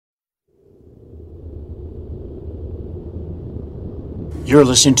You're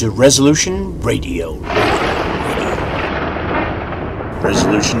listening to Resolution Radio.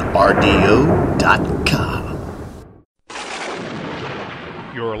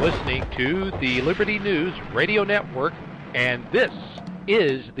 ResolutionRDO.com. You're listening to the Liberty News Radio Network, and this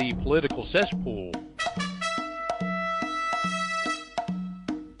is the Political Cesspool.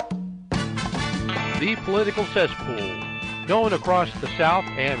 The Political Cesspool, known across the South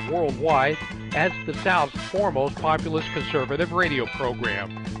and worldwide as the South's foremost populist conservative radio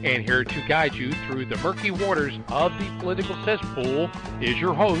program. And here to guide you through the murky waters of the political cesspool is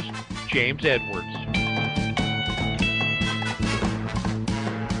your host, James Edwards.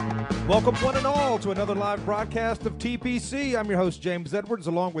 Welcome one and all to another live broadcast of TPC. I'm your host, James Edwards,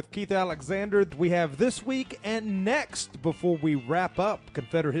 along with Keith Alexander. We have this week and next before we wrap up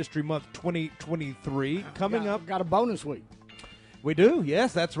Confederate History Month 2023 coming up. Got a bonus week. We do,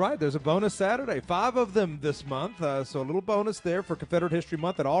 yes, that's right. There's a bonus Saturday, 5 of them this month, so a little bonus there for Confederate History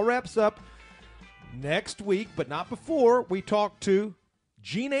Month. It all wraps up next week, but not before we talk to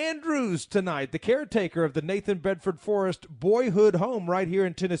Gene Andrews tonight, the caretaker of the Nathan Bedford Forrest boyhood home right here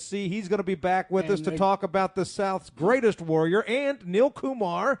in Tennessee. He's going to be back with us to talk about the South's greatest warrior, and Neil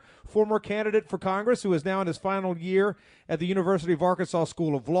Kumar, former candidate for Congress who is now in his final year at the University of Arkansas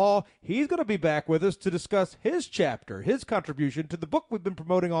School of Law. He's going to be back with us to discuss his chapter, his contribution to the book we've been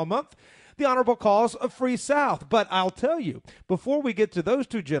promoting all month, The Honorable Cause of Free South. But I'll tell you, before we get to those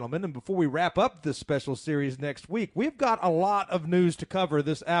two gentlemen and before we wrap up this special series next week, we've got a lot of news to cover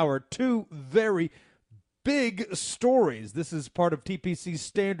this hour. Two very big stories. This is part of TPC's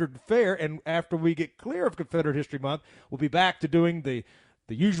standard fare, and after we get clear of Confederate History Month, we'll be back to doing the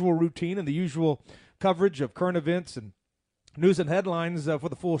usual routine and the usual coverage of current events and news and headlines for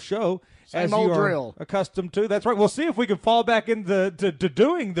the full show. Same as old you are drill. Accustomed to. That's right. We'll see if we can fall back into to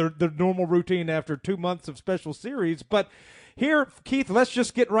doing the normal routine after 2 months of special series. But here, Keith, let's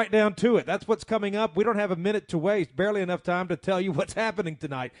just get right down to it. That's what's coming up. We don't have a minute to waste, barely enough time to tell you what's happening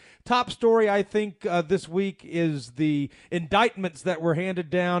tonight. Top story, I think, this week is the indictments that were handed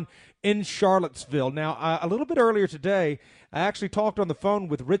down in Charlottesville. Now, a little bit earlier today, I actually talked on the phone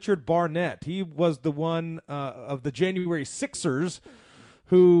with Richard Barnett. He was the one of the January Sixers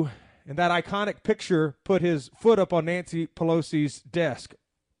who, in that iconic picture, put his foot up on Nancy Pelosi's desk.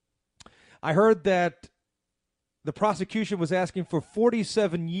 I heard that the prosecution was asking for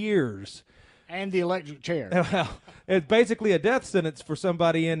 47 years. And the electric chair. Well, it's basically a death sentence for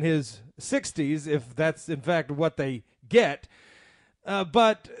somebody in his 60s, if that's, in fact, what they get.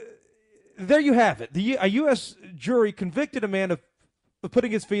 But there you have it. A U.S. jury convicted a man of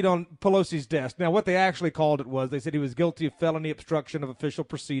putting his feet on Pelosi's desk. Now, what they actually called it was, they said he was guilty of felony obstruction of official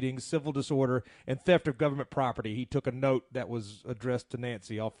proceedings, civil disorder, and theft of government property. He took a note that was addressed to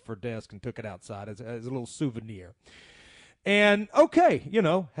Nancy off of her desk and took it outside as a little souvenir. And, okay,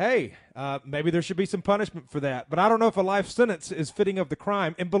 hey, maybe there should be some punishment for that. But I don't know if a life sentence is fitting of the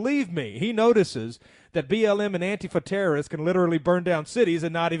crime. And believe me, he notices that BLM and Antifa terrorists can literally burn down cities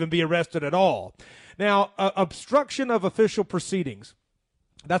and not even be arrested at all. Now, obstruction of official proceedings.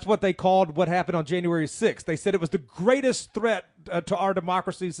 That's what they called what happened on January 6th. They said it was the greatest threat to our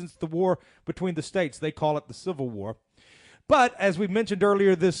democracy since the war between the states. They call it the Civil War. But, as we mentioned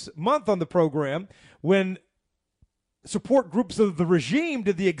earlier this month on the program, when support groups of the regime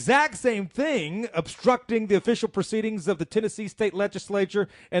did the exact same thing, obstructing the official proceedings of the Tennessee state legislature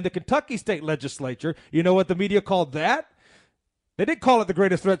and the Kentucky state legislature, you know what the media called that? They didn't call it the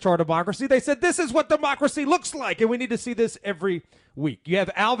greatest threat to our democracy. They said this is what democracy looks like, and we need to see this every week. You have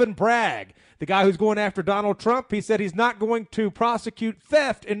Alvin Bragg, the guy who's going after Donald Trump. He said he's not going to prosecute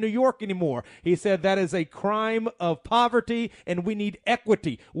theft in New York anymore. He said that is a crime of poverty, and we need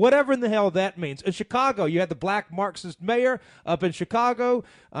equity, whatever in the hell that means. In Chicago, you had the black Marxist mayor up in Chicago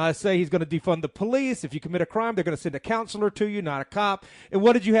say he's going to defund the police. If you commit a crime, they're going to send a counselor to you, not a cop. And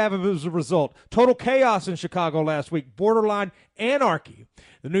what did you have as a result? Total chaos in Chicago last week, borderline anarchy.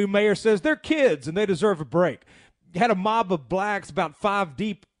 The new mayor says they're kids and they deserve a break. You had a mob of blacks about 5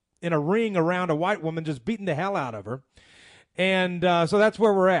 deep in a ring around a white woman just beating the hell out of her. And so that's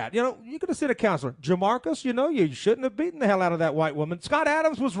where we're at. You're going to send a counselor. Jamarcus, you shouldn't have beaten the hell out of that white woman. Scott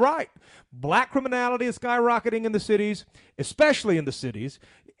Adams was right. Black criminality is skyrocketing in the cities, especially in the cities.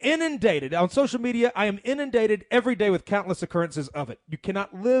 Inundated. On social media, I am inundated every day with countless occurrences of it. You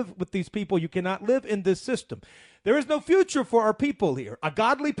cannot live with these people. You cannot live in this system. There is no future for our people here. A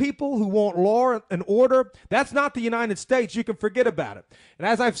godly people who want law and order, that's not the United States. You can forget about it. And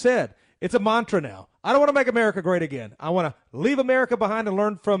as I've said, It's a mantra now. I don't want to make America great again. I want to leave America behind and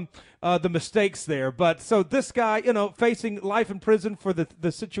learn from the mistakes there. But so this guy, facing life in prison for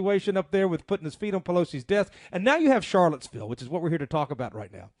the situation up there with putting his feet on Pelosi's desk. And now you have Charlottesville, which is what we're here to talk about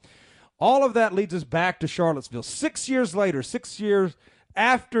right now. All of that leads us back to Charlottesville. 6 years later, 6 years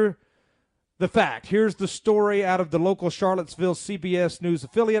after the fact, here's the story out of the local Charlottesville CBS News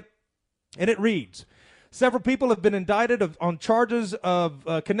affiliate, and it reads, several people have been indicted on charges of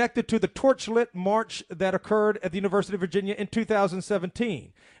connected to the torch-lit march that occurred at the University of Virginia in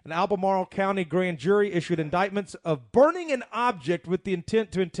 2017. An Albemarle County grand jury issued indictments of burning an object with the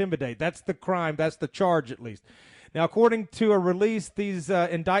intent to intimidate. That's the crime. That's the charge, at least. Now, according to a release, these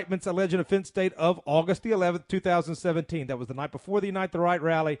indictments allege an offense date of August the 11th, 2017. That was the night before the Unite the Right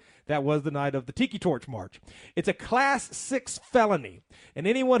rally. That was the night of the Tiki Torch March. It's a Class 6 felony. And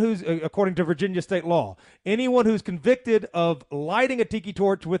anyone who's, according to Virginia state law, anyone who's convicted of lighting a tiki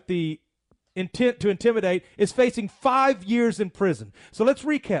torch with the intent to intimidate is facing 5 years in prison. So let's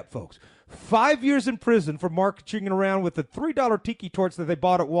recap, folks. 5 years in prison for marching around with the $3 tiki torch that they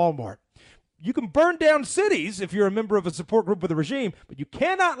bought at Walmart. You can burn down cities if you're a member of a support group of the regime, but you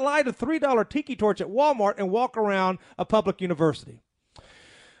cannot light a $3 tiki torch at Walmart and walk around a public university.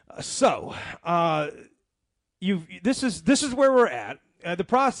 This is where we're at. The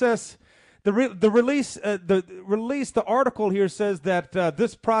process, the release, the article here says that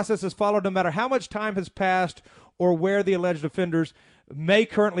this process is followed no matter how much time has passed or where the alleged offenders may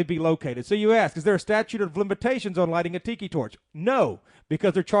currently be located. So you ask, is there a statute of limitations on lighting a tiki torch? No,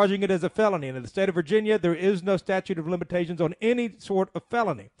 because they're charging it as a felony. And in the state of Virginia, there is no statute of limitations on any sort of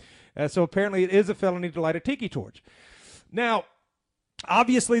felony. So apparently it is a felony to light a tiki torch. Now,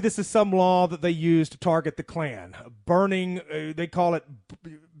 obviously this is some law that they use to target the Klan. Burning, they call it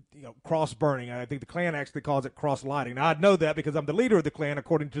cross burning. I think the Klan actually calls it cross lighting. Now, I know that because I'm the leader of the Klan,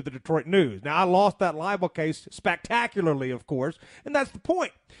 according to the Detroit News. Now, I lost that libel case spectacularly, of course, and that's the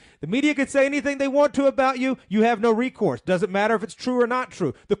point. The media can say anything they want to about you. You have no recourse. Doesn't matter if it's true or not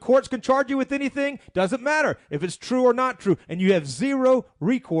true. The courts can charge you with anything. Doesn't matter if it's true or not true. And you have zero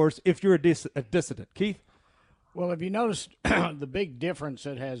recourse if you're a dissident. Keith? Well, have you noticed the big difference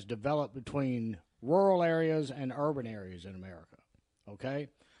that has developed between rural areas and urban areas in America? Okay?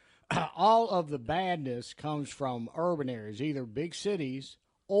 All of the badness comes from urban areas, either big cities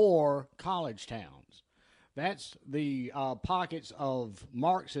or college towns. That's the pockets of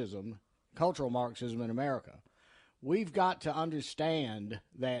Marxism, cultural Marxism in America. We've got to understand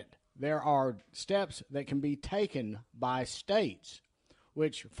that there are steps that can be taken by states,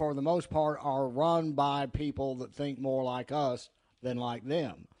 which for the most part are run by people that think more like us than like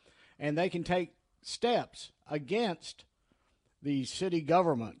them. And they can take steps against these city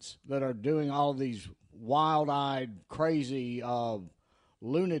governments that are doing all these wild-eyed, crazy,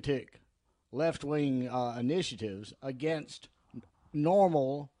 lunatic, left-wing initiatives against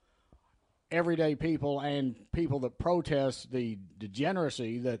normal, everyday people and people that protest the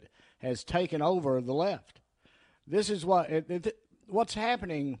degeneracy that has taken over the left. This is what's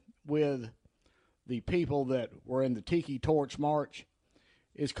happening with the people that were in the Tiki Torch March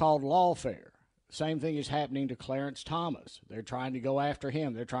is called lawfare. Same thing is happening to Clarence Thomas. They're trying to go after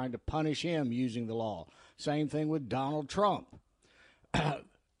him. They're trying to punish him using the law. Same thing with Donald Trump.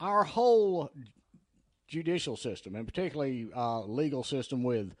 Our whole judicial system, and particularly legal system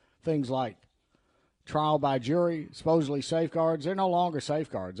with things like trial by jury, supposedly safeguards, they're no longer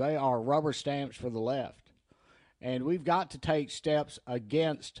safeguards. They are rubber stamps for the left. And we've got to take steps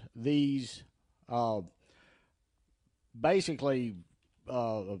against these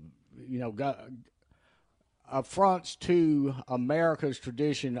affronts to America's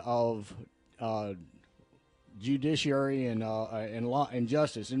tradition of judiciary and law and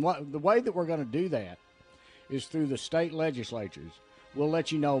justice. And the way that we're going to do that is through the state legislatures. We'll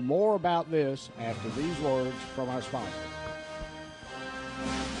let you know more about this after these words from our sponsors.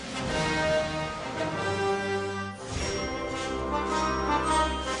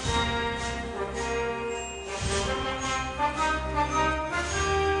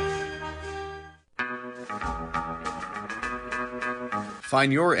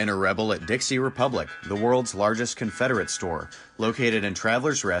 Find your inner rebel at Dixie Republic, the world's largest Confederate store, located in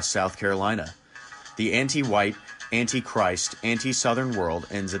Travelers Rest, South Carolina. The anti-white, anti-Christ, anti-Southern world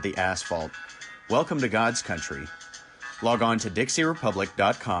ends at the asphalt. Welcome to God's country. Log on to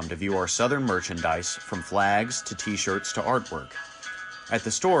DixieRepublic.com to view our Southern merchandise, from flags to t-shirts to artwork. At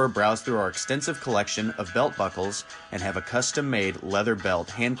the store, browse through our extensive collection of belt buckles and have a custom-made leather belt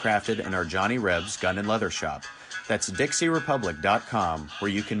handcrafted in our Johnny Reb's Gun and Leather Shop. That's DixieRepublic.com,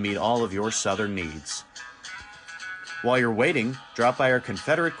 where you can meet all of your Southern needs. While you're waiting, drop by our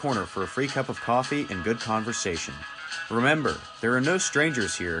Confederate Corner for a free cup of coffee and good conversation. Remember, there are no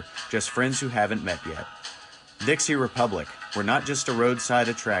strangers here, just friends who haven't met yet. Dixie Republic, we're not just a roadside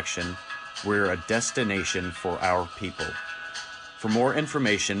attraction, we're a destination for our people. For more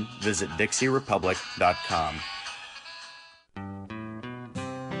information, visit DixieRepublic.com.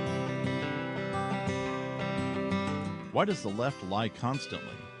 Why does the left lie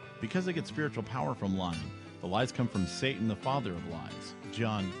constantly? Because they get spiritual power from lying. The lies come from Satan, the father of lies.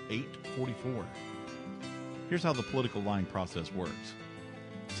 John 8:44. Here's how the political lying process works.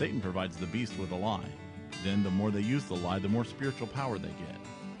 Satan provides the beast with a lie. Then the more they use the lie, the more spiritual power they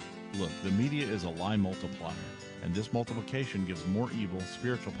get. Look, the media is a lie multiplier, and this multiplication gives more evil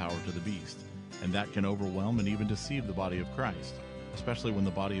spiritual power to the beast, and that can overwhelm and even deceive the body of Christ, especially when the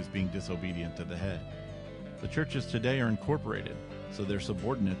body is being disobedient to the head. The churches today are incorporated, so they're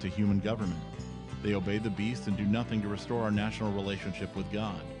subordinate to human government. They obey the beast and do nothing to restore our national relationship with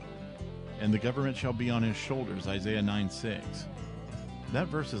God. And the government shall be on his shoulders, Isaiah 9:6. That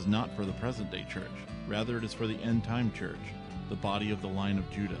verse is not for the present-day church. Rather, it is for the end-time church, the body of the line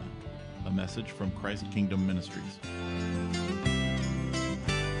of Judah. A message from Christ Kingdom Ministries.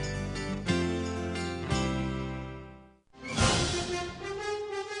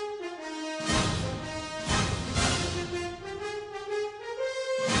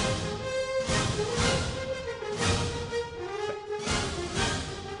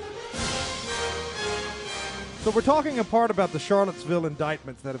 So we're talking in part about the Charlottesville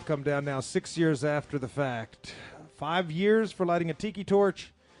indictments that have come down now 6 years after the fact. 5 years for lighting a tiki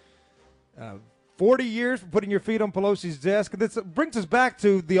torch. 40 years for putting your feet on Pelosi's desk. This brings us back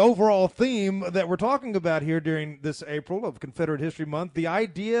to the overall theme that we're talking about here during this April of Confederate History Month, the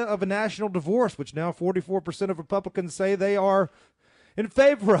idea of a national divorce, which now 44% of Republicans say they are in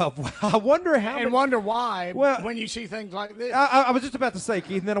favor of. I wonder how. And wonder why when you see things like this. I was just about to say,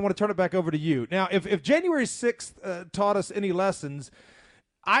 Keith, and then I want to turn it back over to you. Now, if January 6th taught us any lessons,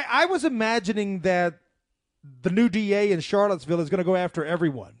 I was imagining that the new DA in Charlottesville is going to go after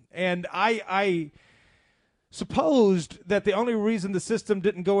everyone. And I supposed that the only reason the system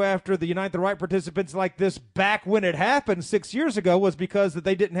didn't go after the Unite the Right participants like this back when it happened 6 years ago was because that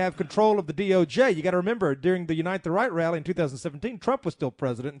they didn't have control of the DOJ. You got to remember, during the Unite the Right rally in 2017, Trump was still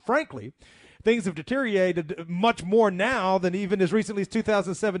president, and frankly, things have deteriorated much more now than even as recently as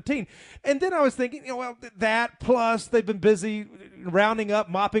 2017. And then I was thinking, that plus they've been busy rounding up,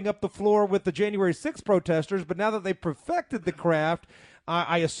 mopping up the floor with the January 6th protesters, but now that they've perfected the craft,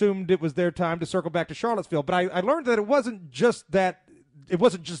 I assumed it was their time to circle back to Charlottesville. But I learned that it wasn't just that. It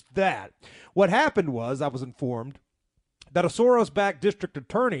wasn't just that. What happened was, I was informed, that a Soros-backed district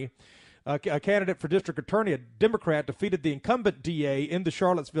attorney, a candidate for district attorney, a Democrat, defeated the incumbent DA in the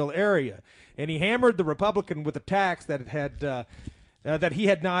Charlottesville area. And he hammered the Republican with attacks that that he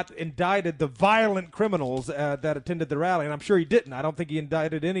had not indicted the violent criminals that attended the rally. And I'm sure he didn't. I don't think he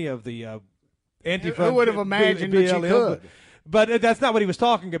indicted any of the Antifa. Who would have imagined that you could? But that's not what he was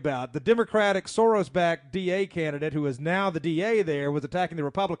talking about. The Democratic Soros-backed DA candidate, who is now the DA there, was attacking the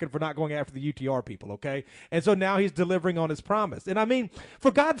Republican for not going after the UTR people, okay? And so now he's delivering on his promise. And I mean,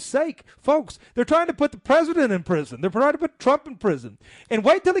 for God's sake, folks, they're trying to put the president in prison. They're trying to put Trump in prison. And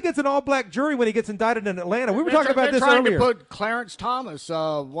wait till he gets an all-black jury when he gets indicted in Atlanta. We were talking about this earlier. They're trying to put Clarence Thomas,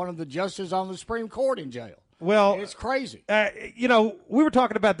 one of the justices on the Supreme Court, in jail. Well, it's crazy. We were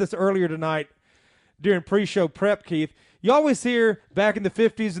talking about this earlier tonight during pre-show prep, Keith. You always hear back in the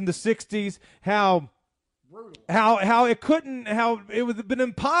 50s and the 60s how it would have been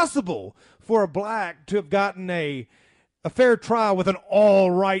impossible for a black to have gotten a fair trial with an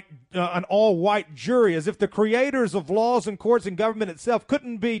all-white jury, as if the creators of laws and courts and government itself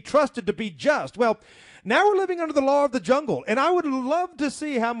couldn't be trusted to be just. Well, now we're living under the law of the jungle, and I would love to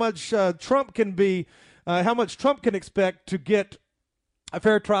see how much Trump can expect to get a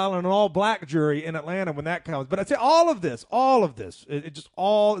fair trial and an all-black jury in Atlanta when that comes. But I'd say all of this, it just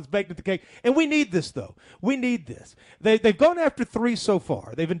all is baked into the cake. And we need this, though. We need this. They've gone after 3 so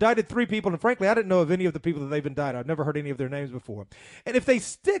far. They've indicted 3 people, and frankly, I didn't know of any of the people that they've indicted. I've never heard any of their names before. And if they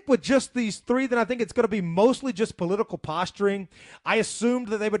stick with just these 3, then I think it's going to be mostly just political posturing. I assumed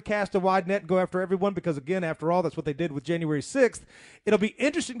that they would cast a wide net and go after everyone because, again, after all, that's what they did with January 6th. It'll be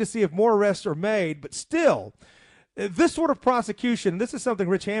interesting to see if more arrests are made, but still, this sort of prosecution, this is something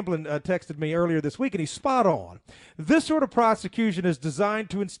Rich Hamblin texted me earlier this week, and he's spot on. This sort of prosecution is designed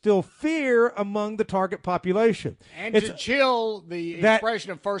to instill fear among the target population. And to chill the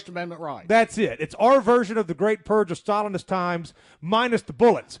expression of First Amendment rights. That's it. It's our version of the Great Purge of Stalinist times minus the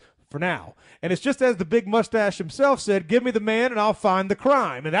bullets. for now. And it's just as the big mustache himself said, give me the man and I'll find the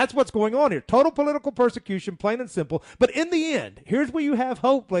crime. And that's what's going on here. Total political persecution, plain and simple. But in the end, here's where you have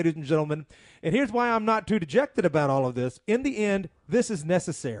hope, ladies and gentlemen. And here's why I'm not too dejected about all of this. In the end, this is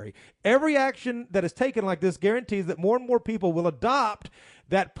necessary. Every action that is taken like this guarantees that more and more people will adopt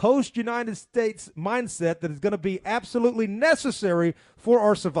that post-United States mindset that is going to be absolutely necessary for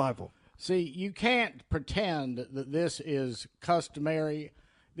our survival. See, you can't pretend that this is customary,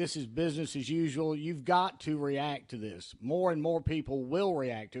 this is business as usual. You've got to react to this. More and more people will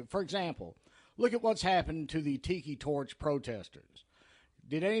react to it. For example, look at what's happened to the Tiki Torch protesters.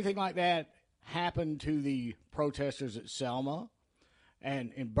 Did anything like that happen to the protesters at Selma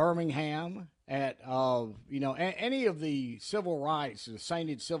and in Birmingham, at any of the civil rights, the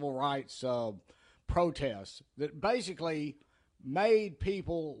sainted civil rights protests that basically made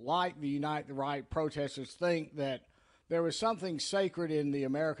people like the Unite the Right protesters think that there was something sacred in the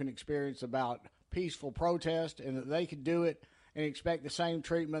American experience about peaceful protest and that they could do it and expect the same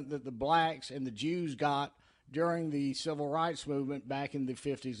treatment that the blacks and the Jews got during the civil rights movement back in the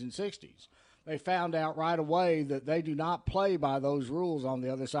 50s and 60s. They found out right away that they do not play by those rules on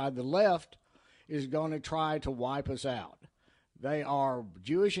the other side. The left is going to try to wipe us out. They are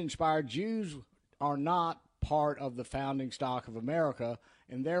Jewish-inspired. Jews are not part of the founding stock of America,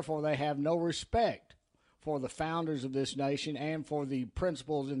 and therefore they have no respect for the founders of this nation and for the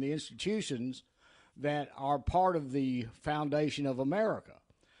principles and the institutions that are part of the foundation of America.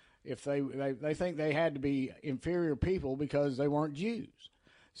 If they think they had to be inferior people because they weren't Jews.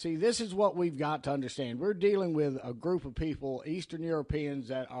 See, this is what we've got to understand. We're dealing with a group of people, Eastern Europeans,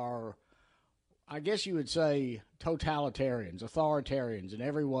 that are, I guess you would say, totalitarians, authoritarians in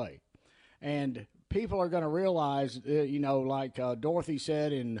every way. And people are going to realize, like Dorothy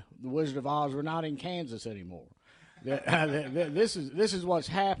said in The Wizard of Oz, we're not in Kansas anymore. This is what's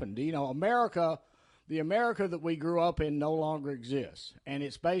happened. America, the America that we grew up in no longer exists. And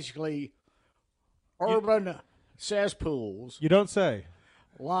it's basically urban cesspools. You don't say.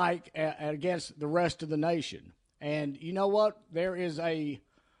 Like against the rest of the nation. And you know what? There is a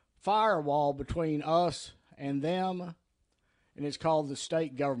firewall between us and them, and it's called the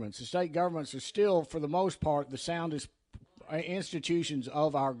state governments. The state governments are still, for the most part, the soundest institutions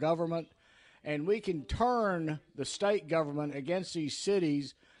of our government, and we can turn the state government against these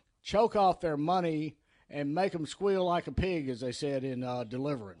cities, choke off their money, and make them squeal like a pig, as they said in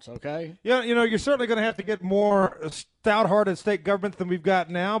Deliverance, okay? Yeah, you're certainly going to have to get more stout-hearted state governments than we've got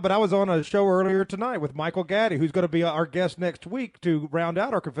now, but I was on a show earlier tonight with Michael Gaddy, who's going to be our guest next week to round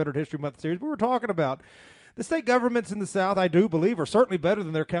out our Confederate History Month series. We were talking about the state governments in the South, I do believe, are certainly better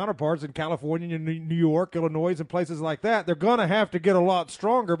than their counterparts in California, New York, Illinois, and places like that. They're going to have to get a lot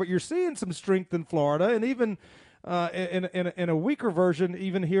stronger, but you're seeing some strength in Florida, and even in a weaker version,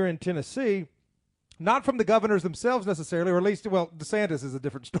 even here in Tennessee. Not from the governors themselves necessarily, or at least, well, DeSantis is a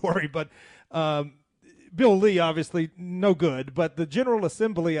different story, but Bill Lee, obviously, no good. But the General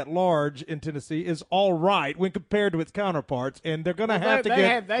Assembly at large in Tennessee is all right when compared to its counterparts, and they're going to have to get a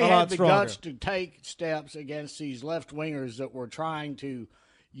lot stronger. They had the guts to take steps against these left-wingers that were trying to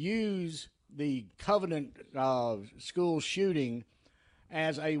use the Covenant school shooting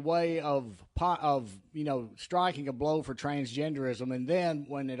as a way of striking a blow for transgenderism. And then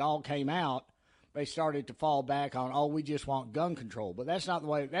when it all came out, they started to fall back on, we just want gun control. But that's not the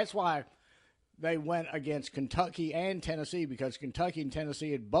way. That's why they went against Kentucky and Tennessee, because Kentucky and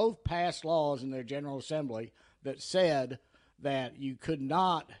Tennessee had both passed laws in their General Assembly that said that you could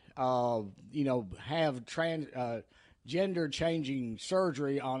not, have gender-changing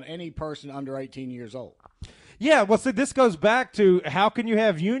surgery on any person under 18 years old. Yeah, well, see, this goes back to how can you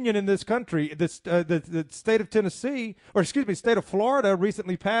have union in this country? The state of Tennessee, state of Florida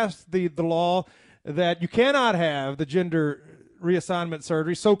recently passed the law that you cannot have the gender reassignment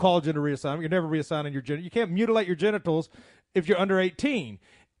surgery, so-called gender reassignment. You're never reassigning your gender. You can't mutilate your genitals if you're under 18.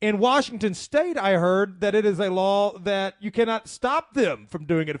 In Washington State, I heard that it is a law that you cannot stop them from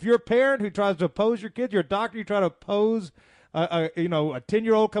doing it. If you're a parent who tries to oppose your kid, you're a doctor, you try to oppose a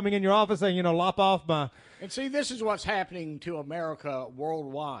 10-year-old coming in your office saying, lop off my... And see, this is what's happening to America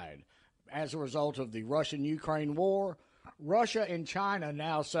worldwide as a result of the Russian-Ukraine war. Russia and China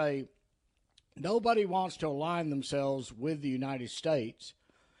now say nobody wants to align themselves with the United States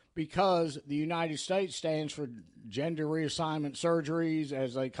because the United States stands for gender reassignment surgeries,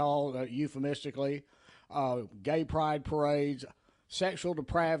 as they call it euphemistically, gay pride parades, sexual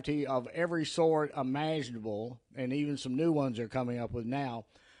depravity of every sort imaginable, and even some new ones are coming up with now.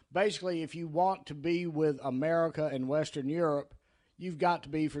 Basically, if you want to be with America and Western Europe, you've got to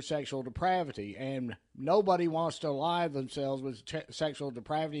be for sexual depravity. And nobody wants to ally themselves with sexual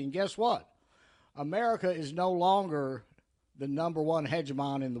depravity. And guess what? America is no longer the number one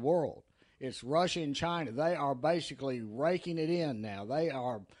hegemon in the world. It's Russia and China. They are basically raking it in now. They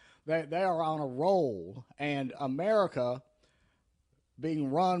are on a roll. And America, being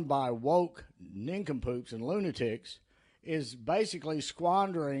run by woke nincompoops and lunatics, is basically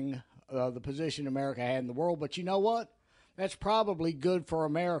squandering the position America had in the world. But you know what? That's probably good for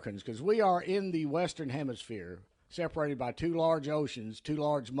Americans, because we are in the Western Hemisphere, separated by two large oceans, two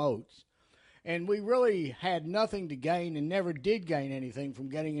large moats. And we really had nothing to gain and never did gain anything from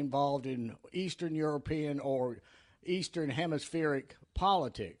getting involved in Eastern European or Eastern Hemispheric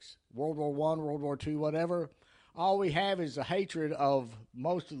politics. World War I, World War II, whatever. All we have is the hatred of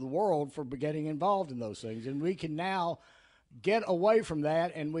most of the world for getting involved in those things. And we can now get away from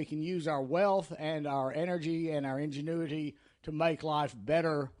that, and we can use our wealth and our energy and our ingenuity to make life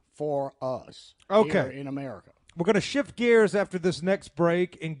better for us here in America. We're going to shift gears after this next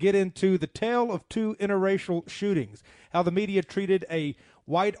break and get into the tale of two interracial shootings, how the media treated a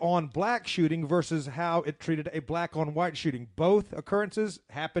white-on-black shooting versus how it treated a black-on-white shooting. Both occurrences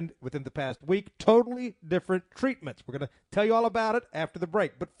happened within the past week, totally different treatments. We're going to tell you all about it after the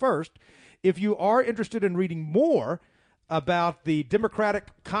break. But first, if you are interested in reading more about the Democratic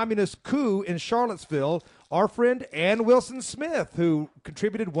Communist coup in Charlottesville, our friend Ann Wilson Smith, who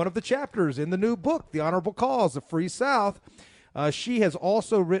contributed one of the chapters in the new book, The Honorable Cause of Free South, she has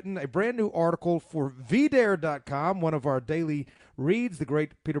also written a brand new article for VDare.com, one of our daily reads, the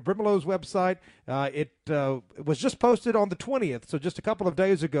great Peter Brimelow's website. It was just posted on the 20th, so just a couple of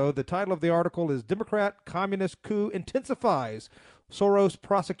days ago. The title of the article is Democrat Communist Coup Intensifies. Soros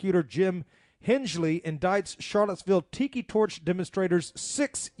prosecutor Jim Hensley indicts Charlottesville Tiki Torch demonstrators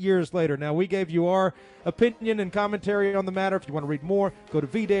 6 years later. Now, we gave you our opinion and commentary on the matter. If you want to read more, go to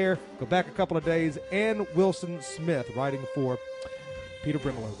VDare, go back a couple of days. Ann Wilson Smith, writing for Peter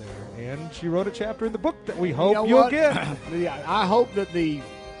Brimelow there. And she wrote a chapter in the book that we hope you'll get. I hope that the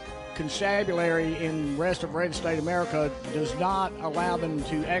constabulary in the rest of Red State America does not allow them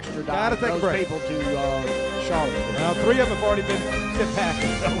to extradite those people to Charlottesville. Well, 3 of them have already been sent back,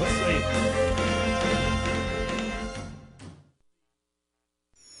 so we'll see.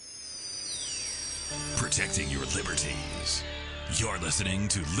 Protecting your liberties. You're listening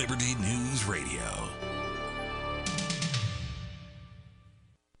to Liberty News Radio.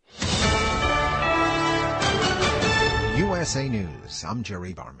 USA News, I'm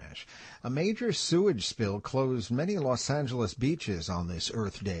Jerry Barmash. A major sewage spill closed many Los Angeles beaches on this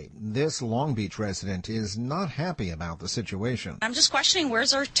Earth Day. This Long Beach resident is not happy about the situation. I'm just questioning,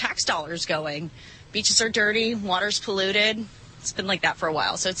 where's our tax dollars going? Beaches are dirty, water's polluted. It's been like that for a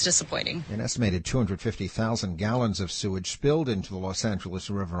while, so it's disappointing. An estimated 250,000 gallons of sewage spilled into the Los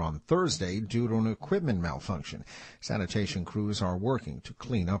Angeles River on Thursday due to an equipment malfunction. Sanitation crews are working to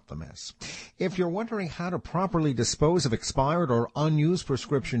clean up the mess. If you're wondering how to properly dispose of expired or unused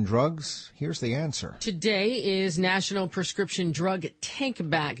prescription drugs, here's the answer. Today is National Prescription Drug Take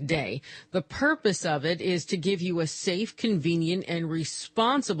Back Day. The purpose of it is to give you a safe, convenient, and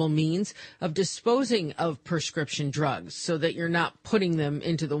responsible means of disposing of prescription drugs so that you're not putting them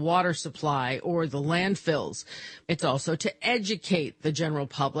into the water supply or the landfills. It's also to educate the general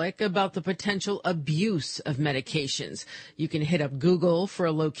public about the potential abuse of medications. You can hit up Google for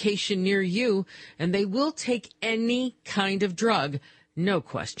a location near you, and they will take any kind of drug, no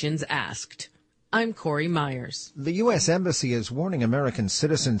questions asked. I'm Corey Myers. The U.S. Embassy is warning American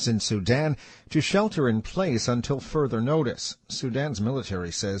citizens in Sudan to shelter in place until further notice. Sudan's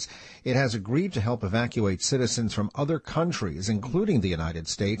military says it has agreed to help evacuate citizens from other countries, including the United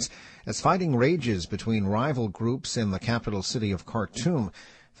States, as fighting rages between rival groups in the capital city of Khartoum.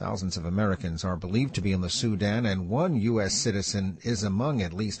 Thousands of Americans are believed to be in the Sudan, and one U.S. citizen is among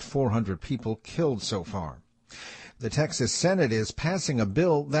at least 400 people killed so far. The Texas Senate is passing a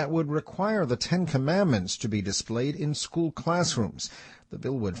bill that would require the Ten Commandments to be displayed in school classrooms. The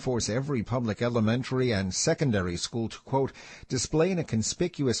bill would force every public elementary and secondary school to, quote, display in a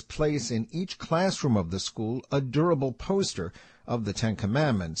conspicuous place in each classroom of the school a durable poster of the Ten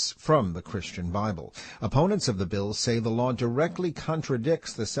Commandments from the Christian Bible. Opponents of the bill say the law directly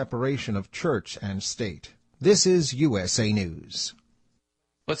contradicts the separation of church and state. This is USA News.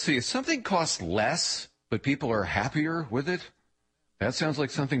 Let's see, if something costs less, but people are happier with it, that sounds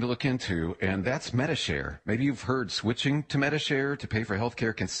like something to look into, and that's MediShare. Maybe you've heard switching to MediShare to pay for health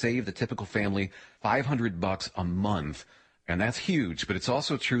care can save the typical family $500 a month, and that's huge, but it's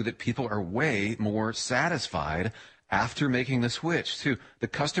also true that people are way more satisfied after making the switch, too. The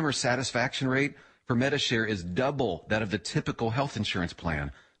customer satisfaction rate for for Medi-Share is double that of the typical health insurance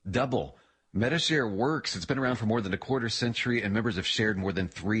plan. Double. Medi-Share works. It's been around for more than a quarter century, and members have shared more than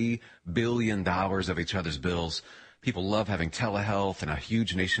 $3 billion of each other's bills. People love having telehealth and a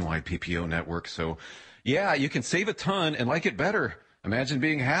huge nationwide PPO network. So, yeah, you can save a ton and like it better. Imagine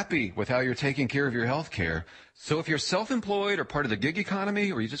being happy with how you're taking care of your health care. So if you're self-employed or part of the gig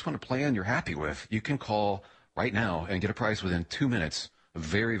economy, or you just want a plan you're happy with, you can call right now and get a price within 2 minutes. A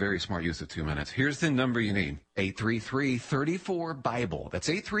very, very smart use of 2 minutes. Here's the number you need. 833-34-BIBLE. That's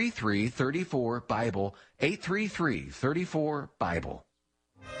 833-34-BIBLE. 833-34-BIBLE.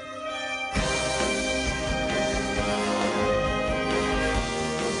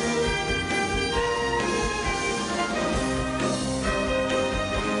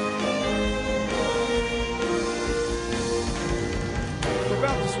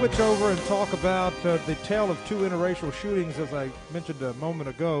 Switch over and talk about the tale of two interracial shootings, as I mentioned a moment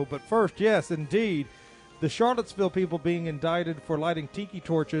ago. But first, yes, indeed, the Charlottesville people being indicted for lighting tiki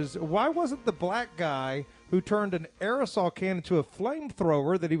torches. Why wasn't the black guy who turned an aerosol can into a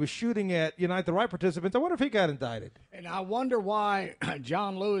flamethrower that he was shooting at Unite the Right participants? I wonder if he got indicted. And I wonder why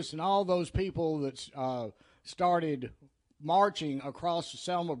John Lewis and all those people that started marching across the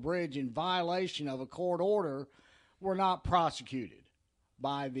Selma Bridge in violation of a court order were not prosecuted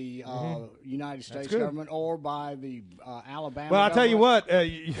by the United States government or by the Alabama Well, I'll government. tell you what,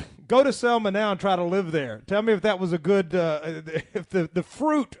 go to Selma now and try to live there. Tell me if that was a good, if the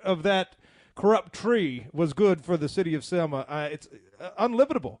fruit of that corrupt tree was good for the city of Selma. It's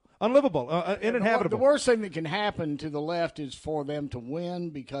unlivable, uninhabitable. The worst thing that can happen to the left is for them to win,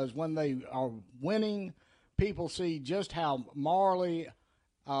 because when they are winning, people see just how morally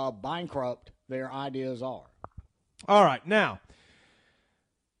bankrupt their ideas are. All right, now,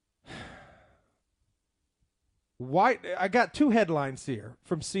 I got two headlines here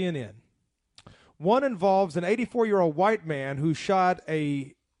from CNN. One involves an 84-year-old white man who shot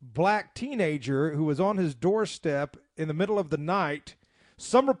a black teenager who was on his doorstep in the middle of the night.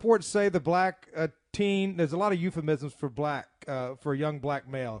 Some reports say the black teen, there's a lot of euphemisms for black, for a young black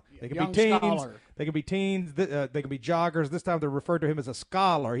male. They can be teens, scholar. they can be teens, they can be joggers. This time they're referred to him as a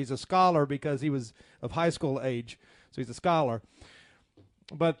scholar. He's a scholar because he was of high school age, so he's a scholar.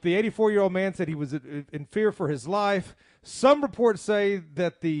 But the 84-year-old man said he was in fear for his life. Some reports say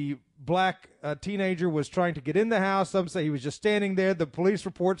that the black teenager was trying to get in the house. Some say he was just standing there. The police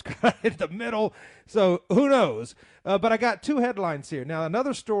reports got in the middle. So who knows? But I got two headlines here. Now,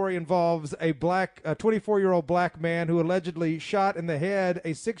 another story involves a 24-year-old black man who allegedly shot in the head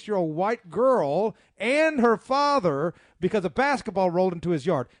a 6-year-old white girl and her father because a basketball rolled into his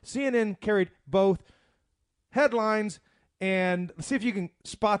yard. CNN carried both headlines. And see if you can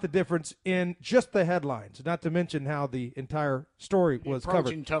spot the difference in just the headlines, not to mention how the entire story was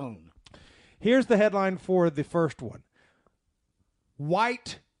covered. Tone. Here's the headline for the first one.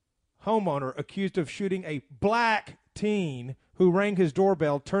 White homeowner accused of shooting a black teen who rang his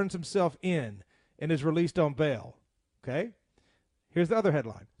doorbell turns himself in and is released on bail. Okay? Here's the other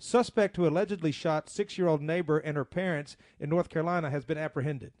headline. Suspect who allegedly shot 6-year-old neighbor and her parents in North Carolina has been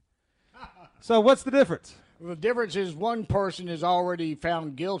apprehended. So what's the difference? The difference is one person is already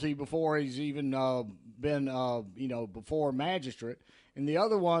found guilty before he's even been, before a magistrate, and the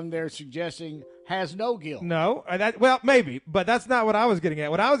other one they're suggesting has no guilt. No, well, maybe, but that's not what I was getting at.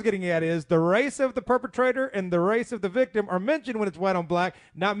 What I was getting at is the race of the perpetrator and the race of the victim are mentioned when it's white on black,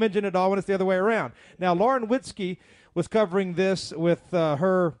 not mentioned at all when it's the other way around. Now, Lauren Witzke was covering this with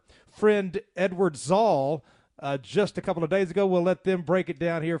her friend Edward Zoll just a couple of days ago. We'll let them break it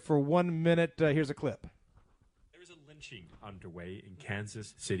down here for 1 minute. Here's a clip. Underway in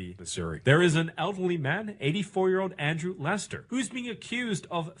Kansas City, Missouri. There is an elderly man, 84-year-old Andrew Lester, who's being accused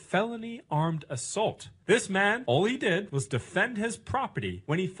of felony armed assault. This man, all he did was defend his property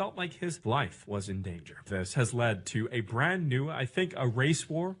when he felt like his life was in danger. This has led to a brand new, I think, a race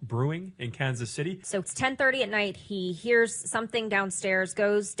war brewing in Kansas City. So it's 10:30 at night. He hears something downstairs,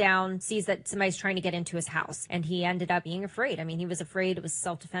 goes down, sees that somebody's trying to get into his house, and he ended up being afraid. I mean, he was afraid. It was a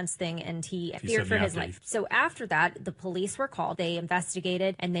self-defense thing, and he feared for his life. So after that, the police were called. They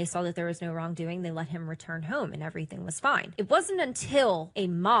investigated, and they saw that there was no wrongdoing. They let him return home, and everything was fine. It wasn't until a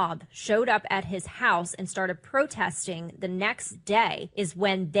mob showed up at his house and started protesting the next day is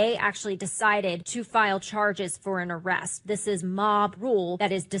when they actually decided to file charges for an arrest. This is mob rule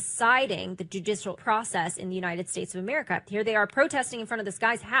that is deciding the judicial process in the United States of America. Here they are protesting in front of this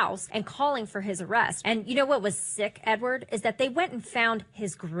guy's house and calling for his arrest. And you know what was sick, Edward, is that they went and found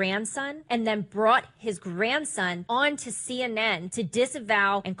his grandson and then brought his grandson onto CNN to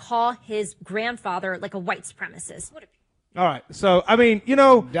disavow and call his grandfather like a white supremacist. All right. So, I mean,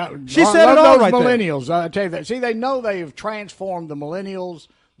 she said it all right millennials, there. I tell you that. See, they know they have transformed the millennials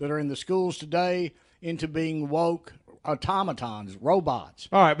that are in the schools today into being woke automatons, robots.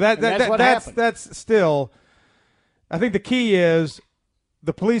 All right, but that's still. I think the key is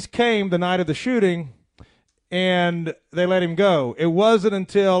the police came the night of the shooting, and they let him go. It wasn't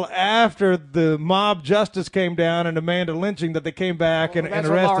until after the mob justice came down and demanded lynching that they came back and arrested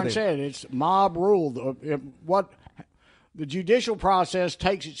him. That's what Lauren said. It's mob rule. The judicial process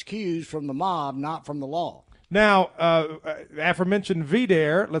takes its cues from the mob, not from the law. Now, aforementioned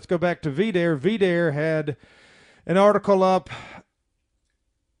VDARE, let's go back to VDARE. VDARE had an article up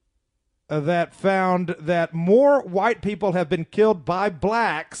that found that more white people have been killed by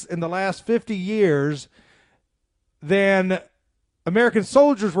blacks in the last 50 years than American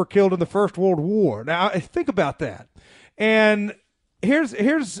soldiers were killed in the First World War. Now, think about that. And here's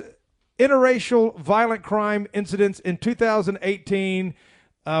interracial violent crime incidents in 2018.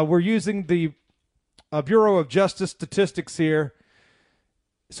 We're using the Bureau of Justice statistics here.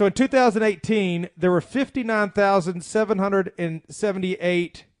 So in 2018, there were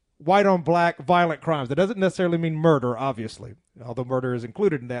 59,778 white-on-black violent crimes. That doesn't necessarily mean murder, obviously, although murder is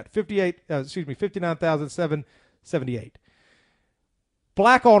included in that. 59,778.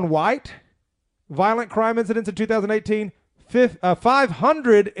 Black-on-white violent crime incidents in 2018,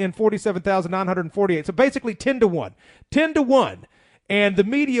 547,948. So basically 10 to 1. 10 to 1. And the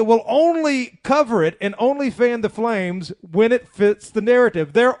media will only cover it and only fan the flames when it fits the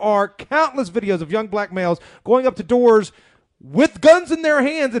narrative. There are countless videos of young black males going up to doors with guns in their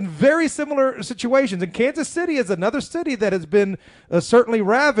hands in very similar situations. And Kansas City is another city that has been certainly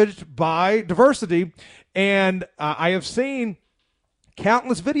ravaged by diversity. And I have seen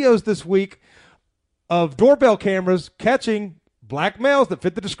countless videos this week of doorbell cameras catching black males that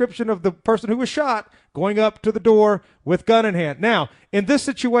fit the description of the person who was shot going up to the door with gun in hand. Now, in this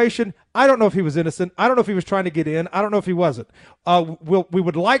situation, I don't know if he was innocent. I don't know if he was trying to get in. I don't know if he wasn't. We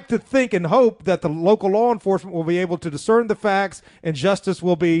would like to think and hope that the local law enforcement will be able to discern the facts and justice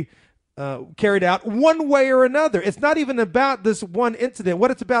will be carried out one way or another. It's not even about this one incident.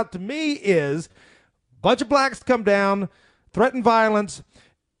 What it's about to me is a bunch of blacks come down, threaten violence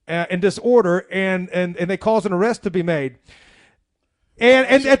and disorder, and they cause an arrest to be made.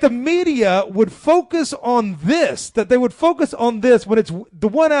 And the media would focus on this, that they would focus on this when it's the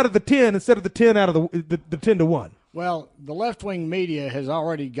 1 out of the 10 instead of the 10 out of the 10 to 1. Well, the left-wing media has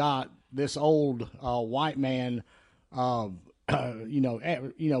already got this old white man, he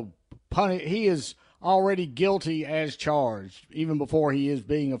is already guilty as charged, even before he is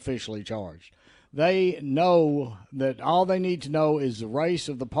being officially charged. They know that all they need to know is the race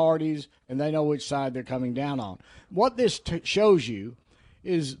of the parties, and they know which side they're coming down on. What this shows you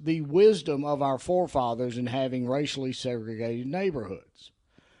is the wisdom of our forefathers in having racially segregated neighborhoods.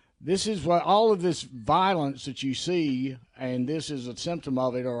 This is what all of this violence that you see, and this is a symptom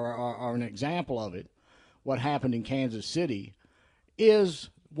of it or an example of it, what happened in Kansas City, is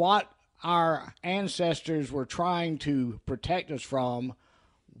what our ancestors were trying to protect us from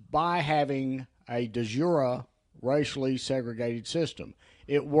by having a de jure racially segregated system.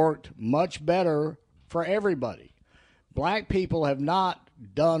 It worked much better for everybody. Black people have not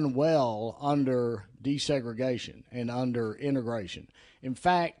done well under desegregation and under integration. In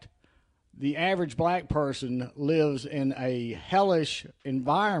fact, the average black person lives in a hellish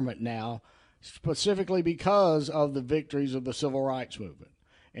environment now, specifically because of the victories of the civil rights movement.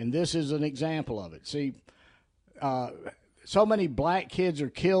 And this is an example of it. See, so many black kids are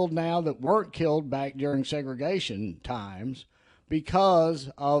killed now that weren't killed back during segregation times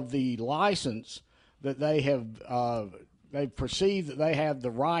because of the license that they have they've perceived that they have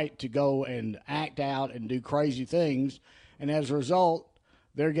the right to go and act out and do crazy things, and as a result,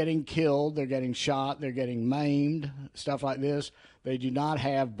 they're getting killed, they're getting shot, they're getting maimed, stuff like this. They do not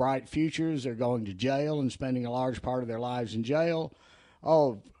have bright futures. They're going to jail and spending a large part of their lives in jail.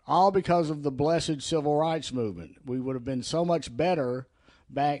 Oh, all because of the blessed civil rights movement. We would have been so much better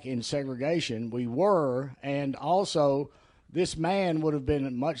back in segregation. We were, and also this man would have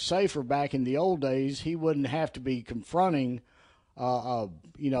been much safer back in the old days. He wouldn't have to be confronting, an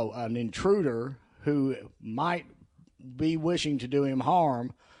intruder who might be wishing to do him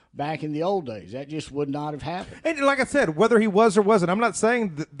harm, back in the old days. That just would not have happened. And like I said, whether he was or wasn't, I'm not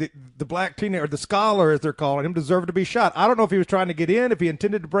saying the black teenager, or the scholar, as they're calling him, deserved to be shot. I don't know if he was trying to get in, if he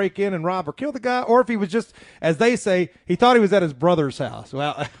intended to break in and rob or kill the guy, or if he was just, as they say, he thought he was at his brother's house.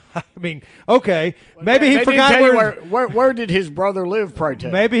 Well, I mean, okay, maybe he forgot where did his brother live, pray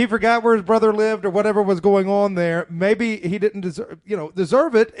tell. Maybe he forgot where his brother lived or whatever was going on there. Maybe he didn't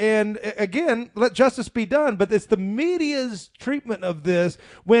deserve it. And again, let justice be done. But it's the media's treatment of this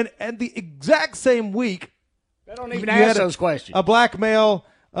when at the exact same week, they don't even ask those questions. A black male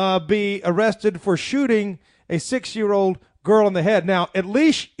be arrested for shooting a 6-year-old girl in the head. Now, at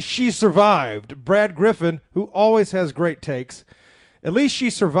least she survived. Brad Griffin, who always has great takes, at least she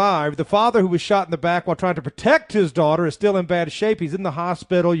survived. The father, who was shot in the back while trying to protect his daughter, is still in bad shape. He's in the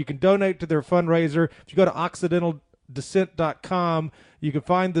hospital. You can donate to their fundraiser. If you go to OccidentalDescent.com, you can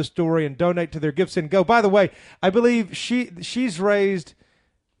find the story and donate to their Gifts and Go. By the way, I believe she's raised,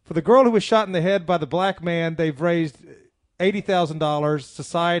 for the girl who was shot in the head by the black man, they've raised $80,000.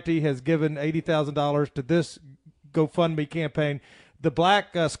 Society has given $80,000 to this GoFundMe campaign. The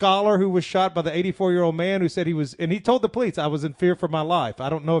black scholar who was shot by the 84-year-old man who said he was, and he told the police, I was in fear for my life. I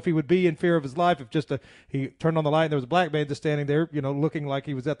don't know if he would be in fear of his life if he turned on the light and there was a black man just standing there, looking like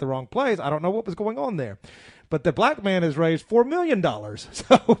he was at the wrong place. I don't know what was going on there. But the black man has raised $4 million.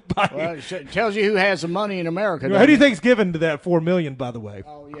 So it tells you who has the money in America. Who do you think's given to that $4 million, by the way?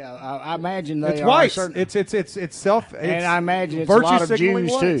 Oh yeah, I imagine they it's are white. certain, it's self. And I imagine it's a lot of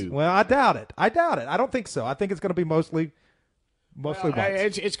Jews too. Well, I doubt it. I don't think so. I think it's going to be mostly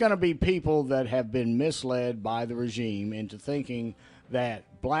whites. It's going to be people that have been misled by the regime into thinking that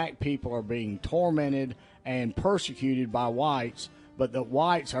black people are being tormented and persecuted by whites, but that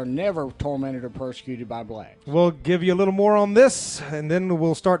whites are never tormented or persecuted by blacks. We'll give you a little more on this, and then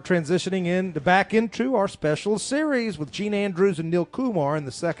we'll start transitioning back into our special series with Gene Andrews and Neil Kumar in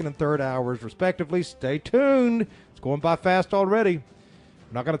the second and third hours, respectively. Stay tuned. It's going by fast already.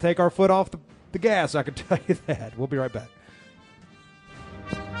 We're not going to take our foot off the gas, I can tell you that. We'll be right back.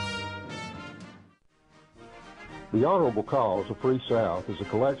 The Honorable Cause of Free South is a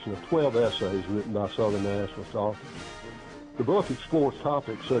collection of 12 essays written by Southern nationalist authors. The book explores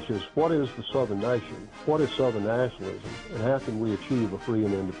topics such as what is the Southern nation, what is Southern nationalism, and how can we achieve a free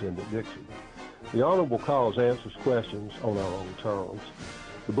and independent Dixie. The Honorable Cause answers questions on our own terms.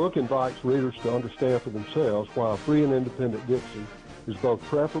 The book invites readers to understand for themselves why a free and independent Dixie is both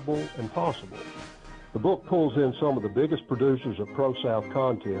preferable and possible. The book pulls in some of the biggest producers of pro-South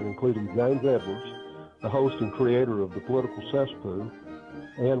content, including James Edwards, the host and creator of the political cesspool,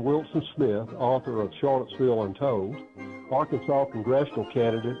 and Wilson Smith, author of Charlottesville Untold, Arkansas congressional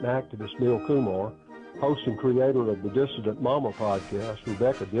candidate and activist Neil Kumar, host and creator of the Dissident Mama podcast,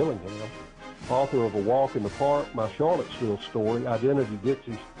 Rebecca Dillingham, author of A Walk in the Park, My Charlottesville Story, Identity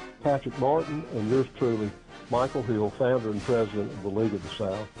Dixie's Patrick Martin, and yours truly, Michael Hill, founder and president of the League of the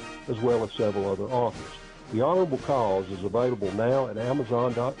South, as well as several other authors. The Honorable Cause is available now at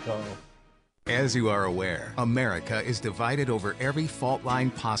Amazon.com. As you are aware, America is divided over every fault line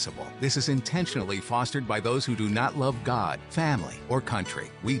possible. This is intentionally fostered by those who do not love God, family, or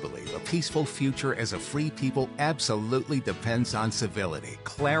country. We believe a peaceful future as a free people absolutely depends on civility.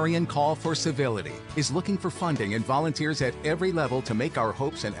 Clarion Call for Civility is looking for funding and volunteers at every level to make our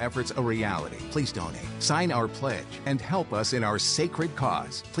hopes and efforts a reality. Please donate, sign our pledge, and help us in our sacred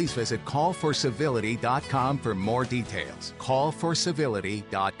cause. Please visit callforcivility.com for more details.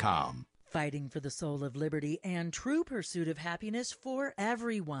 Callforcivility.com. Fighting for the soul of liberty and true pursuit of happiness for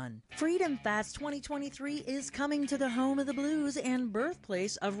everyone. Freedom Fest 2023 is coming to the home of the blues and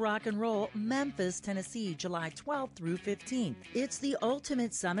birthplace of rock and roll, Memphis, Tennessee, July 12th through 15th. It's the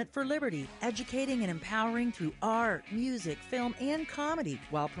ultimate summit for liberty, educating and empowering through art, music, film, and comedy,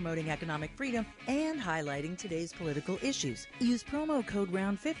 while promoting economic freedom and highlighting today's political issues. Use promo code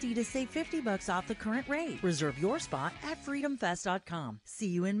ROUND50 to save $50 off the current rate. Reserve your spot at freedomfest.com. See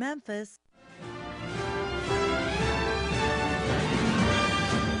you in Memphis.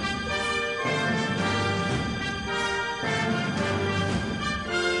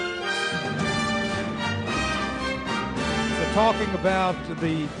 Talking about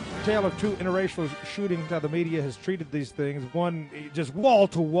the tale of two interracial shootings, how the media has treated these things. One, just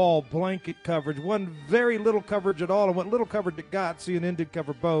wall-to-wall blanket coverage. One, very little coverage at all. And what little coverage it got, CNN did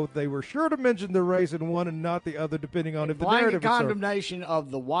cover both. They were sure to mention the race in one and not the other, depending on if the narrative is condemnation of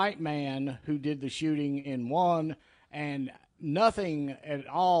the white man who did the shooting in one, and nothing at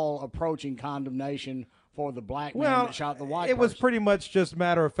all approaching condemnation for the black man that shot the white person. It was pretty much just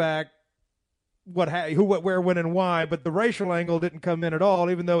matter of fact. who, what, where, when, and why, but the racial angle didn't come in at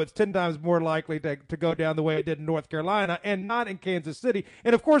all, even though it's 10 times more likely to go down the way it did in North Carolina and not in Kansas City.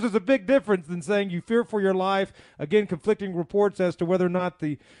 And, of course, there's a big difference than saying you fear for your life. Again, conflicting reports as to whether or not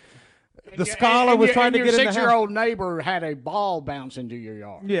the scholar was trying to get in the house. Your 6-year-old neighbor had a ball bounce into your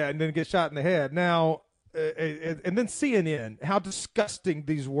yard. Yeah, and then get shot in the head. Now, and then CNN, how disgusting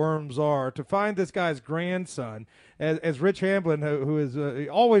these worms are. To find this guy's grandson, as Rich Hamblin, who is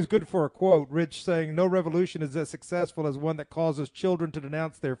always good for a quote, Rich saying, "No revolution is as successful as one that causes children to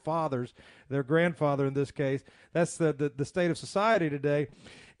denounce their fathers," their grandfather in this case. That's the state of society today.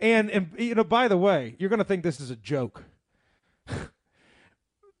 And you know, by the way, you're going to think this is a joke.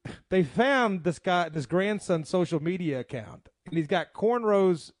 They found this grandson's social media account, and he's got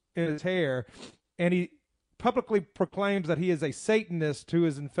cornrows in his hair, and he publicly proclaims that he is a Satanist who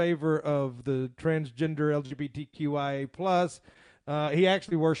is in favor of the transgender LGBTQIA+. He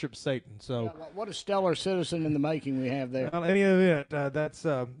actually worships Satan. So, what a stellar citizen in the making we have there. In any event,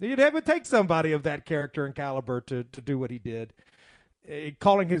 you'd have to take somebody of that character and caliber to do what he did.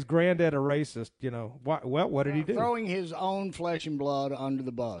 Calling his granddad a racist, you know. What did he do? Throwing his own flesh and blood under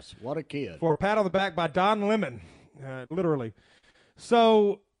the bus. What a kid. For a pat on the back by Don Lemon, literally.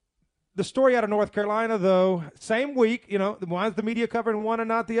 So, the story out of North Carolina, though, same week, you know, why is the media covering one and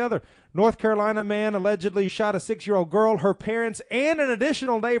not the other? North Carolina man allegedly shot a 6-year-old girl, her parents, and an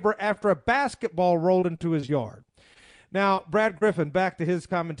additional neighbor after a basketball rolled into his yard. Now, Brad Griffin, back to his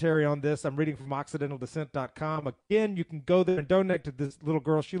commentary on this. I'm reading from OccidentalDescent.com. Again, you can go there and donate to this little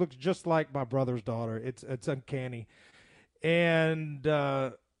girl. She looks just like my brother's daughter. It's uncanny. And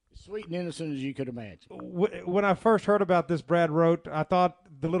sweet and innocent as you could imagine. When I first heard about this, Brad wrote, I thought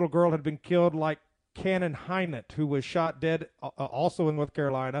the little girl had been killed like Cannon Hynett, who was shot dead also in North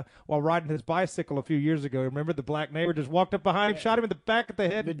Carolina while riding his bicycle a few years ago. Remember, the black neighbor just walked up behind him, shot him in the back of the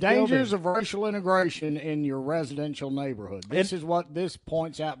head. The dangers of racial integration in your residential neighborhood. This is what this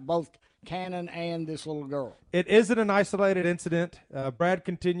points out, both Cannon and this little girl. It isn't an isolated incident. Brad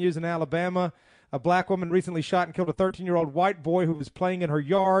continues, in Alabama, a black woman recently shot and killed a 13-year-old white boy who was playing in her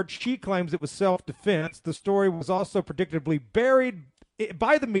yard. She claims it was self-defense. The story was also predictably buried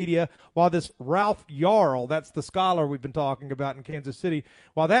by the media, while this Ralph Yarl, that's the scholar we've been talking about in Kansas City,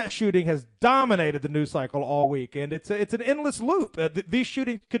 while that shooting has dominated the news cycle all week. And it's an endless loop. These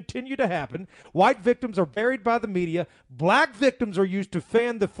shootings continue to happen. White victims are buried by the media. Black victims are used to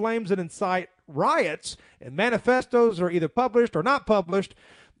fan the flames and incite riots, and manifestos are either published or not published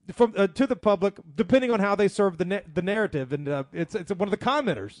to the public, depending on how they serve the narrative. And it's one of the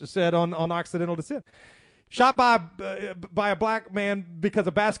commenters said on Occidental Descent. Shot by a black man because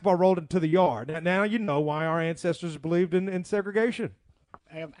a basketball rolled into the yard. Now you know why our ancestors believed in segregation.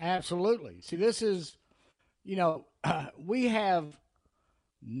 Absolutely. See, this is, you know, we have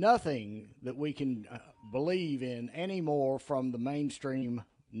nothing that we can believe in anymore from the mainstream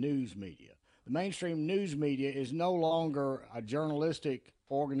news media. The mainstream news media is no longer a journalistic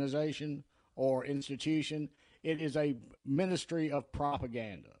organization or institution. It is a ministry of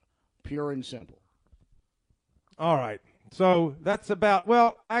propaganda, pure and simple. All right. So that's about,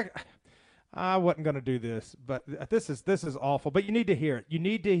 well, I wasn't going to do this, but this is awful. But you need to hear it. You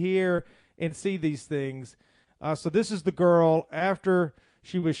need to hear and see these things. So this is the girl after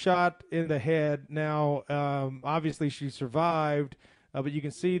she was shot in the head. Now, obviously she survived, but you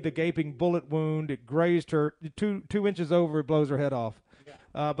can see the gaping bullet wound. It grazed her 2 inches over. It blows her head off.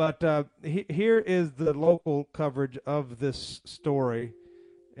 But here is the local coverage of this story,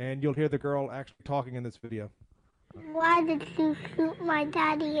 and you'll hear the girl actually talking in this video. Why did you shoot my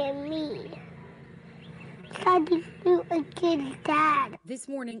daddy and me? Tried to shoot a kid's dad. This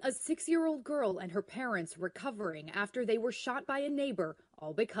morning, a 6-year-old girl and her parents recovering after they were shot by a neighbor,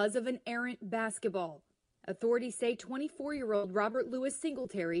 all because of an errant basketball. Authorities say 24-year-old Robert Louis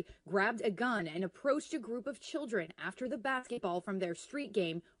Singletary grabbed a gun and approached a group of children after the basketball from their street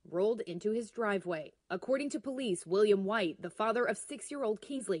game rolled into his driveway. According to police, William White, the father of 6-year-old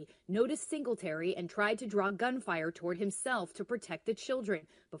Kingsley, noticed Singletary and tried to draw gunfire toward himself to protect the children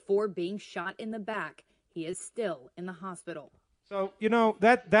before being shot in the back. He is still in the hospital. So, you know,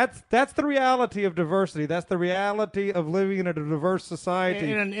 that's the reality of diversity. That's the reality of living in a diverse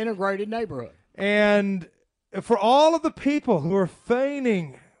society. In an integrated neighborhood. And for all of the people who are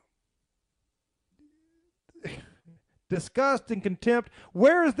feigning disgust and contempt,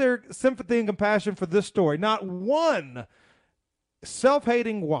 where is their sympathy and compassion for this story? Not one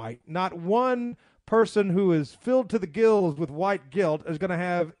self-hating white, not one person who is filled to the gills with white guilt is going to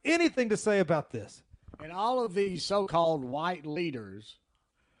have anything to say about this. And all of these so-called white leaders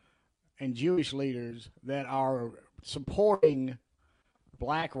and Jewish leaders that are supporting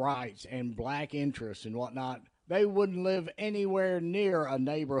black rights and black interests and whatnot, they wouldn't live anywhere near a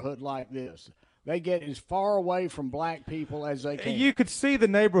neighborhood like this. They get as far away from black people as they can. You could see the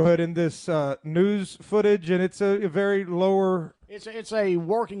neighborhood in this news footage, and it's a very lower. It's a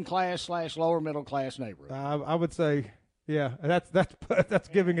working class / lower middle class neighborhood. I would say, yeah, that's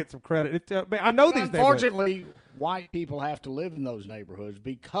giving it some credit. I know these. Unfortunately, white people have to live in those neighborhoods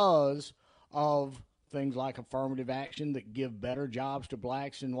because of things like affirmative action that give better jobs to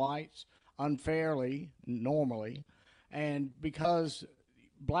blacks and whites unfairly, normally, and because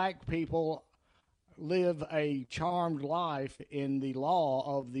black people live a charmed life in the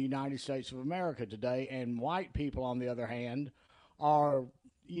law of the United States of America today, and white people, on the other hand, are,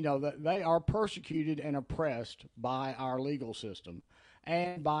 they are persecuted and oppressed by our legal system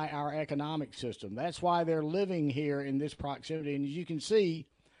and by our economic system. That's why they're living here in this proximity. And as you can see,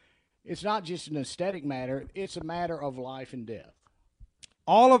 it's not just an aesthetic matter, it's a matter of life and death.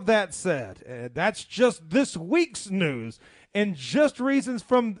 All of that said, that's just this week's news and just reasons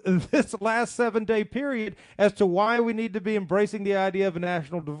from this last 7-day period as to why we need to be embracing the idea of a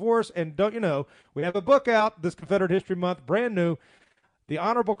national divorce. And don't you know, we have a book out this Confederate History Month, brand new, The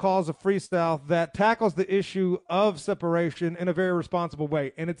Honorable Cause of Free South, that tackles the issue of separation in a very responsible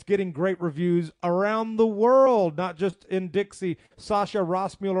way. And it's getting great reviews around the world, not just in Dixie. Sasha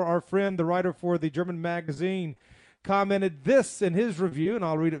Rossmuller, our friend, the writer for the German magazine, commented this in his review, and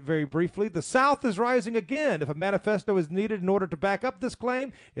I'll read it very briefly. The South is rising again. If a manifesto is needed in order to back up this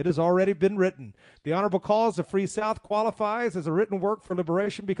claim, it has already been written. The Honorable Cause of Free South qualifies as a written work for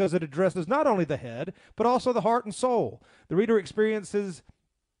liberation because it addresses not only the head, but also the heart and soul. The reader experiences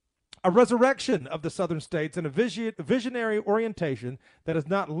a resurrection of the southern states and a visionary orientation that is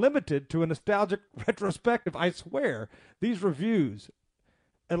not limited to a nostalgic retrospective. I swear, these reviews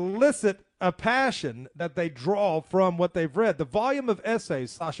elicit a passion that they draw from what they've read. The volume of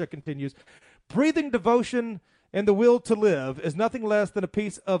essays, Sasha continues, breathing devotion and the will to live is nothing less than a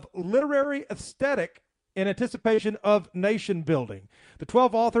piece of literary aesthetic in anticipation of nation building. The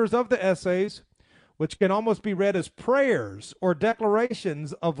 12 authors of the essays, which can almost be read as prayers or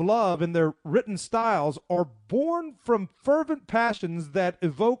declarations of love in their written styles, are born from fervent passions that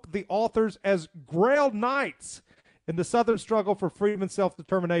evoke the authors as Grail Knights in the Southern struggle for freedom and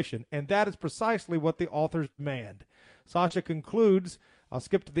self-determination, and that is precisely what the authors demand. Sasha concludes, I'll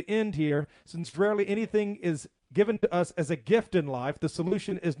skip to the end here, since rarely anything is given to us as a gift in life, the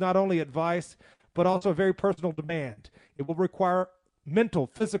solution is not only advice, but also a very personal demand. It will require mental,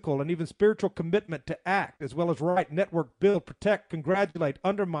 physical, and even spiritual commitment to act, as well as write, network, build, protect, congratulate,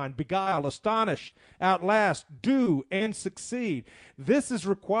 undermine, beguile, astonish, outlast, do, and succeed. This is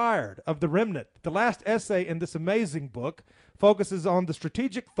required of the remnant. The last essay in this amazing book focuses on the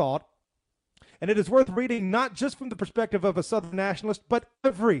strategic thought, and it is worth reading not just from the perspective of a Southern nationalist, but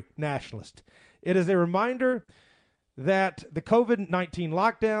every nationalist. It is a reminder that the COVID-19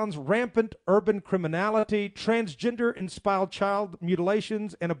 lockdowns, rampant urban criminality, transgender-inspired child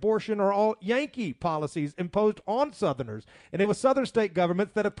mutilations, and abortion are all Yankee policies imposed on Southerners. And it was Southern state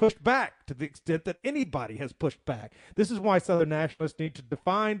governments that have pushed back to the extent that anybody has pushed back. This is why Southern nationalists need to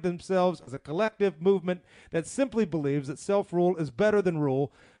define themselves as a collective movement that simply believes that self-rule is better than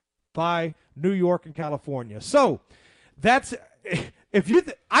rule by New York and California. So that's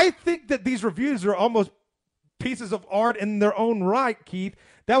I think that these reviews are almost pieces of art in their own right, Keith.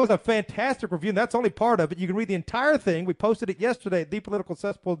 That was a fantastic review, and that's only part of it. You can read the entire thing. We posted it yesterday at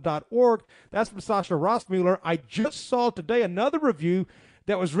thepoliticalcesspool.org. That's from Sasha Rossmuller. I just saw today another review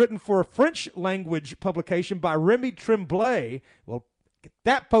that was written for a French language publication by Remy Tremblay. Well, get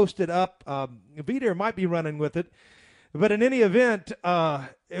that posted up. Vidir might be running with it. But in any event,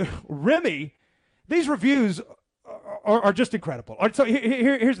 Remy, these reviews are just incredible. So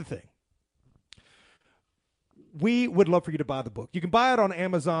here's the thing. We would love for you to buy the book. You can buy it on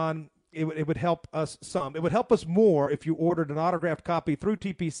Amazon. It would help us some. It would help us more if you ordered an autographed copy through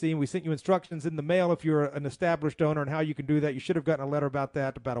TPC, and we sent you instructions in the mail if you're an established owner and how you can do that. You should have gotten a letter about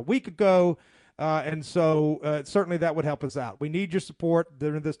that about a week ago, and so certainly that would help us out. We need your support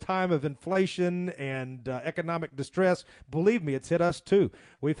during this time of inflation and economic distress. Believe me, it's hit us too.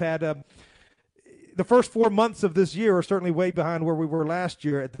 We've had the first 4 months of this year are certainly way behind where we were last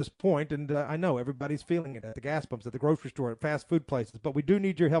year at this point, and I know everybody's feeling it at the gas pumps, at the grocery store, at fast food places, but we do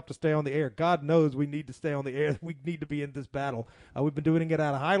need your help to stay on the air. God knows we need to stay on the air. We need to be in this battle. We've been doing it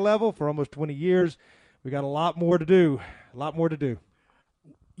at a high level for almost 20 years. We got a lot more to do,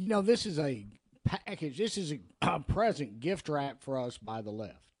 You know, this is a package. This is a present gift wrap for us by the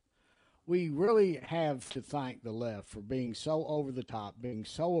left. We really have to thank the left for being so over the top, being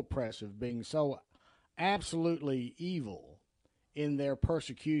so oppressive, being so absolutely evil in their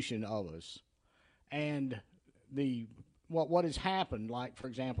persecution of us. And what has happened, like, for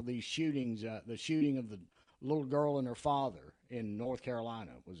example, these shootings, the shooting of the little girl and her father in North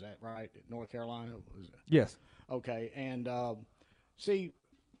Carolina. Was that right? North Carolina? Was it? Yes. Okay. And see,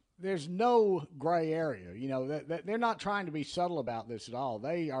 there's no gray area. You know, they're not trying to be subtle about this at all.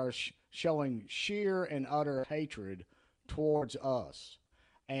 They are showing sheer and utter hatred towards us.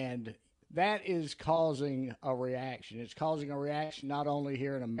 And that is causing a reaction. It's causing a reaction not only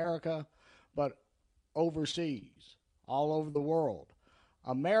here in America, but overseas, all over the world.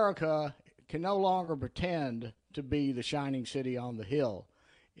 America can no longer pretend to be the shining city on the hill.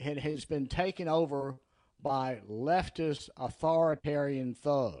 It has been taken over by leftist authoritarian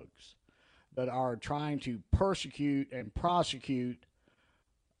thugs that are trying to persecute and prosecute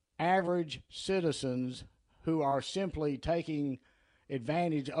average citizens who are simply taking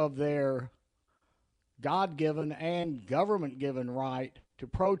advantage of their God-given and government-given right to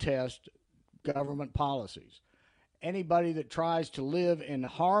protest government policies. Anybody that tries to live in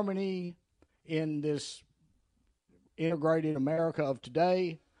harmony in this integrated America of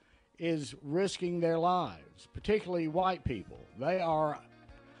today is risking their lives, particularly white people. They are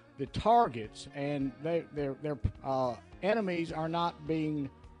the targets, and their enemies are not being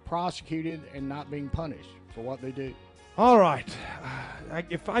prosecuted and not being punished for what they do. All right.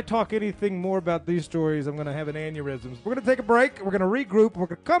 If I talk anything more about these stories, I'm going to have an aneurysm. We're going to take a break. We're going to regroup. We're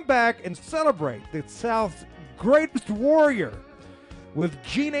going to come back and celebrate the South's greatest warrior with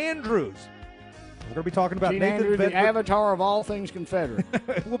Gene Andrews. We're going to be talking about Gene Nathan Andrews, Bedford. the avatar of all things Confederate.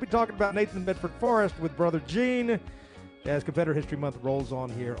 We'll be talking about Nathan Bedford Forrest with Brother Gene as Confederate History Month rolls on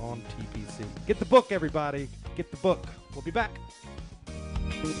here on TPC. Get the book, everybody. Get the book. We'll be back.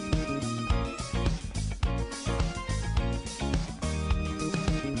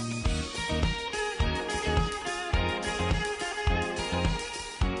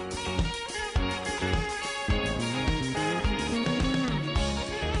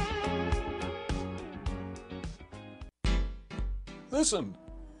 Listen,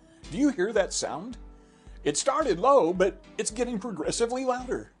 do you hear that sound? It started low, but it's getting progressively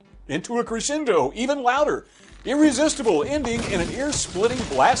louder. Into a crescendo, even louder. Irresistible, ending in an ear-splitting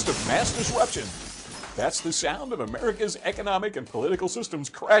blast of mass disruption. That's the sound of America's economic and political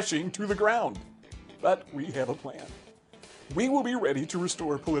systems crashing to the ground. But we have a plan. We will be ready to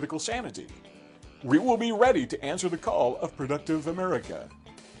restore political sanity. We will be ready to answer the call of productive America.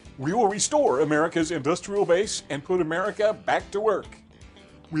 We will restore America's industrial base and put America back to work.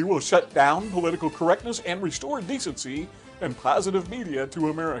 We will shut down political correctness and restore decency and positive media to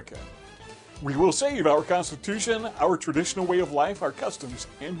America. We will save our Constitution, our traditional way of life, our customs,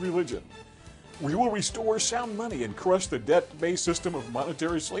 and religion. We will restore sound money and crush the debt-based system of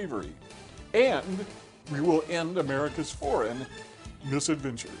monetary slavery. And we will end America's foreign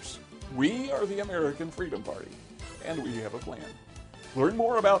misadventures. We are the American Freedom Party, and we have a plan. Learn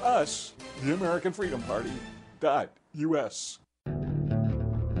more about us, the American Freedom Party.us.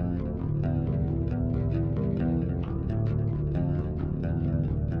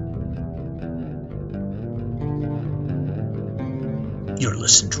 You're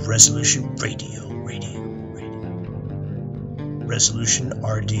listening to Resolution Radio.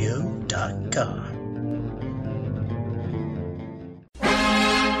 ResolutionRDO.God.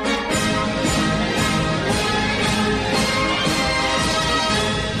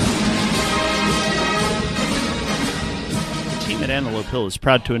 At Antelope Hill is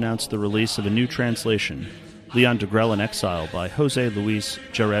proud to announce the release of a new translation, Leon Degrelle in Exile by Jose Luis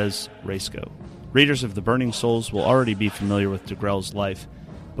Jerez Resco. Readers of The Burning Souls will already be familiar with Degrelle's life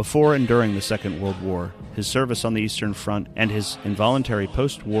before and during the Second World War, his service on the Eastern Front, and his involuntary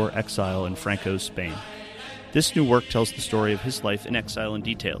post-war exile in Franco's Spain. This new work tells the story of his life in exile in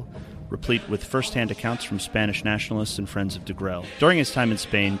detail, replete with first-hand accounts from Spanish nationalists and friends of Degrelle. During his time in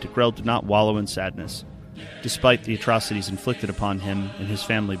Spain, Degrelle did not wallow in sadness, despite the atrocities inflicted upon him and his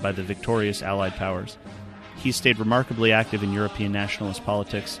family by the victorious Allied powers. He stayed remarkably active in European nationalist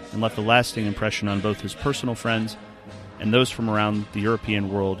politics and left a lasting impression on both his personal friends and those from around the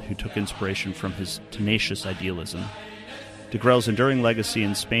European world who took inspiration from his tenacious idealism. Degrelle's enduring legacy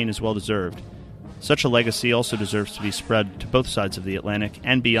in Spain is well-deserved. Such a legacy also deserves to be spread to both sides of the Atlantic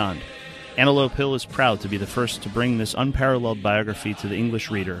and beyond. Antelope Hill is proud to be the first to bring this unparalleled biography to the English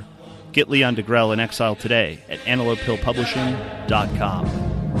reader. Get Leon Degrelle in Exile today at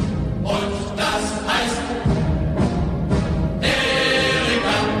antelopehillpublishing.com.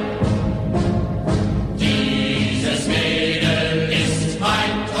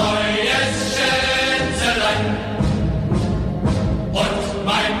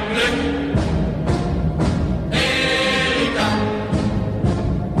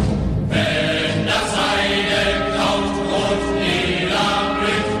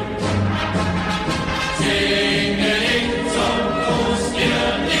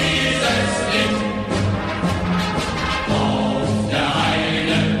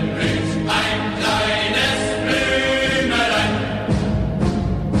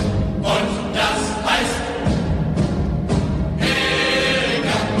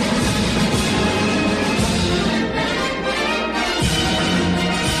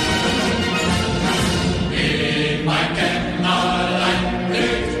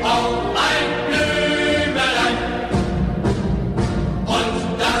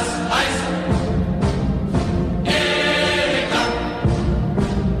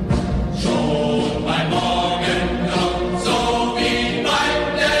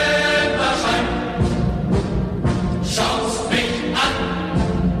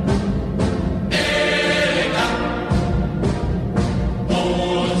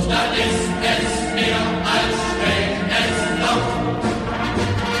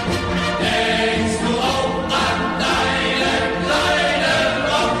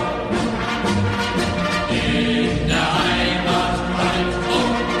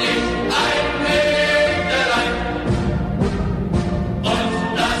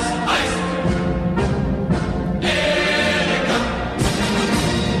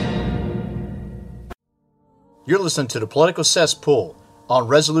 You're listening to the Political Cesspool on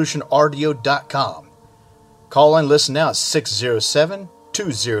ResolutionRDO.com. Call and listen now at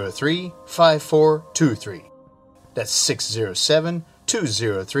 607-203-5423. That's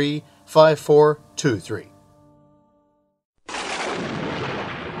 607-203-5423.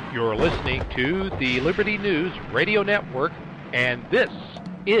 You're listening to the Liberty News Radio Network, and this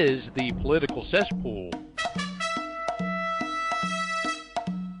is the Political Cesspool.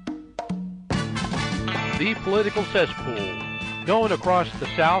 The Political Cesspool, known across the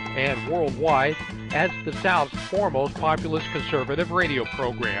South and worldwide as the South's foremost populist conservative radio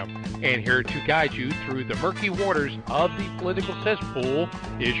program. And here to guide you through the murky waters of the Political Cesspool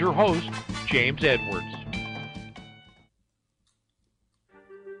is your host, James Edwards.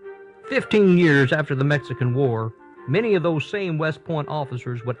 15 years after the Mexican War, many of those same West Point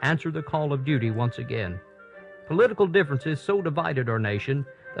officers would answer the call of duty once again. Political differences so divided our nation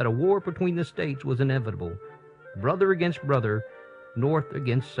that a war between the states was inevitable. Brother against brother, North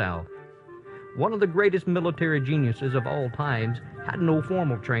against South. One of the greatest military geniuses of all times had no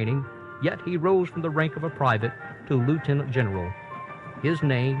formal training, yet he rose from the rank of a private to lieutenant general. His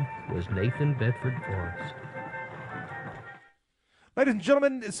name was Nathan Bedford Forrest. Ladies and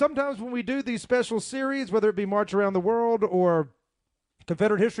gentlemen, sometimes when we do these special series, whether it be March Around the World or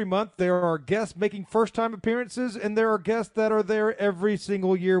Confederate History Month, there are guests making first-time appearances, and there are guests that are there every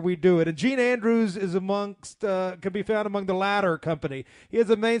single year we do it. And Gene Andrews is can be found among the latter company. He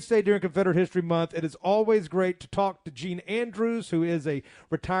is a mainstay during Confederate History Month. It is always great to talk to Gene Andrews, who is a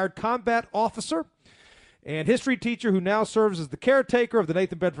retired combat officer and history teacher who now serves as the caretaker of the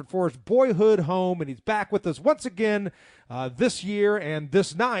Nathan Bedford Forrest Boyhood Home, and he's back with us once again this year and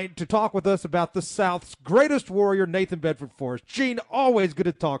this night to talk with us about the South's greatest warrior, Nathan Bedford Forrest. Gene, always good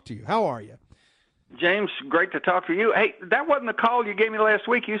to talk to you. How are you? James, great to talk to you. Hey, that wasn't the call you gave me last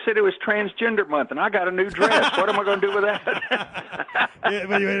week. You said it was Transgender Month, and I got a new dress. What am I going to do with that?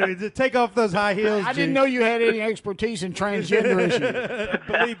 Wait, take off those high heels, I didn't know you had any expertise in transgender issues.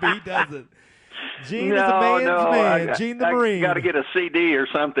 Believe me, he doesn't. Gene is a man's man. Gene the Marine. I got to get a CD or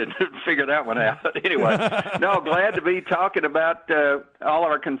something to figure that one out. Anyway, no, glad to be talking about all of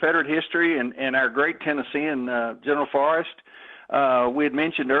our Confederate history and our great Tennessean General Forrest. We had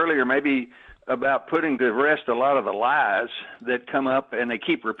mentioned earlier maybe about putting to rest a lot of the lies that come up, and they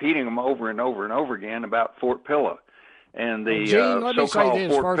keep repeating them over and over and over again about Fort Pillow and the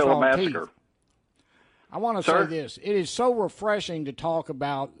so-called Fort Pillow massacre. I want to say this. It is so refreshing to talk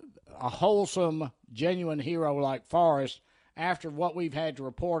about a wholesome, genuine hero like Forrest after what we've had to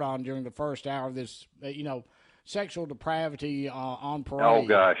report on during the first hour of this, sexual depravity on parade. Oh,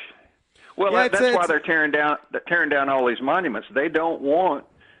 gosh. Well, that's why they're tearing down all these monuments. They don't want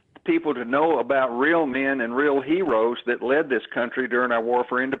people to know about real men and real heroes that led this country during our war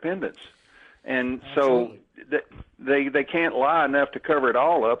for independence. And so they can't lie enough to cover it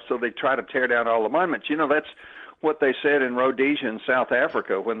all up, so they try to tear down all the monuments. That's what they said in Rhodesia and South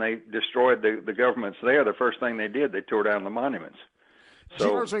Africa when they destroyed the governments there. The first thing they did, they tore down the monuments.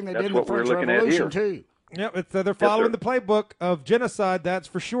 So first thing they that's did in what the we're French looking at Revolution, here. too. Yep, they're following the playbook of genocide, that's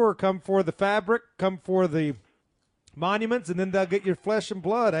for sure. Come for the fabric, come for the monuments, and then they'll get your flesh and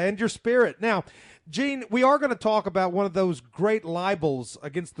blood and your spirit. Now, Gene, we are going to talk about one of those great libels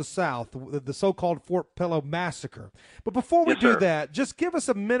against the South, the so-called Fort Pillow massacre. But before we do that, just give us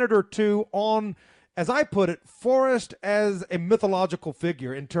a minute or two on, as I put it, Forrest as a mythological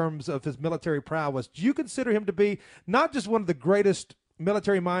figure in terms of his military prowess. Do you consider him to be not just one of the greatest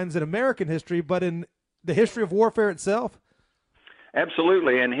military minds in American history, but in the history of warfare itself?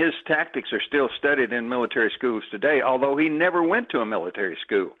 Absolutely, and his tactics are still studied in military schools today, although he never went to a military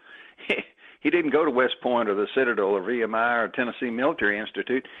school. He didn't go to West Point or the Citadel or VMI or Tennessee Military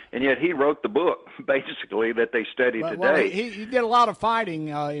Institute, and yet he wrote the book, basically, that they study today. Well, he did a lot of fighting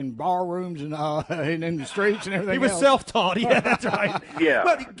in bar rooms and in the streets and everything. He was self-taught. Yeah, that's right. Yeah.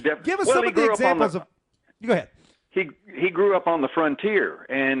 But give us some of the examples of. Go ahead. He grew up on the frontier,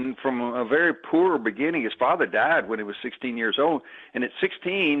 and from a very poor beginning, his father died when he was 16 years old, and at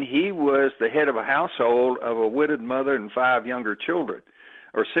 16, he was the head of a household of a widowed mother and 5 younger children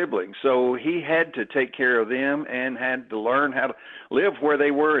or siblings. So he had to take care of them and had to learn how to live where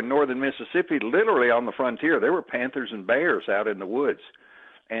they were in northern Mississippi, literally on the frontier. There were panthers and bears out in the woods.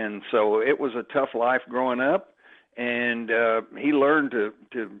 And so it was a tough life growing up. And he learned to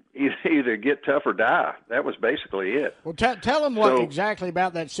either get tough or die. That was basically it. Well, tell him what exactly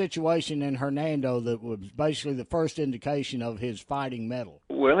about that situation in Hernando that was basically the first indication of his fighting mettle.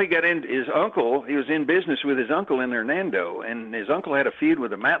 Well, he got in his uncle. He was in business with his uncle in Hernando, and his uncle had a feud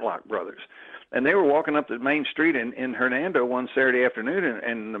with the Matlock brothers. And they were walking up the main street in Hernando one Saturday afternoon,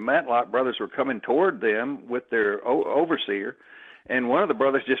 and the Matlock brothers were coming toward them with their overseer. And one of the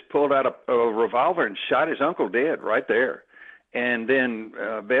brothers just pulled out a revolver and shot his uncle dead right there. And then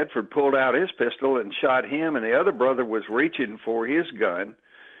Bedford pulled out his pistol and shot him, and the other brother was reaching for his gun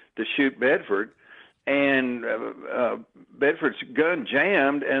to shoot Bedford. And Bedford's gun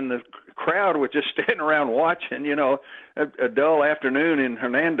jammed, and the crowd was just standing around watching, a dull afternoon in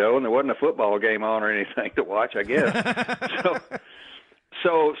Hernando, and there wasn't a football game on or anything to watch, I guess.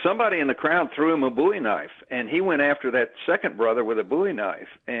 So somebody in the crowd threw him a Bowie knife, and he went after that second brother with a Bowie knife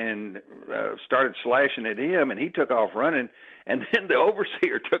and started slashing at him, and he took off running. And then the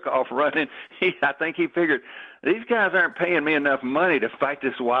overseer took off running. I think he figured, these guys aren't paying me enough money to fight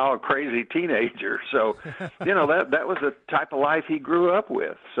this wild, crazy teenager. So, that was the type of life he grew up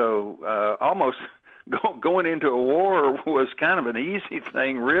with. So almost going into a war was kind of an easy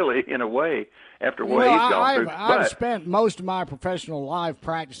thing, really, in a way, after what he's gone through. I've spent most of my professional life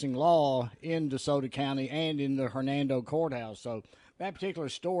practicing law in DeSoto County and in the Hernando courthouse. So that particular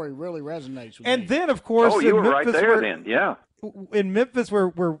story really resonates with me. And then, of course, you were right there then, yeah. In Memphis,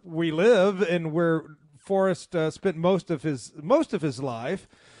 where we live and where Forrest spent most of his life,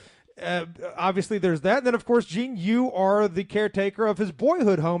 obviously there's that. And then, of course, Gene, you are the caretaker of his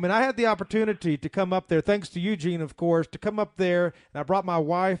boyhood home, and I had the opportunity to come up there, thanks to you, Gene, of course, to come up there, and I brought my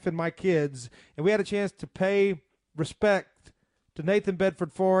wife and my kids, and we had a chance to pay respect to Nathan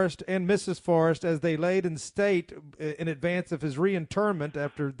Bedford Forrest and Mrs. Forrest as they laid in state in advance of his reinterment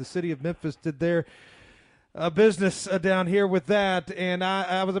after the city of Memphis did their business down here with that, and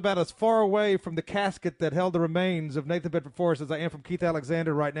I was about as far away from the casket that held the remains of Nathan Bedford Forrest as I am from Keith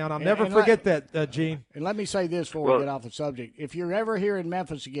Alexander right now, and I'll never forget that, Gene. And let me say this before we get off the subject. If you're ever here in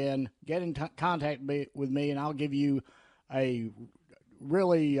Memphis again, get in contact with me, and I'll give you a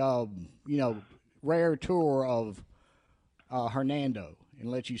really, rare tour of Hernando and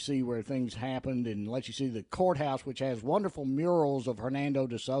let you see where things happened and let you see the courthouse, which has wonderful murals of Hernando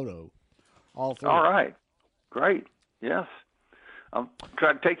DeSoto all through. All right. Great. Yes. I'll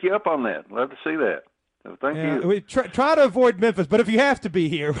try to take you up on that. Love to see that. So thank you. We try to avoid Memphis, but if you have to be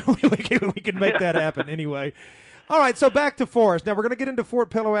here, we can make that happen anyway. All right, so back to Forrest. Now, we're going to get into Fort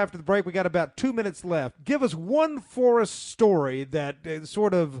Pillow after the break. We got about 2 minutes left. Give us one Forrest story that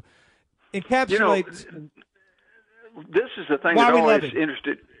sort of encapsulates. This is the thing that always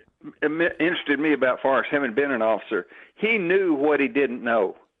interested me about Forrest, having been an officer. He knew what he didn't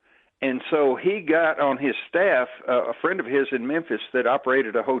know. And so he got on his staff a friend of his in Memphis that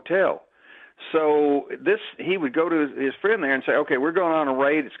operated a hotel. So he would go to his friend there and say, okay, we're going on a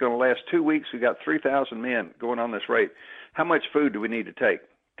raid. It's going to last 2 weeks. We got 3,000 men going on this raid. How much food do we need to take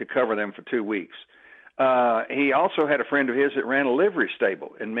to cover them for 2 weeks? He also had a friend of his that ran a livery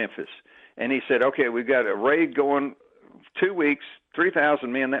stable in Memphis. And he said, okay, we've got a raid going 2 weeks,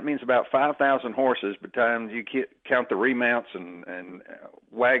 3,000 men. That means about 5,000 horses by the time you count the remounts and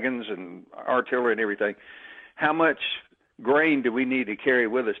wagons and artillery and everything. How much grain do we need to carry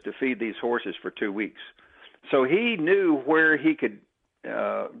with us to feed these horses for 2 weeks? So he knew where he could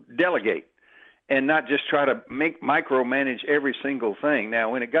delegate and not just try to micromanage every single thing.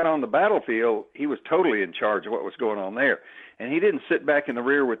 Now, when it got on the battlefield, he was totally in charge of what was going on there. And he didn't sit back in the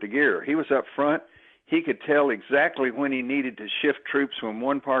rear with the gear. He was up front. He could tell exactly when he needed to shift troops from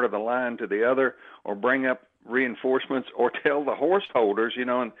one part of the line to the other or bring up reinforcements or tell the horse holders, and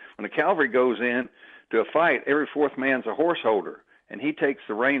when the cavalry goes in to a fight, every fourth man's a horse holder. And he takes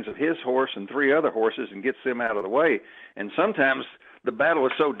the reins of his horse and 3 other horses and gets them out of the way. And sometimes the battle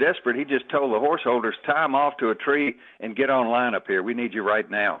was so desperate, he just told the horse holders, tie them off to a tree and get on line up here. We need you right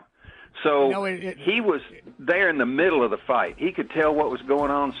now. So he was there in the middle of the fight. He could tell what was going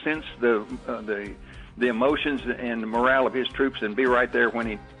on, sense the emotions and the morale of his troops, and be right there when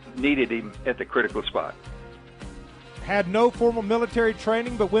he needed him at the critical spot. Had no formal military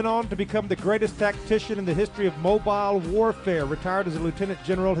training, but went on to become the greatest tactician in the history of mobile warfare. Retired as a lieutenant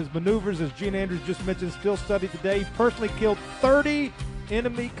general. His maneuvers, as Gene Andrews just mentioned, still studied today. He personally killed 30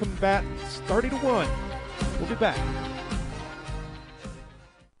 enemy combatants, 30-1. We'll be back.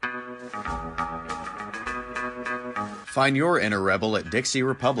 Find your inner rebel at Dixie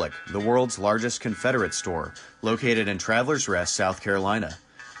Republic, the world's largest Confederate store, located in Travelers Rest, South Carolina.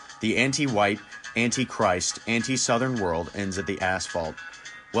 The anti-white, anti-Christ, anti-Southern world ends at the asphalt.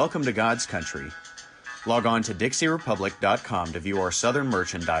 Welcome to God's country. Log on to DixieRepublic.com to view our Southern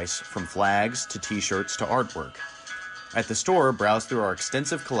merchandise, from flags to T-shirts to artwork. At the store, browse through our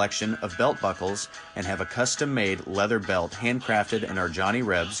extensive collection of belt buckles and have a custom-made leather belt handcrafted in our Johnny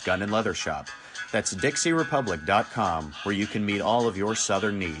Rebs Gun and Leather Shop. That's DixieRepublic.com, where you can meet all of your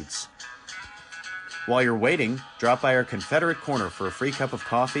Southern needs. While you're waiting, drop by our Confederate Corner for a free cup of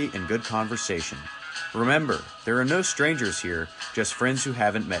coffee and good conversation. Remember, there are no strangers here, just friends who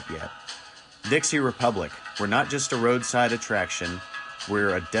haven't met yet. Dixie Republic, we're not just a roadside attraction,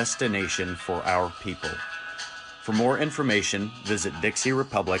 we're a destination for our people. For more information, visit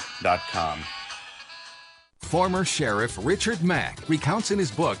DixieRepublic.com. Former Sheriff Richard Mack recounts in his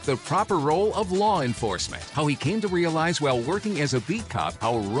book The Proper Role of Law Enforcement how he came to realize while working as a beat cop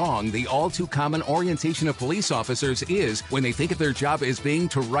how wrong the all-too-common orientation of police officers is when they think of their job as being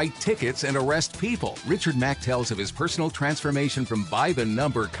to write tickets and arrest people. Richard Mack tells of his personal transformation from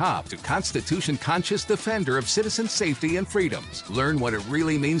by-the-number cop to Constitution-conscious defender of citizen safety and freedoms. Learn what it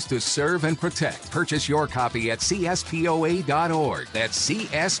really means to serve and protect. Purchase your copy at CSPOA.org. That's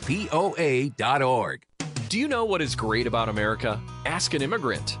CSPOA.org. Do you know what is great about America? Ask an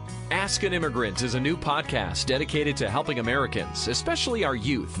Immigrant. Ask an Immigrant is a new podcast dedicated to helping Americans, especially our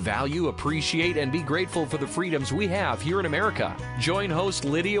youth, value, appreciate, and be grateful for the freedoms we have here in America. Join host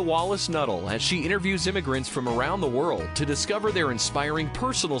Lydia Wallace-Nuttall as she interviews immigrants from around the world to discover their inspiring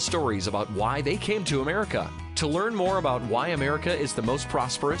personal stories about why they came to America. To learn more about why America is the most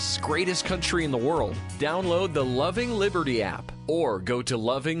prosperous, greatest country in the world, download the Loving Liberty app or go to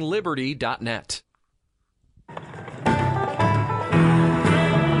lovingliberty.net.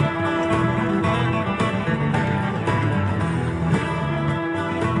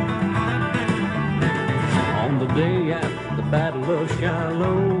 On the day after the Battle of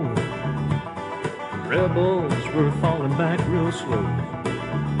Shiloh, the rebels were falling back real slow.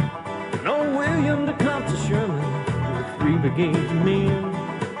 And old William Tecumseh Sherman, with 3 brigades of men,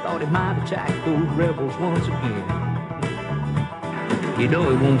 thought he might attack those rebels once again. You know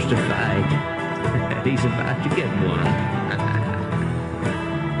he wants to fight. He's about to get one.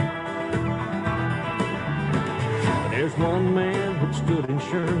 But there's one man that stood in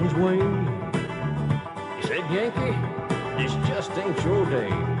Sherman's way. He said, Yankee, this just ain't your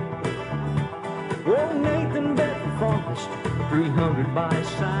day. Whoa, Nathan Bedford Forrest, 300 by his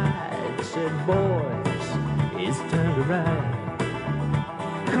side, said, boys, it's time to ride.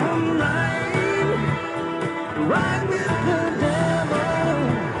 Come ride with the devil,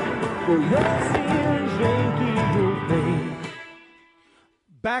 for your sins, Yankee, will pay.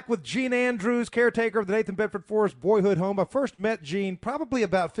 Back with Gene Andrews, caretaker of the Nathan Bedford Forrest boyhood home. I first met Gene probably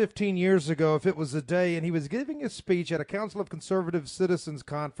about 15 years ago, if it was a day, and he was giving a speech at a Council of Conservative Citizens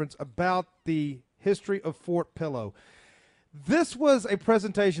conference about the history of Fort Pillow. This was a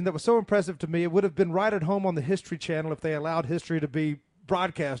presentation that was so impressive to me, it would have been right at home on the History Channel if they allowed history to be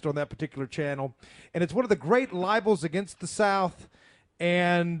broadcast on that particular channel. And it's one of the great libels against the South.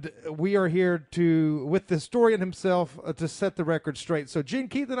 And we are here with the historian himself to set the record straight. So Gene,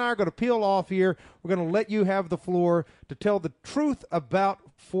 Keith, and I are going to peel off here. We're going to let you have the floor to tell the truth about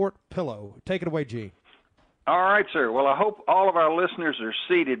Fort Pillow. Take it away, Gene. All right, sir. Well, I hope all of our listeners are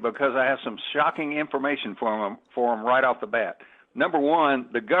seated because I have some shocking information for them right off the bat. Number one,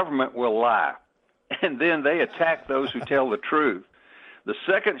 the government will lie, and then they attack those who tell the truth. The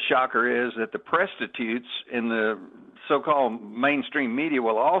second shocker is that the prostitutes in the so-called mainstream media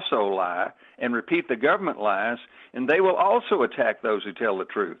will also lie and repeat the government lies, and they will also attack those who tell the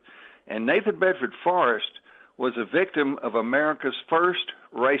truth. And Nathan Bedford Forrest was a victim of America's first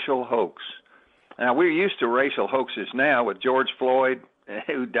racial hoax. Now, we're used to racial hoaxes now with George Floyd,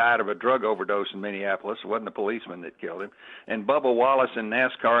 who died of a drug overdose in Minneapolis. It wasn't the policeman that killed him. And Bubba Wallace in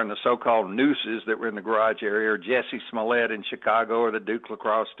NASCAR and the so-called nooses that were in the garage area, or Jesse Smollett in Chicago, or the Duke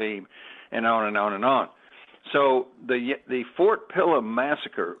lacrosse team, and on and on and on. So the Fort Pillow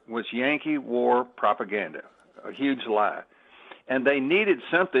massacre was Yankee war propaganda, a huge lie. And they needed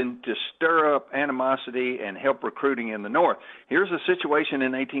something to stir up animosity and help recruiting in the North. Here's a situation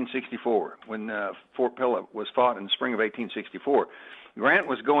in 1864 when Fort Pillow was fought in the spring of 1864. Grant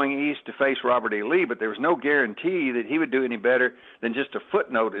was going east to face Robert E. Lee, but there was no guarantee that he would do any better than just a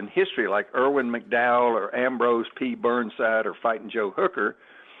footnote in history like Irwin McDowell or Ambrose P. Burnside or Fighting Joe Hooker.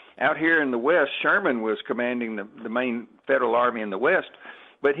 Out here in the West, Sherman was commanding the main federal army in the West,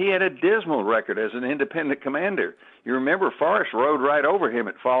 but he had a dismal record as an independent commander. You remember Forrest rode right over him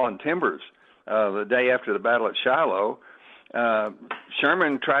at Fallen Timbers the day after the Battle at Shiloh.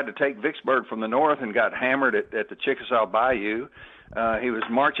 Sherman tried to take Vicksburg from the north and got hammered at the Chickasaw Bayou. He was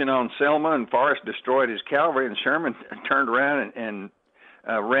marching on Selma, and Forrest destroyed his cavalry, and Sherman turned around and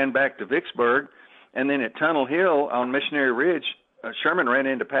ran back to Vicksburg. And then at Tunnel Hill on Missionary Ridge, Sherman ran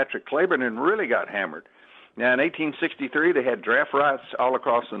into Patrick Claiborne and really got hammered. Now, in 1863, they had draft rights all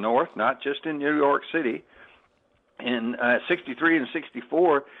across the North, not just in New York City. In 63 and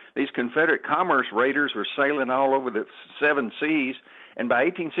 64, these Confederate commerce raiders were sailing all over the 7 seas, And by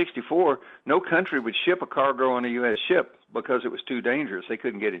 1864, no country would ship a cargo on a U.S. ship because it was too dangerous. They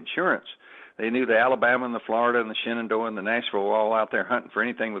couldn't get insurance. They knew the Alabama and the Florida and the Shenandoah and the Nashville were all out there hunting for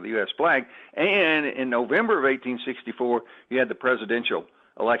anything with the U.S. flag. And in November of 1864, you had the presidential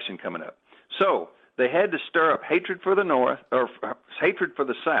election coming up. So they had to stir up hatred for the North, or hatred for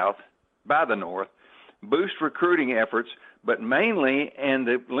the South by the North, boost recruiting efforts, but mainly, and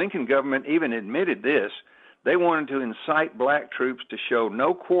the Lincoln government even admitted this, they wanted to incite black troops to show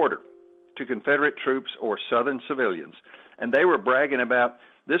no quarter to Confederate troops or Southern civilians. And they were bragging about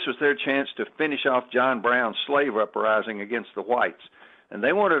this was their chance to finish off John Brown's slave uprising against the whites. And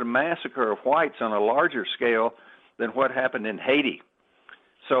they wanted a massacre of whites on a larger scale than what happened in Haiti.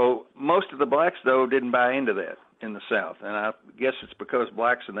 So most of the blacks, though, didn't buy into that in the South. And I guess it's because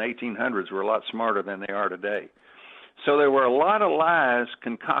blacks in the 1800s were a lot smarter than they are today. So there were a lot of lies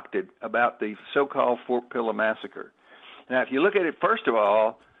concocted about the so-called Fort Pillow massacre. Now, if you look at it, first of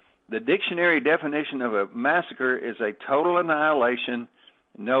all, the dictionary definition of a massacre is a total annihilation,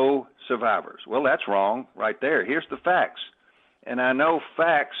 no survivors. Well, that's wrong right there. Here's the facts. And I know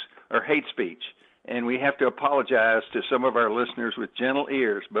facts are hate speech, and we have to apologize to some of our listeners with gentle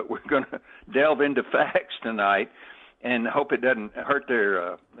ears, but we're going to delve into facts tonight and hope it doesn't hurt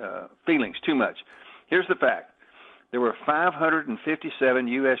their feelings too much. Here's the fact. There were 557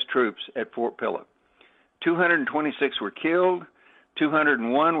 U.S. troops at Fort Pillow. 226 were killed,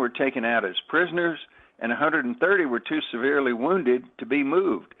 201 were taken out as prisoners, and 130 were too severely wounded to be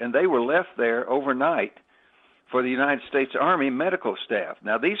moved, and they were left there overnight for the United States Army medical staff.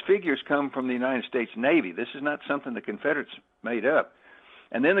 Now, these figures come from the United States Navy. This is not something the Confederates made up.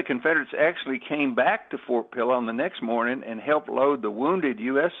 And then the Confederates actually came back to Fort Pillow on the next morning and helped load the wounded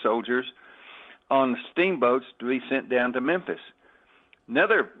U.S. soldiers on steamboats to be sent down to Memphis.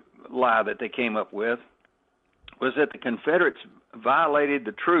 Another lie that they came up with was that the Confederates violated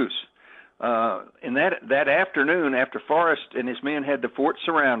the truce. In that afternoon, after Forrest and his men had the fort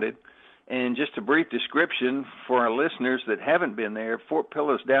surrounded, and just a brief description for our listeners that haven't been there, Fort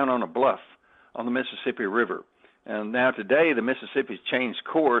Pillow's down on a bluff on the Mississippi River. And now today the Mississippi's changed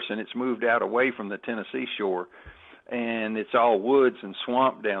course and it's moved out away from the Tennessee shore, and it's all woods and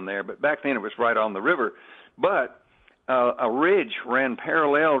swamp down there. But back then it was right on the river. But a ridge ran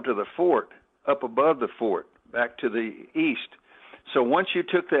parallel to the fort, up above the fort, back to the east. So once you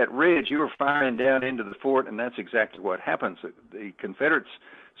took that ridge, you were firing down into the fort, and that's exactly what happens. The Confederates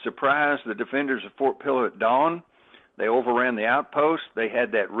surprised the defenders of Fort Pillow at dawn. They overran the outpost. They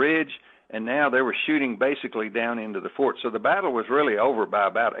had that ridge, and now they were shooting basically down into the fort. So the battle was really over by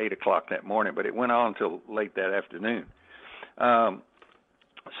about 8 o'clock that morning, but it went on until late that afternoon.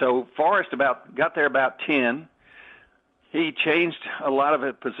 So Forrest got there about 10. He changed a lot of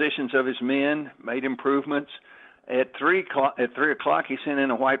the positions of his men, made improvements. At 3 o'clock, he sent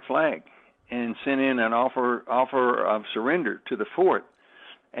in a white flag and sent in an offer of surrender to the fort.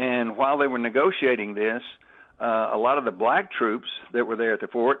 And while they were negotiating this, a lot of the black troops that were there at the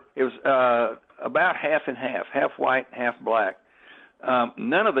fort, it was about half and half white, half black.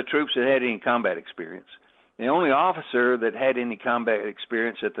 None of the troops had any combat experience. The only officer that had any combat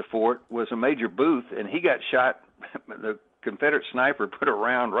experience at the fort was a Major Booth, and he got shot. The Confederate sniper put a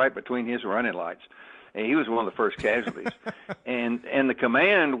round right between his running lights, and he was one of the first casualties. and the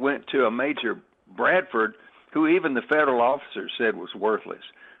command went to a Major Bradford, who even the federal officers said was worthless.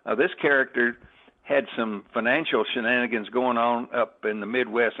 This character had some financial shenanigans going on up in the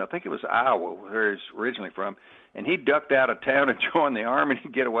Midwest. I think it was Iowa, where he's originally from. And he ducked out of town and joined the Army to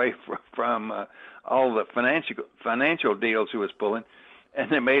get away from all the financial deals he was pulling.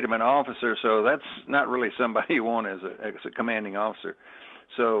 And they made him an officer, so that's not really somebody you want as a commanding officer.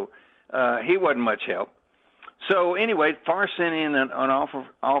 So he wasn't much help. So anyway, Forrest sent in an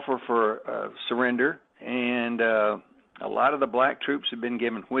offer for surrender, and a lot of the black troops had been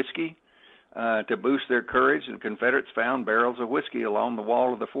given whiskey to boost their courage, and Confederates found barrels of whiskey along the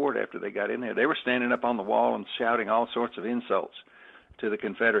wall of the fort after they got in there. They were standing up on the wall and shouting all sorts of insults to the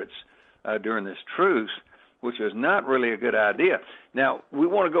Confederates during this truce, which was not really a good idea. Now, we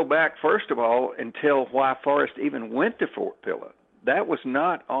want to go back, first of all, and tell why Forrest even went to Fort Pillow. That was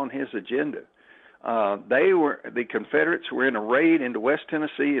not on his agenda. The Confederates were in a raid into West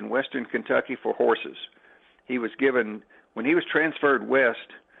Tennessee and western Kentucky for horses. He was given, when he was transferred west,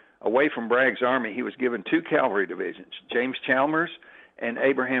 away from Bragg's army, he was given 2 cavalry divisions, James Chalmers and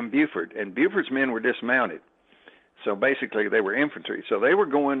Abraham Buford. And Buford's men were dismounted. So basically they were infantry. So they were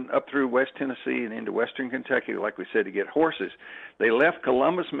going up through West Tennessee and into western Kentucky, like we said, to get horses. They left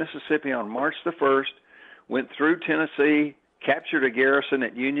Columbus, Mississippi on March the 1st, went through Tennessee, captured a garrison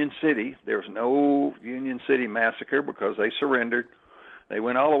at Union City. There was no Union City massacre because they surrendered. They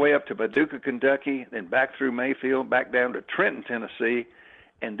went all the way up to Paducah, Kentucky, then back through Mayfield, back down to Trenton, Tennessee,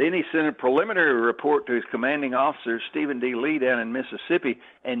 and then he sent a preliminary report to his commanding officer, Stephen D. Lee, down in Mississippi,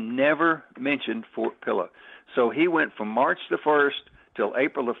 and never mentioned Fort Pillow. So he went from March the 1st till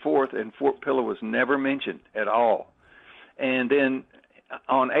April the 4th, and Fort Pillow was never mentioned at all. And then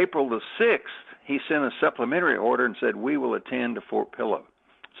on April the 6th, he sent a supplementary order and said, we will attend to Fort Pillow.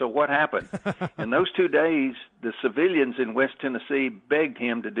 So what happened? In those 2 days, the civilians in West Tennessee begged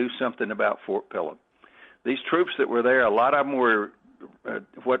him to do something about Fort Pillow. These troops that were there, a lot of them were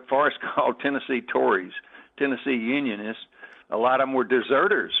what Forrest called Tennessee Tories, Tennessee Unionists. A lot of them were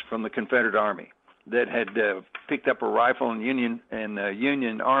deserters from the Confederate Army that had picked up a rifle and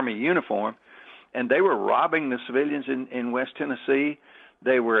Union Army uniform, and they were robbing the civilians in West Tennessee.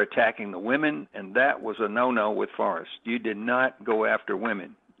 They were attacking the women, and that was a no-no with Forrest. You did not go after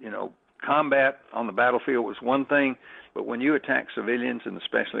women. You know, combat on the battlefield was one thing, but when you attack civilians, and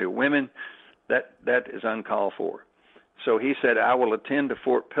especially women, that is uncalled for. So he said, I will attend to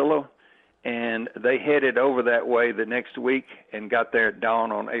Fort Pillow, and they headed over that way the next week and got there at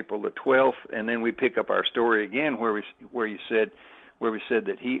dawn on April the 12th, and then we pick up our story again where we said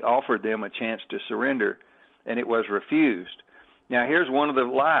that he offered them a chance to surrender, and it was refused. Now, here's one of the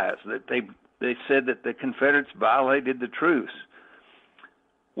lies, that they said that the Confederates violated the truce.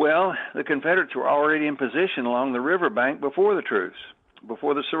 Well, the Confederates were already in position along the riverbank before the truce,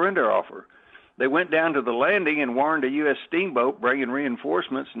 before the surrender offer. They went down to the landing and warned a U.S. steamboat bringing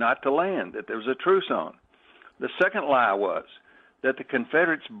reinforcements not to land, that there was a truce on. The second lie was that the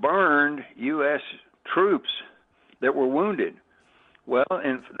Confederates burned U.S. troops that were wounded. Well,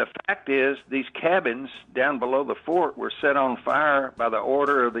 and the fact is, these cabins down below the fort were set on fire by the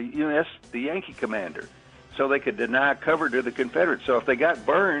order of the Yankee commander, so they could deny cover to the Confederates. So if they got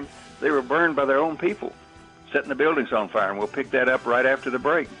burned, they were burned by their own people, setting the buildings on fire. And we'll pick that up right after the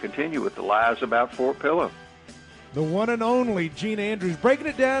break and continue with the lies about Fort Pillow. The one and only Gene Andrews, breaking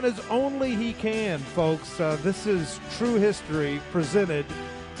it down as only he can, folks. This is true history presented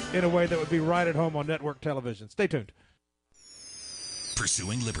in a way that would be right at home on network television. Stay tuned.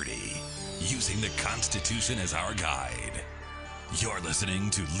 Pursuing liberty, using the Constitution as our guide. You're listening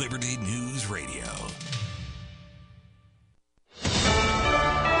to Liberty News Radio.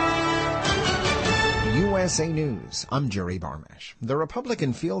 USA News, I'm Jerry Barmash. The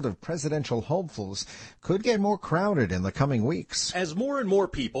Republican field of presidential hopefuls could get more crowded in the coming weeks. As more and more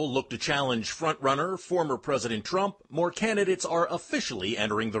people look to challenge frontrunner, former President Trump, more candidates are officially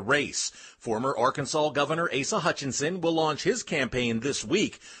entering the race. Former Arkansas Governor Asa Hutchinson will launch his campaign this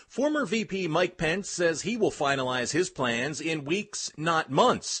week. Former VP Mike Pence says he will finalize his plans in weeks, not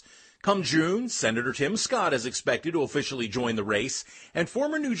months. Come June, Senator Tim Scott is expected to officially join the race, and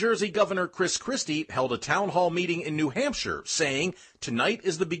former New Jersey Governor Chris Christie held a town hall meeting in New Hampshire, saying tonight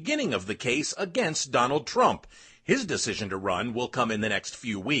is the beginning of the case against Donald Trump. His decision to run will come in the next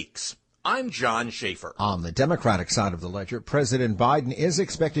few weeks. I'm John Schaefer. On the Democratic side of the ledger, President Biden is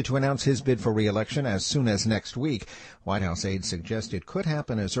expected to announce his bid for re-election as soon as next week. White House aides suggest it could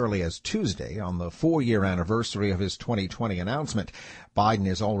happen as early as Tuesday on the 4-year anniversary of his 2020 announcement. Biden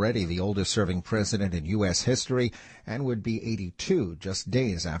is already the oldest-serving president in U.S. history and would be 82 just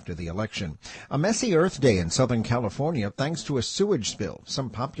days after the election. A messy Earth Day in Southern California thanks to a sewage spill. Some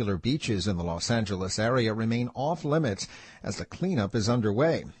popular beaches in the Los Angeles area remain off-limits as the cleanup is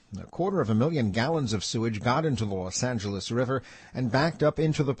underway. 250,000 gallons of sewage got into the Los Angeles River and backed up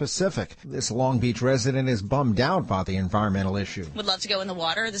into the Pacific. This Long Beach resident is bummed out by the environmental issue. Would love to go in the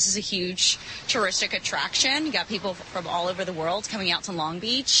water. This is a huge touristic attraction. You got people from all over the world coming out to Long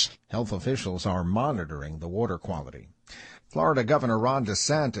Beach. Health officials are monitoring the water quality. Florida Governor Ron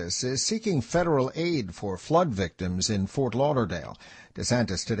DeSantis is seeking federal aid for flood victims in Fort Lauderdale.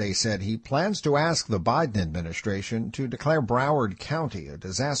 DeSantis today said he plans to ask the Biden administration to declare Broward County a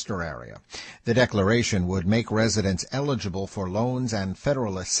disaster area. The declaration would make residents eligible for loans and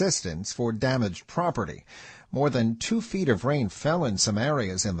federal assistance for damaged property. More than 2 feet of rain fell in some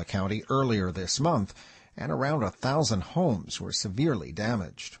areas in the county earlier this month, and around 1,000 homes were severely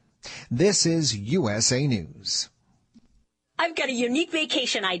damaged. This is USA News. I've got a unique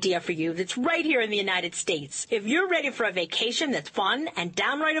vacation idea for you that's right here in the United States. If you're ready for a vacation that's fun and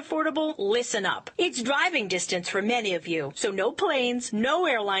downright affordable, listen up. It's driving distance for many of you, so no planes, no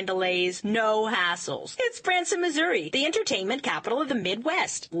airline delays, no hassles. It's Branson, Missouri, the entertainment capital of the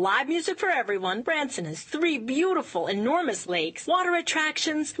Midwest. Live music for everyone. Branson has 3 beautiful, enormous lakes, water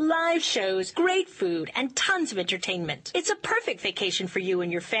attractions, live shows, great food, and tons of entertainment. It's a perfect vacation for you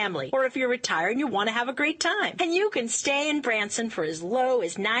and your family, or if you're retired and you want to have a great time. And you can stay in Branson Branson for as low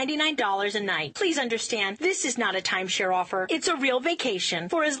as $99 a night. Please understand, this is not a timeshare offer. It's a real vacation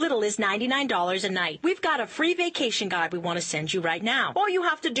for as little as $99 a night. We've got a free vacation guide we want to send you right now. All you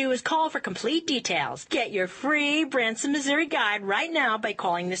have to do is call for complete details. Get your free Branson, Missouri guide right now by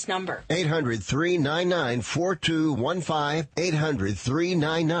calling this number. 800-399-4215.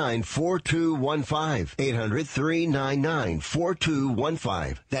 800-399-4215.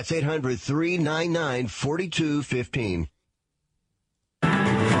 800-399-4215. That's 800-399-4215.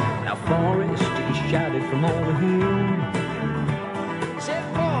 Now Forrest, he shouted from all the hill. Said,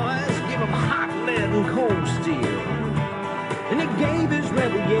 boys, give him hot lead and cold steel. And he gave his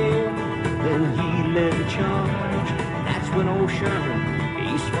rebel yell. Then he led the charge. That's when old Sherman,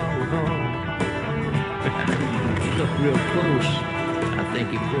 he swallowed hard. He looked real close. I think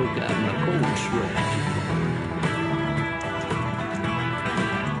he broke out in a cold sweat.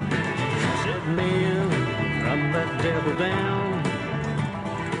 Said, men, run that devil down.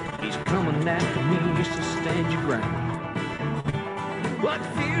 He's coming after me, so stand your ground. But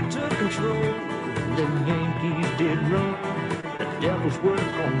fear took control, and the Yankees did run. The devil's work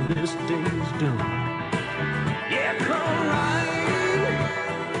on this day is done. Yeah, come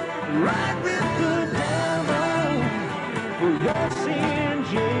ride with the devil for your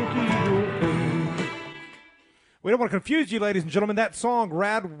sins, Yankee, obey. We don't want to confuse you, ladies and gentlemen. That song,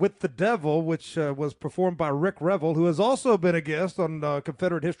 Ride with the Devil, which was performed by Rick Revel, who has also been a guest on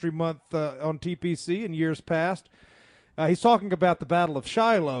Confederate History Month on TPC in years past. He's talking about the Battle of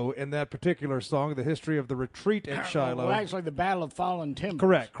Shiloh in that particular song, the history of the retreat at Shiloh. Well, actually, the Battle of Fallen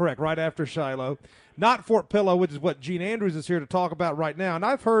Timbers. Correct, right after Shiloh. Not Fort Pillow, which is what Gene Andrews is here to talk about right now. And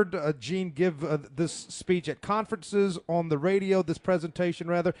I've heard Gene give this speech at conferences, on the radio, this presentation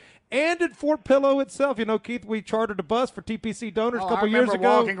rather, and at Fort Pillow itself. You know, Keith, we chartered a bus for TPC donors a couple years ago. I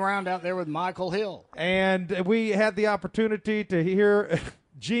remember walking around out there with Michael Hill. And we had the opportunity to hear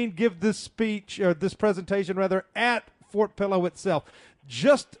Gene give this speech, or this presentation rather, at Fort Pillow itself.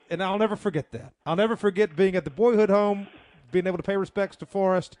 And I'll never forget that. I'll never forget being at the Boyhood home, being able to pay respects to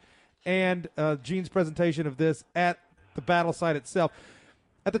Forrest, and Gene's presentation of this at the battle site itself.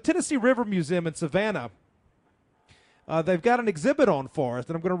 At the Tennessee River Museum in Savannah, they've got an exhibit on Forrest,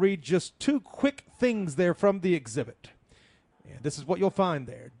 and I'm going to read just two quick things there from the exhibit. And this is what you'll find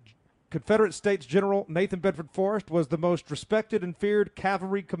there. Confederate States General Nathan Bedford Forrest was the most respected and feared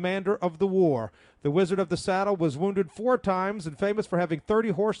cavalry commander of the war. The Wizard of the Saddle was wounded 4 times and famous for having 30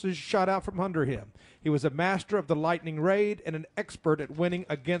 horses shot out from under him. He was a master of the lightning raid and an expert at winning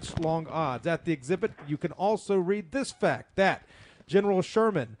against long odds. At the exhibit, you can also read this fact, that General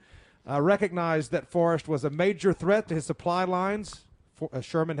Sherman recognized that Forrest was a major threat to his supply lines.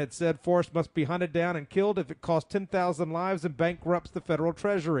 Sherman had said Forrest must be hunted down and killed if it costs 10,000 lives and bankrupts the federal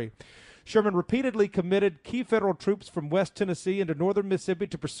treasury. Sherman repeatedly committed key federal troops from West Tennessee into northern Mississippi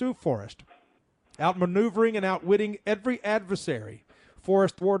to pursue Forrest. Outmaneuvering and outwitting every adversary,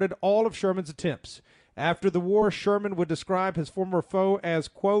 Forrest thwarted all of Sherman's attempts. After the war, Sherman would describe his former foe as,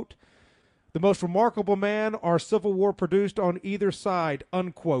 quote, the most remarkable man our Civil War produced on either side,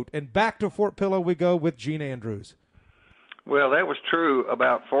 unquote. And back to Fort Pillow we go with Gene Andrews. Well, that was true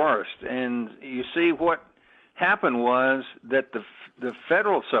about Forrest. And you see, what happened was that the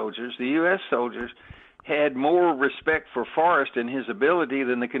federal soldiers, the U.S. soldiers, had more respect for Forrest and his ability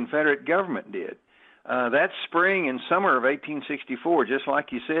than the Confederate government did. That spring and summer of 1864, just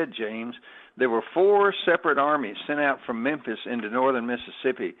like you said, James, there were 4 separate armies sent out from Memphis into northern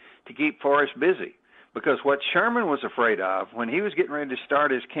Mississippi to keep Forrest busy. Because what Sherman was afraid of, when he was getting ready to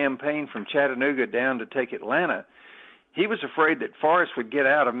start his campaign from Chattanooga down to take Atlanta, he was afraid that Forrest would get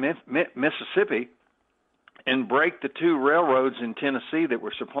out of Mississippi and break the 2 railroads in Tennessee that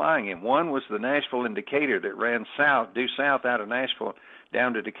were supplying him. One was the Nashville and Decatur that ran due south out of Nashville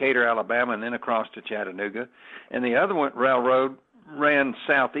down to Decatur, Alabama, and then across to Chattanooga. And the other railroad ran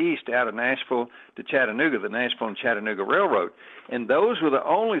southeast out of Nashville to Chattanooga, the Nashville and Chattanooga Railroad. And those were the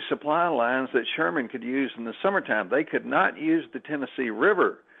only supply lines that Sherman could use in the summertime. They could not use the Tennessee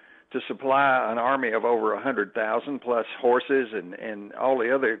River to supply an army of over 100,000 plus horses and all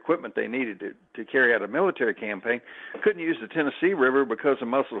the other equipment they needed to carry out a military campaign. Couldn't use the Tennessee River because of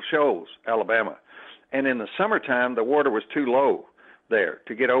Muscle Shoals, Alabama. And in the summertime, the water was too low there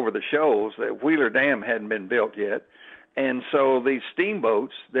to get over the shoals. The Wheeler Dam hadn't been built yet. And so these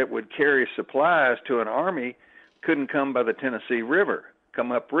steamboats that would carry supplies to an army couldn't come by the Tennessee River,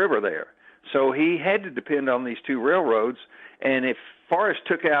 come upriver there. So he had to depend on these 2 railroads. And if Forrest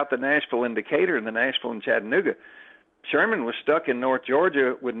took out the Nashville and Decatur and the Nashville and Chattanooga, Sherman was stuck in North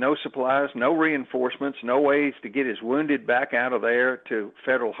Georgia with no supplies, no reinforcements, no ways to get his wounded back out of there to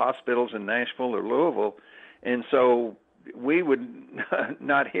federal hospitals in Nashville or Louisville. And so we would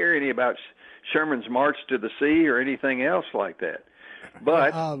not hear any about Sherman's March to the Sea or anything else like that.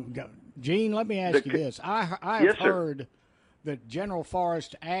 But Gene, let me ask you this. I have Yes, sir. heard that General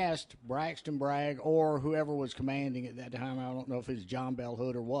Forrest asked Braxton Bragg or whoever was commanding at that time, I don't know if it's John Bell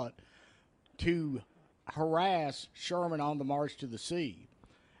Hood or what, to harass Sherman on the March to the Sea.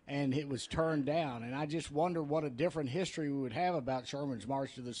 And it was turned down. And I just wonder what a different history we would have about Sherman's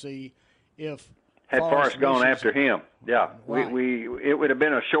March to the Sea if had Forrest gone after him. Yeah, Right. it would have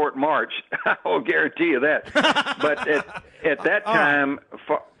been a short march. I will guarantee you that. But at that time,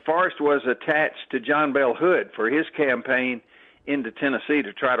 Forrest was attached to John Bell Hood for his campaign into Tennessee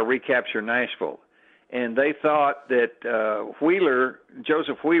to try to recapture Nashville. And they thought that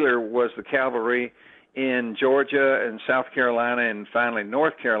Joseph Wheeler was the cavalry in Georgia and South Carolina and finally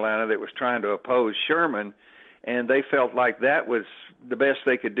North Carolina that was trying to oppose Sherman. And they felt like that was the best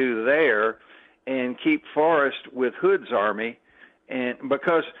they could do there and keep Forrest with Hood's army. And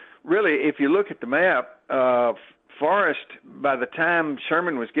because really, if you look at the map, Forrest, by the time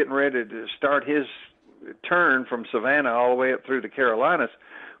Sherman was getting ready to start his turn from Savannah all the way up through the Carolinas,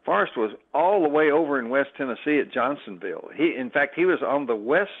 Forrest was all the way over in West Tennessee at Johnsonville. In fact, he was on the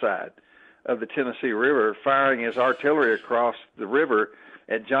west side of the Tennessee River, firing his artillery across the river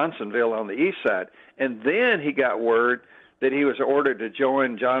at Johnsonville on the east side. And then he got word that he was ordered to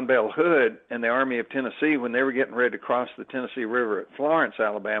join John Bell Hood and the Army of Tennessee when they were getting ready to cross the Tennessee River at Florence,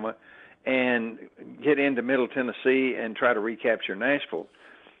 Alabama, and get into Middle Tennessee and try to recapture Nashville.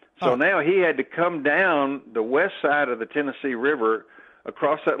 So now he had to come down the west side of the Tennessee River,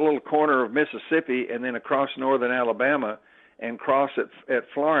 across that little corner of Mississippi, and then across northern Alabama, and cross at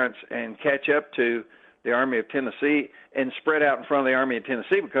Florence and catch up to the Army of Tennessee and spread out in front of the Army of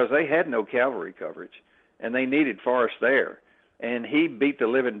Tennessee because they had no cavalry coverage, and they needed Forrest there. And he beat the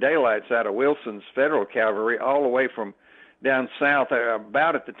living daylights out of Wilson's Federal cavalry all the way from down south,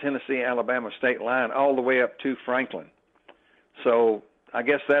 about at the Tennessee-Alabama state line, all the way up to Franklin. So I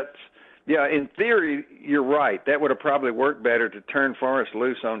guess yeah, in theory, you're right. That would have probably worked better to turn Forrest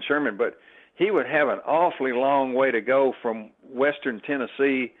loose on Sherman, but he would have an awfully long way to go from western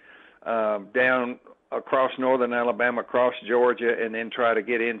Tennessee down across northern Alabama, across Georgia, and then try to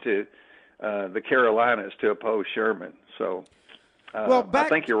get into the Carolinas to oppose Sherman. So I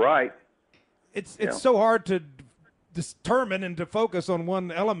think you're right. It's so hard to determine and to focus on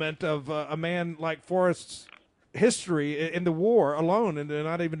one element of a man like Forrest's history in the war alone, and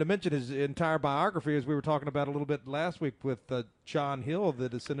not even to mention his entire biography, as we were talking about a little bit last week with John Hill, the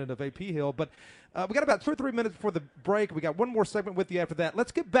descendant of A.P. Hill. But we got about 2 or 3 minutes before the break. We got one more segment with you after that.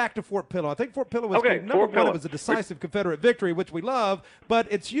 Let's get back to Fort Pillow. I think Fort Pillow was number one. It was a decisive Confederate victory, which we love, but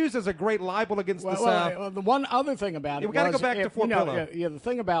it's used as a great libel against the South. Well, the one other thing about it we got to go back to Fort Pillow. The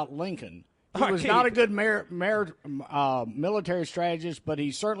thing about Lincoln, he was not a good military strategist, but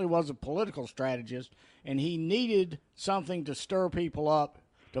he certainly was a political strategist, and he needed something to stir people up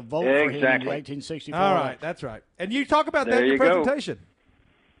to vote for him in 1864. All right, that's right. And you talk about that in your presentation.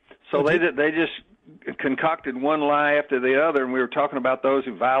 So they just concocted one lie after the other, and we were talking about those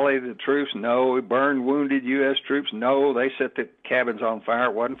who violated the troops. No, who burned wounded U.S. troops. No, they set the cabins on fire.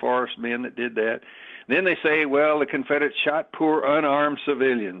 It wasn't Forrest men that did that. Then they say, well, the Confederates shot poor unarmed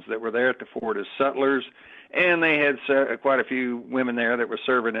civilians that were there at the fort as sutlers, and they had quite a few women there that were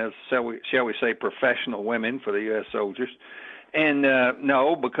serving as, shall we say, professional women for the U.S. soldiers. And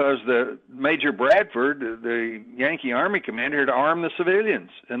no, because the Major Bradford, the Yankee Army commander, had armed the civilians,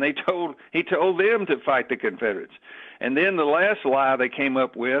 and he told them to fight the Confederates. And then the last lie they came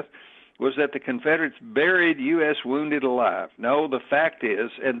up with was that the Confederates buried U.S. wounded alive. No, the fact is,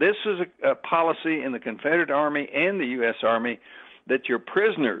 and this is a policy in the Confederate Army and the U.S. Army, that your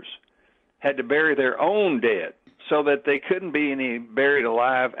prisoners had to bury their own dead so that they couldn't be any buried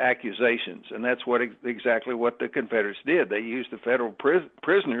alive accusations. And that's exactly what the Confederates did. They used the federal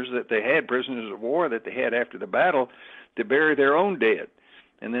prisoners that they had, prisoners of war that they had after the battle, to bury their own dead.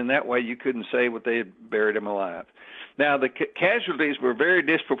 And then that way you couldn't say what they had buried them alive. Now, the casualties were very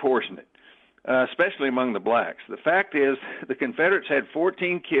disproportionate, especially among the blacks. The fact is the Confederates had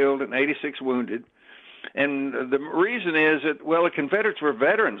 14 killed and 86 wounded. And the reason is that, well, the Confederates were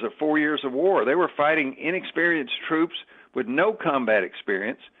veterans of 4 years of war. They were fighting inexperienced troops with no combat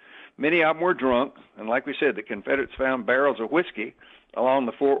experience. Many of them were drunk. And like we said, the Confederates found barrels of whiskey along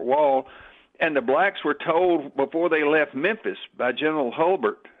the fort wall. And the blacks were told before they left Memphis by General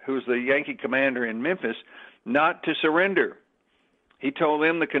Hulbert, who was the Yankee commander in Memphis, not to surrender. He told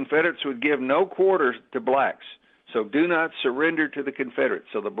them the Confederates would give no quarters to blacks, so do not surrender to the Confederates.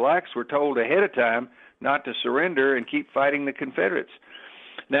 So the blacks were told ahead of time not to surrender and keep fighting the Confederates.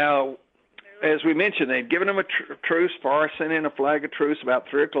 Now, as we mentioned, they'd given them a truce. Forrest sent in a flag of truce about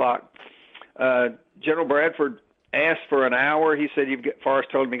 3 o'clock. General Bradford asked for an hour. He said,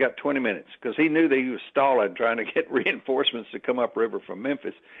 Forrest told him he got 20 minutes because he knew that he was stalling, trying to get reinforcements to come upriver from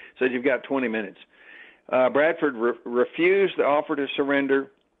Memphis. Said, you've got 20 minutes. Bradford refused the offer to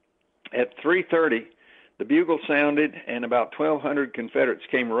surrender. At 3:30, the bugle sounded, and about 1,200 Confederates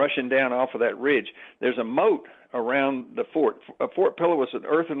came rushing down off of that ridge. There's a moat around the fort. Fort Pillow was an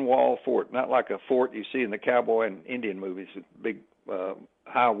earthen wall fort, not like a fort you see in the cowboy and Indian movies, big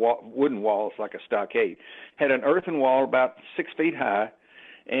high wooden walls like a stockade. Had an earthen wall about 6 feet high,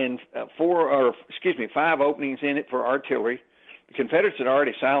 and 5 openings in it for artillery. The Confederates had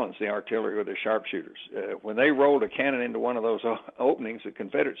already silenced the artillery with their sharpshooters. When they rolled a cannon into one of those openings, the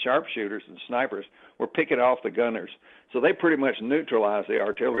Confederate sharpshooters and snipers were picking off the gunners. So they pretty much neutralized the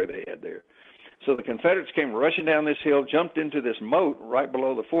artillery they had there. So the Confederates came rushing down this hill, jumped into this moat right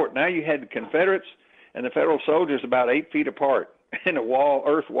below the fort. Now you had the Confederates and the Federal soldiers about 8 feet apart and a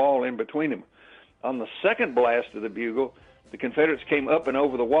earth wall in between them. On the second blast of the bugle, the Confederates came up and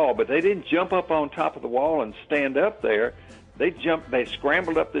over the wall, but they didn't jump up on top of the wall and stand up there. They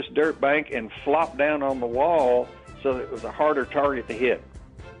scrambled up this dirt bank and flopped down on the wall so that it was a harder target to hit.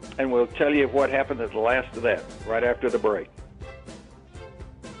 And we'll tell you what happened at the last of that right after the break.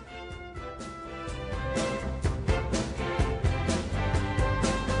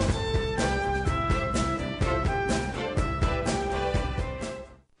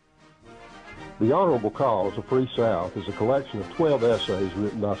 The Honorable Cause of Free South is a collection of 12 essays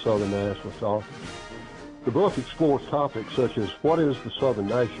written by Southern nationalist authors. The book explores topics such as what is the Southern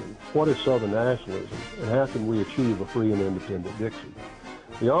nation, what is Southern nationalism, and how can we achieve a free and independent Dixie.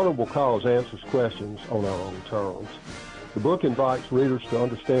 The Honorable Cause answers questions on our own terms. The book invites readers to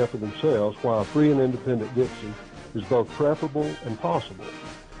understand for themselves why a free and independent Dixie is both preferable and possible.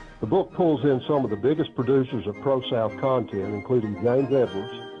 The book pulls in some of the biggest producers of pro-South content, including James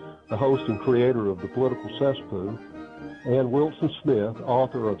Edwards, the host and creator of the political cesspool, and Wilson Smith,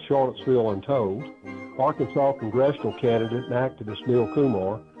 author of Charlottesville Untold, Arkansas congressional candidate and activist Neil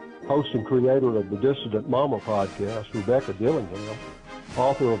Kumar, host and creator of the Dissident Mama podcast, Rebecca Dillingham,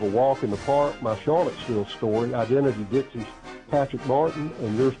 author of A Walk in the Park, My Charlottesville Story, Identity Dixie's Patrick Martin,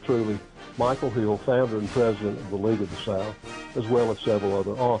 and yours truly, Michael Hill, founder and president of the League of the South, as well as several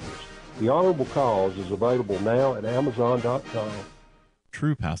other authors. The Honorable Cause is available now at Amazon.com.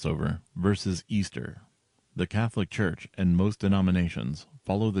 True Passover versus Easter. The Catholic Church and most denominations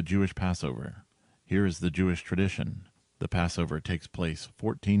follow the Jewish Passover. Here is the Jewish tradition. The Passover takes place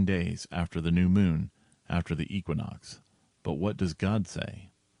 14 days after the new moon, after the equinox. But what does God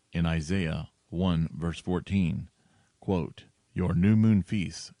say? In Isaiah 1 verse 14, quote, "Your new moon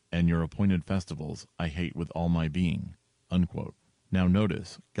feasts and your appointed festivals I hate with all my being," unquote. Now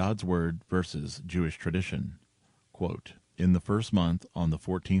notice God's word versus Jewish tradition. Quote, "In the first month, on the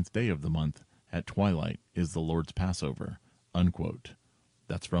 14th day of the month, at twilight, is the Lord's Passover," unquote.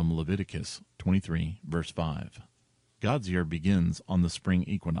 That's from Leviticus 23, verse 5. God's year begins on the spring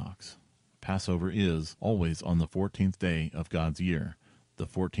equinox. Passover is always on the 14th day of God's year, the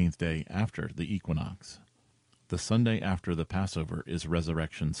 14th day after the equinox. The Sunday after the Passover is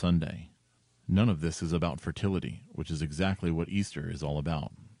Resurrection Sunday. None of this is about fertility, which is exactly what Easter is all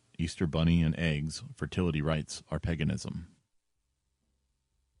about. Easter bunny and eggs, fertility rites are paganism.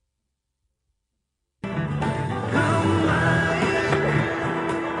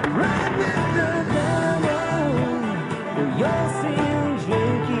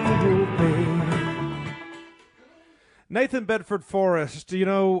 Nathan Bedford Forrest, you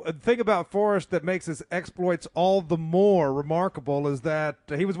know, the thing about Forrest that makes his exploits all the more remarkable is that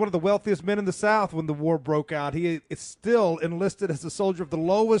he was one of the wealthiest men in the South when the war broke out. He is still enlisted as a soldier of the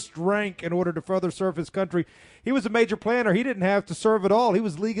lowest rank in order to further serve his country. He was a major planner. He didn't have to serve at all. He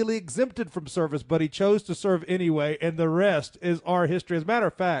was legally exempted from service, but he chose to serve anyway, and the rest is our history. As a matter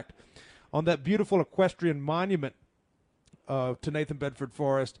of fact, on that beautiful equestrian monument to Nathan Bedford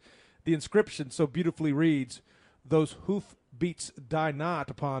Forrest, the inscription so beautifully reads, "Those hoof beats die not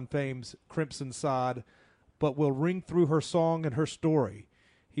upon fame's crimson sod, but will ring through her song and her story.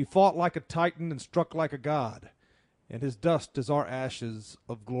 He fought like a Titan and struck like a god, and his dust is our ashes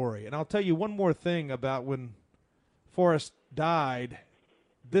of glory." And I'll tell you one more thing about when Forrest died.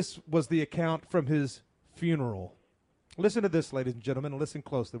 This was the account from his funeral. Listen to this, ladies and gentlemen, and listen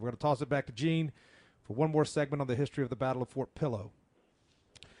closely. We're going to toss it back to Gene for one more segment on the history of the Battle of Fort Pillow.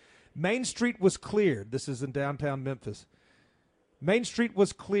 Main Street was cleared. This is in downtown Memphis. Main Street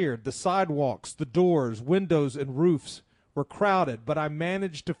was cleared. The sidewalks, the doors, windows, and roofs were crowded, but I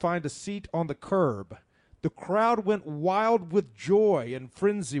managed to find a seat on the curb. The crowd went wild with joy and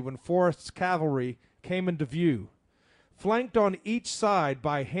frenzy when Forrest's cavalry came into view. Flanked on each side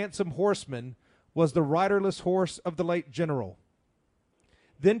by handsome horsemen was the riderless horse of the late general.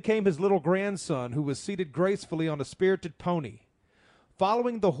 Then came his little grandson, who was seated gracefully on a spirited pony.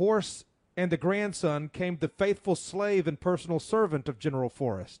 Following the horse and the grandson came the faithful slave and personal servant of General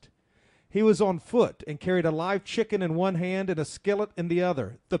Forrest. He was on foot and carried a live chicken in one hand and a skillet in the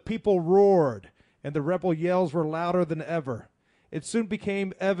other. The people roared, and the rebel yells were louder than ever. It soon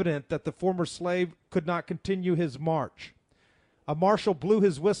became evident that the former slave could not continue his march. A marshal blew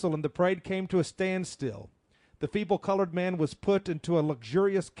his whistle, and the parade came to a standstill. The feeble-colored man was put into a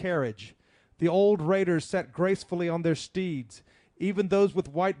luxurious carriage. The old raiders sat gracefully on their steeds. Even those with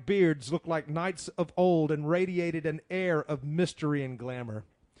white beards looked like knights of old and radiated an air of mystery and glamour.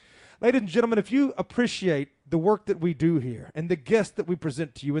 Ladies and gentlemen, if you appreciate the work that we do here and the guests that we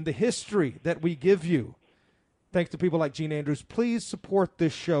present to you and the history that we give you, thanks to people like Gene Andrews, please support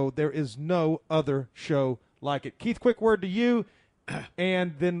this show. There is no other show like it. Keith, quick word to you,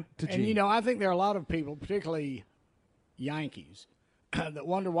 and then to Gene. And, you know, I think there are a lot of people, particularly Yankees, that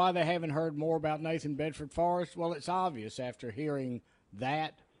wonder why they haven't heard more about Nathan Bedford Forrest. Well, it's obvious after hearing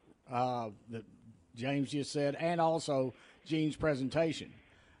that James just said, and also Gene's presentation.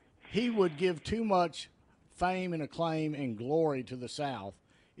 He would give too much fame and acclaim and glory to the South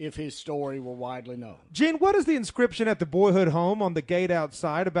if his story were widely known. Gene, what is the inscription at the Boyhood home on the gate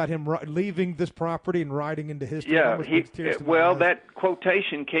outside about him leaving this property and riding into history? Yeah, that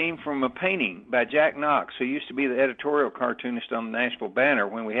quotation came from a painting by Jack Knox, who used to be the editorial cartoonist on the Nashville Banner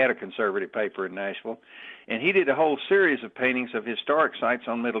when we had a conservative paper in Nashville. And he did a whole series of paintings of historic sites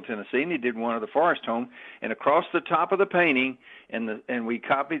on Middle Tennessee, and he did one of the Forrest home. And across the top of the painting, and we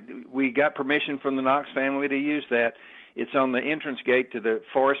got permission from the Knox family to use that. It's on the entrance gate to the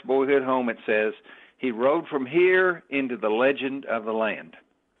Forrest Boyhood home. It says, "He rode from here into the legend of the land."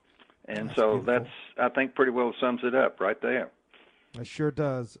 And that's so beautiful. I think, pretty well sums it up right there. It sure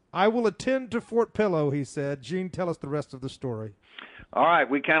does. I will attend to Fort Pillow, he said. Gene, tell us the rest of the story. All right,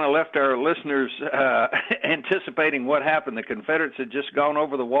 we kind of left our listeners anticipating what happened. The Confederates had just gone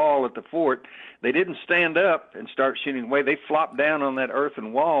over the wall at the fort. They didn't stand up and start shooting away. They flopped down on that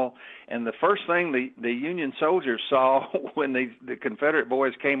earthen wall, and the first thing the Union soldiers saw when the Confederate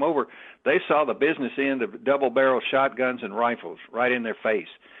boys came over, they saw the business end of double-barrel shotguns and rifles right in their face.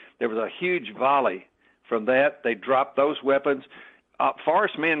 There was a huge volley from that. They dropped those weapons.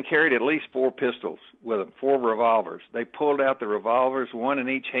 Forrest men carried at least 4 pistols with them, 4 revolvers. They pulled out the revolvers, one in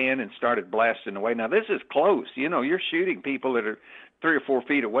each hand, and started blasting away. Now, this is close. You know, you're shooting people that are 3 or 4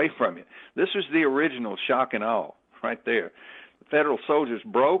 feet away from you. This was the original shock and awe right there. The Federal soldiers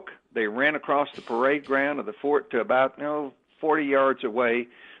broke. They ran across the parade ground of the fort to about 40 yards away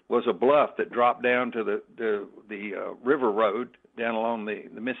was a bluff that dropped down to the river road down along the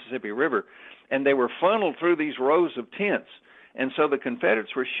Mississippi River, and they were funneled through these rows of tents. And so the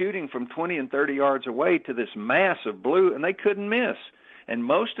Confederates were shooting from 20 and 30 yards away to this mass of blue, and they couldn't miss. And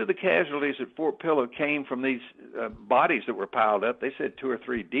most of the casualties at Fort Pillow came from these bodies that were piled up. They said 2 or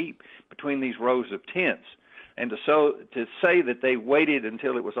 3 deep between these rows of tents. And to say that they waited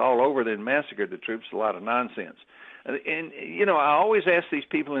until it was all over, then massacred the troops, is a lot of nonsense. And, you know, I always ask these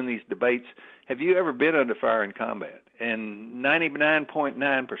people in these debates, have you ever been under fire in combat? And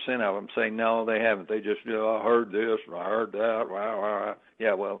 99.9% of them say, no, they haven't. They just, I heard this, or I heard that. Wow.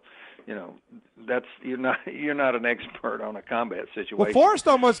 Yeah, well, you know, you're not an expert on a combat situation. Well, Forrest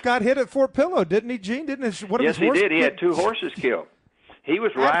almost got hit at Fort Pillow, didn't he, Gene? Yes, he did. He had 2 horses killed. He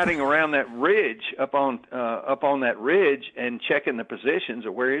was riding around that ridge up on that ridge and checking the positions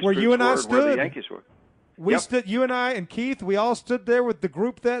of where his troops were and where the Yankees were. We stood, you and I and Keith, we all stood there with the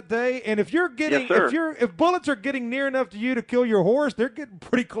group that day. And if bullets are getting near enough to you to kill your horse, they're getting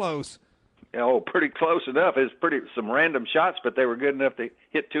pretty close. Oh, pretty close enough. It was some random shots, but they were good enough to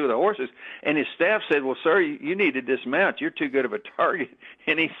hit 2 of the horses. And his staff said, well, sir, you need to dismount. You're too good of a target.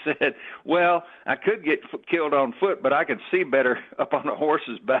 And he said, well, I could get killed on foot, but I can see better up on a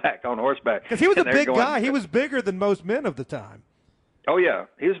horse's back, on horseback. Because he was a big guy. He was bigger than most men of the time. Oh, yeah.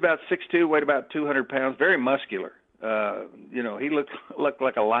 He was about 6'2", weighed about 200 pounds, very muscular. You know, he looked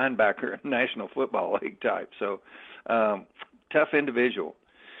like a linebacker, National Football League type. So, tough individual.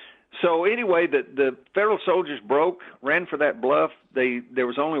 So anyway, the Federal soldiers ran for that bluff. There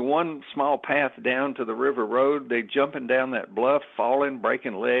was only one small path down to the river road. They jumping down that bluff, falling,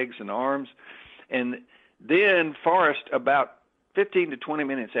 breaking legs and arms. And then Forrest, about 15 to 20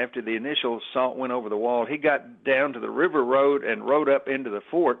 minutes after the initial assault went over the wall, he got down to the river road and rode up into the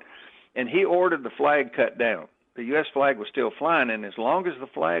fort, and he ordered the flag cut down. the U.S. flag was still flying, and as long as the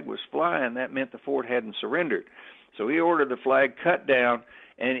flag was flying, that meant the fort hadn't surrendered. So he ordered the flag cut down,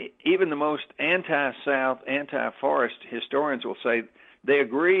 and even the most anti-South, anti-Forest historians will say they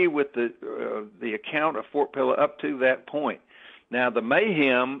agree with the account of Fort Pillow up to that point. Now, the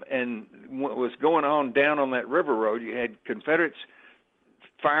mayhem and what was going on down on that river road, you had Confederates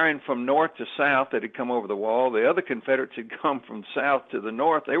firing from north to south that had come over the wall. The other Confederates had come from south to the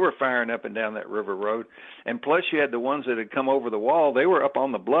north. They were firing up and down that river road. And plus you had the ones that had come over the wall. They were up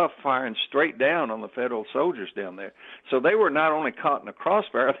on the bluff firing straight down on the Federal soldiers down there. So they were not only caught in a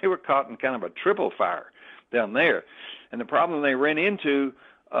crossfire, they were caught in kind of a triple fire down there. And the problem they ran into,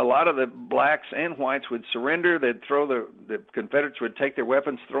 a lot of the blacks and whites would surrender. They'd throw the Confederates would take their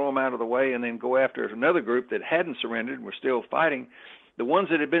weapons, throw them out of the way, and then go after another group that hadn't surrendered and were still fighting. The ones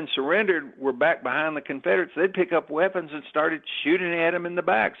that had been surrendered were back behind the Confederates. They'd pick up weapons and started shooting at them in the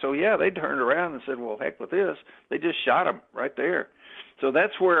back. So, yeah, they turned around and said, well, heck with this. They just shot them right there. So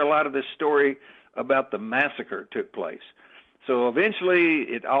that's where a lot of this story about the massacre took place. So eventually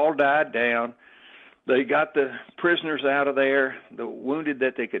it all died down. They got the prisoners out of there, the wounded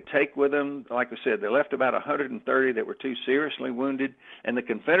that they could take with them. Like I said, they left about 130 that were too seriously wounded, and the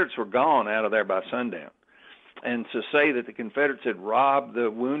Confederates were gone out of there by sundown. And to say that the Confederates had robbed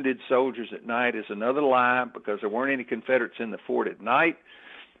the wounded soldiers at night is another lie, because there weren't any Confederates in the fort at night.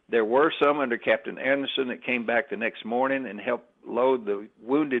 There were some under Captain Anderson that came back the next morning and helped load the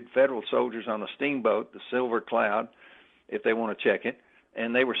wounded Federal soldiers on a steamboat, the Silver Cloud, if they want to check it,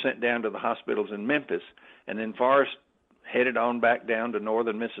 and they were sent down to the hospitals in Memphis. And then Forrest headed on back down to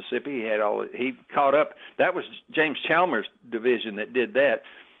northern Mississippi. He caught up. That was James Chalmers' division that did that.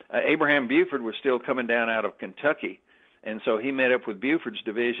 Abraham Buford was still coming down out of Kentucky, and so he met up with Buford's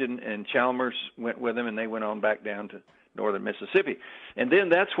division, and Chalmers went with him, and they went on back down to northern Mississippi. And then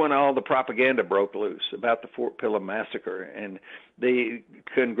that's when all the propaganda broke loose about the Fort Pillow massacre. And the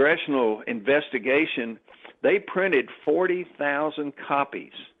congressional investigation, they printed 40,000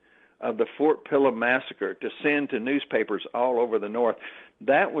 copies of the Fort Pillow massacre to send to newspapers all over the North.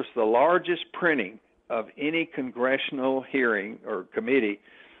 That was the largest printing of any congressional hearing or committee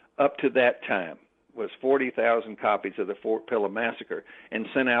up to that time, was 40,000 copies of the Fort Pillow massacre, and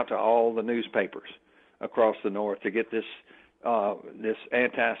sent out to all the newspapers across the North to get this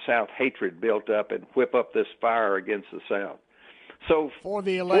anti-South hatred built up and whip up this fire against the South. So for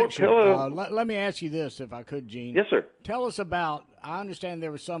the election, let me ask you this, if I could, Gene. Yes, sir. Tell us about, I understand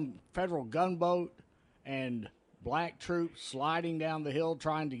there was some federal gunboat and black troops sliding down the hill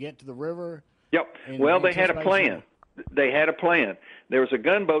trying to get to the river. Yep. Well, they had a plan. There was a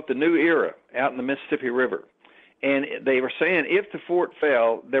gunboat, the New Era, out in the Mississippi River. And they were saying if the fort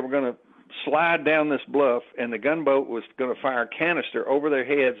fell, they were going to slide down this bluff, and the gunboat was going to fire a canister over their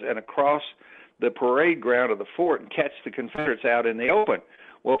heads and across the parade ground of the fort and catch the Confederates out in the open.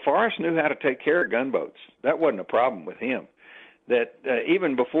 Well, Forrest knew how to take care of gunboats. That wasn't a problem with him. That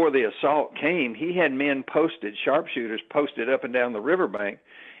even before the assault came, he had men posted, sharpshooters posted up and down the riverbank.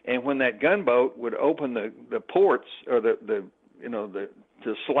 And when that gunboat would open the ports, or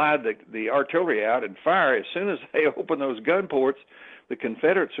to slide the artillery out and fire, as soon as they opened those gun ports, the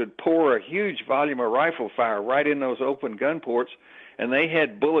Confederates would pour a huge volume of rifle fire right in those open gun ports, and they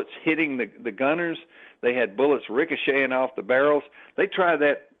had bullets hitting the gunners. They had bullets ricocheting off the barrels. They tried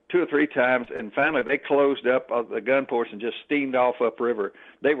that 2 or 3 times, and finally they closed up the gun ports and just steamed off upriver.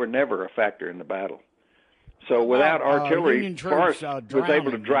 They were never a factor in the battle. So without artillery, Forrest was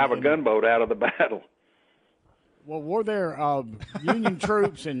able to drive a gunboat out of the battle. Well, were there Union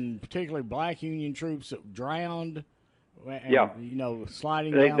troops, and particularly black Union troops, that drowned? And,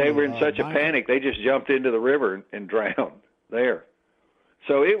 sliding down. They were in such a panic, they just jumped into the river and drowned there.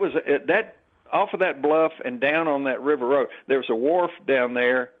 So it was that off of that bluff and down on that river road. There was a wharf down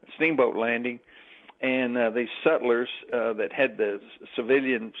there, steamboat landing, and these settlers that had the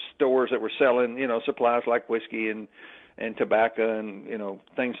civilian stores that were selling, supplies like whiskey and tobacco and,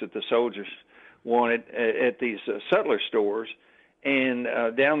 things that the soldiers wanted at these settler stores. And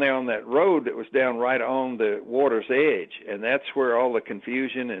down there on that road that was down right on the water's edge, and that's where all the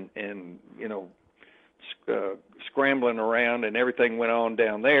confusion and scrambling around and everything went on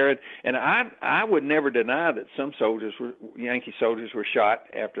down there. And I would never deny that some Yankee soldiers were shot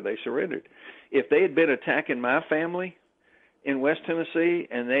after they surrendered. If they had been attacking my family in West Tennessee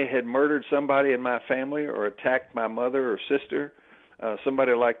and they had murdered somebody in my family or attacked my mother or sister,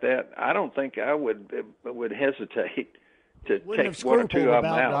 somebody like that, I don't think I would hesitate to take 1 or 2 of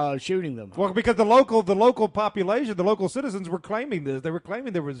them out. Shooting them. Well, because the local population, the local citizens were claiming this. They were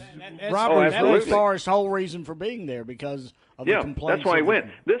claiming there was robberies. That was Forrest's whole reason for being there, because of the complaints. That's why he went.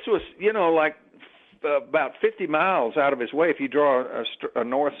 This was, like about 50 miles out of his way. If you draw a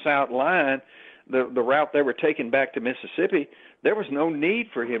north-south line, the route they were taking back to Mississippi, there was no need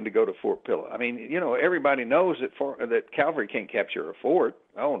for him to go to Fort Pillow. I mean, everybody knows that cavalry can't capture a fort.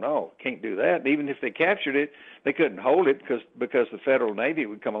 Oh, no, can't do that. And even if they captured it, they couldn't hold it because the Federal Navy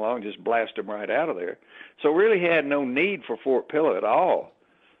would come along and just blast them right out of there. So really he had no need for Fort Pillow at all.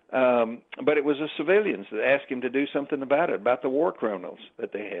 But it was the civilians that asked him to do something about it, about the war criminals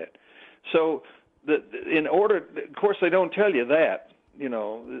that they had. So of course, they don't tell you that.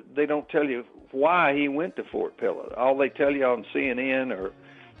 They don't tell you why he went to Fort Pillow. All they tell you on CNN or,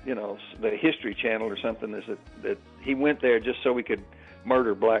 the History Channel or something is that he went there just so he could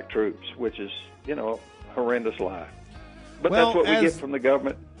murder black troops, which is, a horrendous lie. But that's what we get from the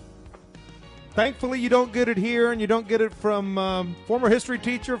government. Thankfully, you don't get it here, and you don't get it from former history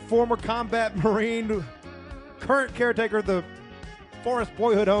teacher, former combat Marine, current caretaker of the Forrest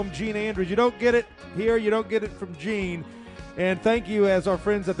Boyhood Home, Gene Andrews. You don't get it here. You don't get it from Gene. And thank you, as our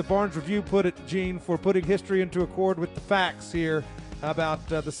friends at the Barnes Review put it, Gene, for putting history into accord with the facts here about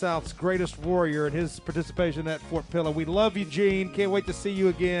the South's greatest warrior and his participation at Fort Pillow. We love you, Gene. Can't wait to see you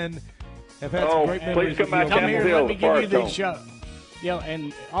again. Have had some great memories. Please come back. Come here, let me give you the show.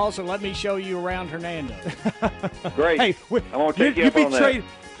 And also let me show you around Hernando. Great. Hey, I won't take you up on that.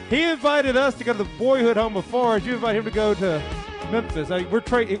 He invited us to go to the Boyhood Home of Forrest. You invite him to go to Memphis.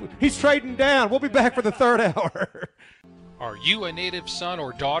 He's trading down. We'll be back for the third hour. Are you a native son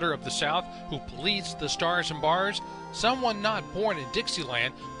or daughter of the South who bleeds the stars and bars? Someone not born in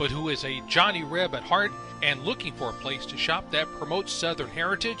Dixieland, but who is a Johnny Reb at heart and looking for a place to shop that promotes Southern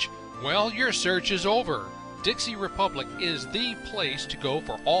heritage? Well, your search is over. Dixie Republic is the place to go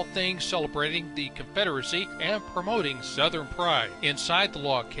for all things celebrating the Confederacy and promoting Southern pride. Inside the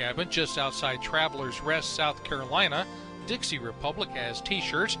log cabin just outside Travelers Rest, South Carolina, Dixie Republic has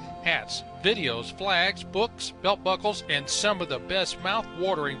t-shirts, hats, videos, flags, books, belt buckles, and some of the best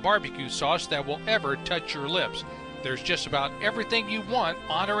mouth-watering barbecue sauce that will ever touch your lips. There's just about everything you want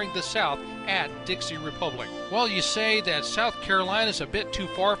honoring the South at Dixie Republic. Well, you say that South Carolina's a bit too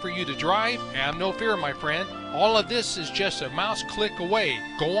far for you to drive? Have no fear, my friend. All of this is just a mouse click away.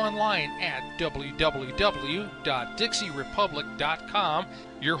 Go online at www.dixierepublic.com,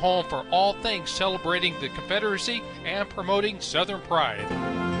 your home for all things celebrating the Confederacy and promoting Southern pride.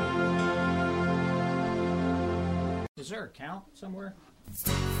 Is there a count somewhere?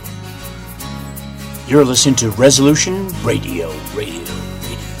 You're listening to Resolution Radio.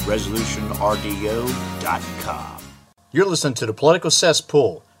 ResolutionRDO.com. You're listening to the Political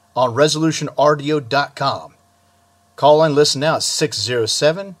Cesspool on ResolutionRDO.com. Call and listen now at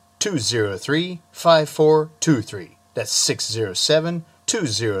 607-203-5423. That's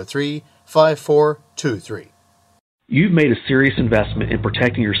 607-203-5423. You've made a serious investment in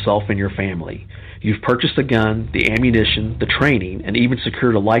protecting yourself and your family. You've purchased the gun, the ammunition, the training, and even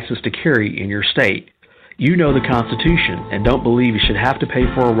secured a license to carry in your state. You know the Constitution and don't believe you should have to pay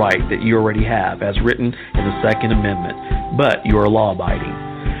for a right that you already have, as written in the Second Amendment, but you are law-abiding.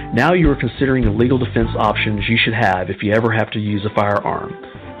 Now you are considering the legal defense options you should have if you ever have to use a firearm.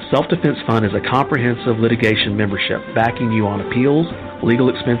 Self-Defense Fund is a comprehensive litigation membership backing you on appeals, legal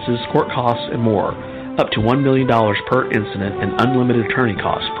expenses, court costs, and more, up to $1 million per incident and unlimited attorney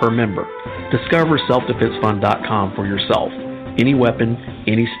costs per member. Discover selfdefensefund.com for yourself. Any weapon,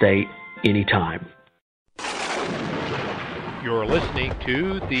 any state, any time. You're listening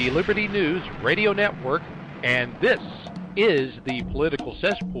to the Liberty News Radio Network, and this is the Political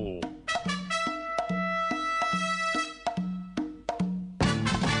Cesspool.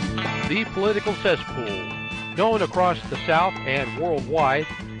 The Political Cesspool, known across the South and worldwide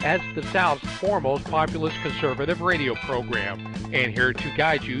as the South's foremost populist conservative radio program. And here to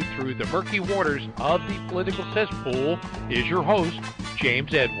guide you through the murky waters of the political cesspool is your host,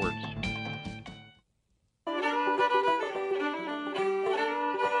 James Edwards.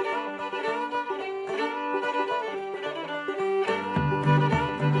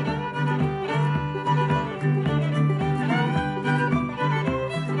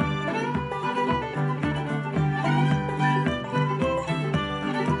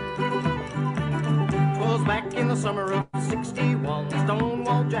 Summer of 61,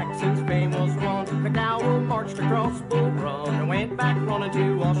 Stonewall Jackson's fame was won. McDowell marched across Bull Run and went back running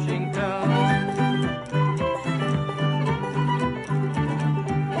to Washington.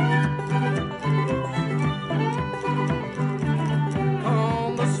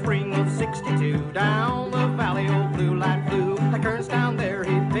 On the spring of 62, down the valley old Blue Light flew. Like Kearns down there,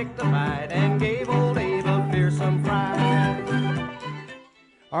 he picked a fight and gave old Abe a fearsome fright.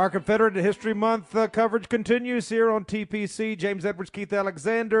 Our Confederate History Month coverage continues here on TPC. James Edwards, Keith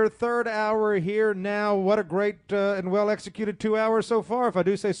Alexander, third hour here now. What a great and well-executed 2 hours so far, if I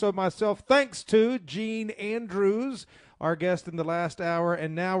do say so myself. Thanks to Gene Andrews, our guest in the last hour.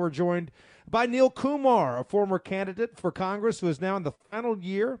 And now we're joined by Neil Kumar, a former candidate for Congress who is now in the final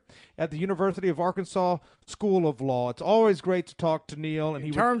year at the University of Arkansas School of Law. It's always great to talk to Neil. And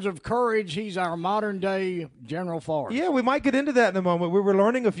in terms of courage, he's our modern-day General Forrest. Yeah, we might get into that in a moment. We were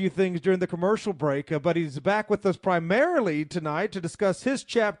learning a few things during the commercial break, but he's back with us primarily tonight to discuss his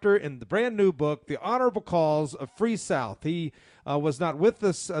chapter in the brand-new book, The Honorable Cause of Free South. He was not with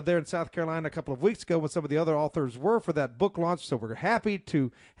us there in South Carolina a couple of weeks ago when some of the other authors were for that book launch, so we're happy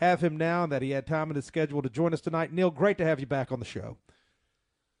to have him now and that he had time in his schedule to join us tonight. Neil, great to have you back on the show.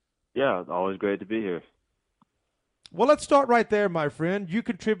 Yeah, always great to be here. Well, let's start right there, my friend. You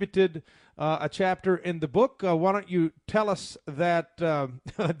contributed a chapter in the book. Why don't you tell us that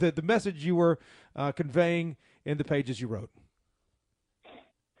the message you were conveying in the pages you wrote?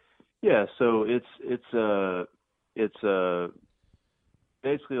 Yeah, so it's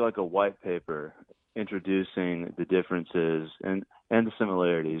basically like a white paper introducing the differences and the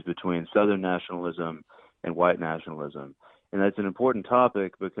similarities between Southern nationalism and white nationalism. And that's an important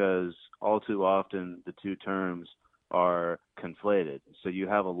topic because all too often the two terms are conflated. So you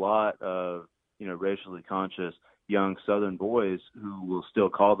have a lot of, racially conscious young Southern boys who will still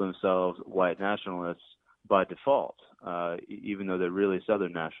call themselves white nationalists by default, even though they're really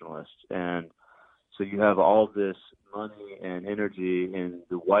Southern nationalists. And so you have all this money and energy in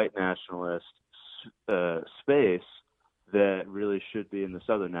the white nationalist space that really should be in the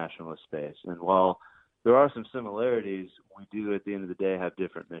Southern nationalist space. And while there are some similarities, we do at the end of the day have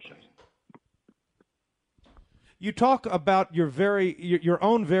different missions. You talk about your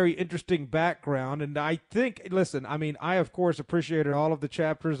own very interesting background, and I think, listen, I mean, I, of course, appreciated all of the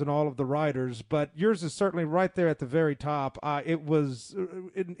chapters and all of the writers, but yours is certainly right there at the very top. It was,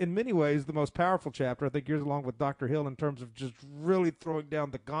 in many ways, the most powerful chapter. I think yours, along with Dr. Hill, in terms of just really throwing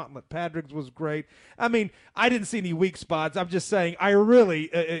down the gauntlet. Patrick's was great. I mean, I didn't see any weak spots. I'm just saying I really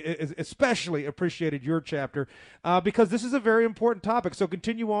especially appreciated your chapter because this is a very important topic. So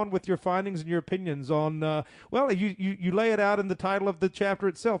continue on with your findings and your opinions on, you lay it out in the title of the chapter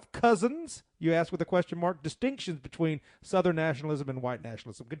itself. Cousins, you ask with a question mark, distinctions between Southern nationalism and white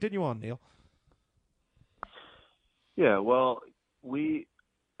nationalism. Continue on, Neil. Yeah, well, we,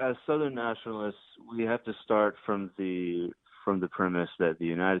 as Southern nationalists, we have to start from the premise that the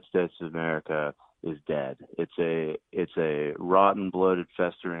United States of America is dead. It's a rotten, bloated,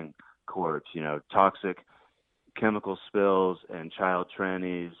 festering corpse. Toxic chemical spills and child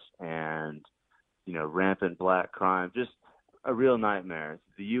trannies and rampant black crime, just a real nightmare.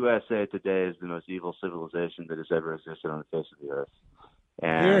 The USA today is the most evil civilization that has ever existed on the face of the earth.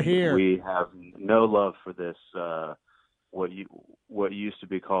 And we have no love for this, what used to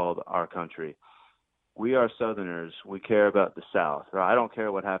be called our country. We are Southerners. We care about the South. I don't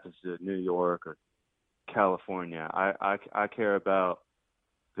care what happens to New York or California. I care about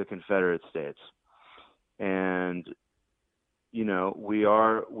the Confederate States. And we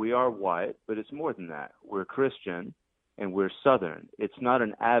are white, but it's more than that. We're Christian and we're Southern. It's not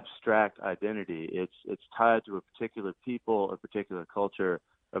an abstract identity. It's tied to a particular people, a particular culture,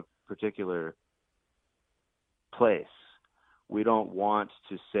 a particular place. We don't want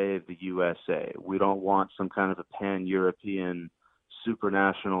to save the USA. We don't want some kind of a pan-European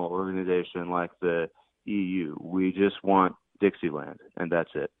supranational organization like the EU. We just want Dixieland, and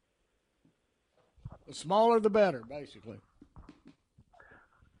that's it. The smaller the better, basically.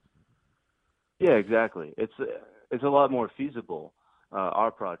 Yeah, exactly. It's a lot more feasible.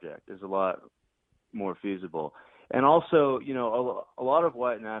 Our project is a lot more feasible. And also, a lot of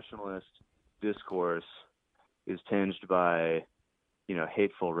white nationalist discourse is tinged by,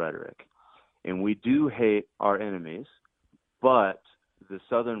 hateful rhetoric. And we do hate our enemies, but the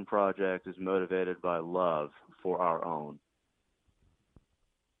Southern project is motivated by love for our own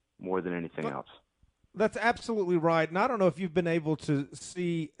more than anything else. That's absolutely right. And I don't know if you've been able to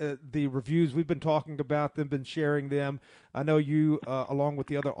see the reviews. We've been talking about them, been sharing them. I know you, along with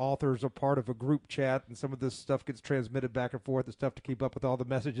the other authors, are part of a group chat, and some of this stuff gets transmitted back and forth. It's tough to keep up with all the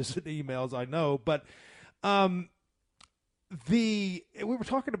messages and emails, I know. But we were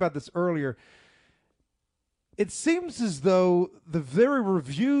talking about this earlier. It seems as though the very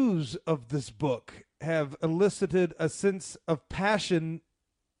reviews of this book have elicited a sense of passion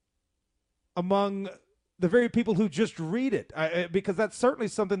among the very people who just read it, because that's certainly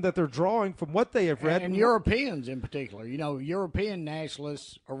something that they're drawing from what they have read. And Europeans in particular. European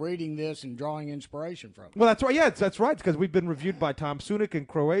nationalists are reading this and drawing inspiration from it. Well, that's right. Yeah, that's right, because we've been reviewed by Tom Sunik in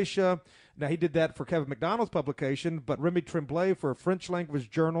Croatia. Now, he did that for Kevin McDonald's publication, but Remy Tremblay for a French-language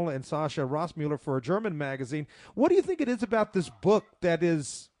journal and Sasha Rossmuller for a German magazine. What do you think it is about this book that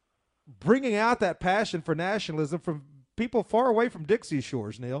is bringing out that passion for nationalism from people far away from Dixie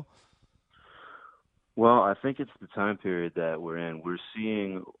shores, Neil? Well, I think it's the time period that we're in. We're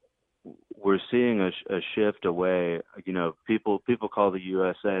seeing a shift away. People call the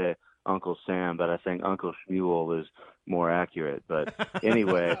USA Uncle Sam, but I think Uncle Shmuel is more accurate. But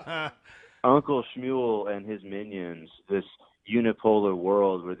anyway, Uncle Shmuel and his minions, this unipolar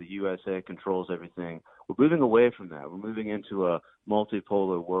world where the USA controls everything, we're moving away from that. We're moving into a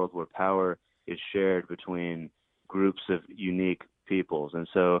multipolar world where power is shared between groups of unique peoples. And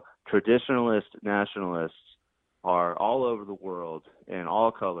so traditionalist nationalists are all over the world in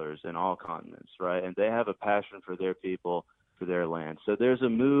all colors and all continents, right? And they have a passion for their people, for their land. So there's a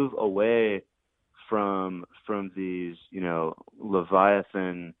move away from these,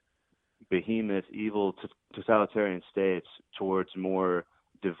 Leviathan, behemoth, evil, totalitarian states towards more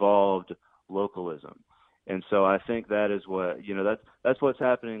devolved localism. And so I think that is what, that's what's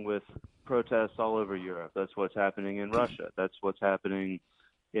happening with protests all over Europe. That's what's happening in Russia. That's what's happening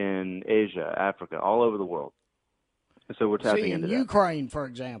in Asia, Africa, all over the world. And so we're tapping into that. In Ukraine, for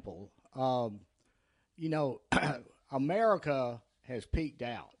example, America has peaked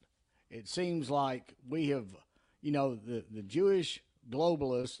out. It seems like we have, the Jewish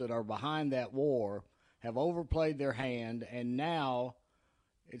globalists that are behind that war have overplayed their hand, and now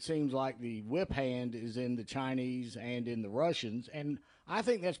it seems like the whip hand is in the Chinese and in the Russians. And I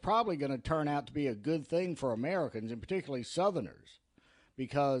think that's probably going to turn out to be a good thing for Americans, and particularly Southerners,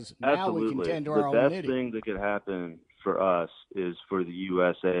 because now we can tend to our own knitting. The best thing that could happen for us is for the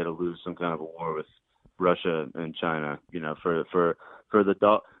USA to lose some kind of a war with Russia and China.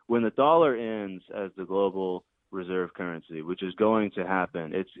 When the dollar ends as the global reserve currency, which is going to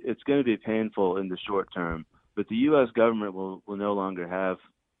happen, it's going to be painful in the short term, but the U.S. government will no longer have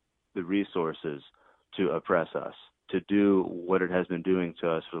the resources to oppress us, to do what it has been doing to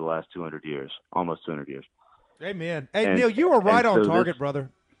us for the last 200 years, almost 200 years. Amen. Hey, Neil, you are right on target, brother.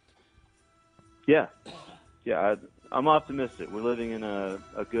 Yeah. I'm optimistic. We're living in a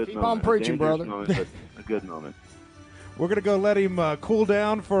good moment. Keep on preaching, brother. Moment, but a good moment. We're going to go let him cool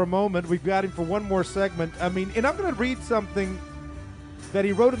down for a moment. We've got him for one more segment. And I'm going to read something that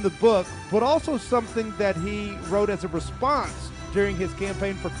he wrote in the book, but also something that he wrote as a response during his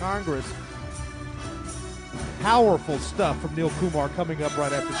campaign for Congress. Powerful stuff from Neil Kumar coming up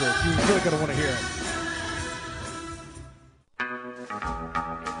right after this. You're really going to want to hear it.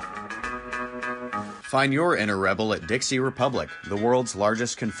 Find your inner rebel at Dixie Republic, the world's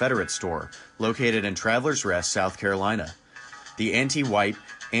largest Confederate store, located in Travelers Rest, South Carolina. The anti-white,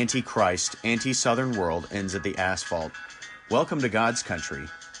 anti-Christ, anti-Southern world ends at the asphalt. Welcome to God's country.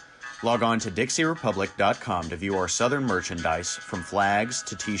 Log on to DixieRepublic.com to view our Southern merchandise, from flags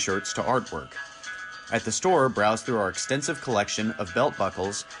to T-shirts to artwork. At the store, browse through our extensive collection of belt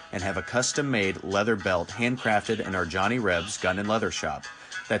buckles and have a custom-made leather belt handcrafted in our Johnny Reb's Gun and Leather Shop.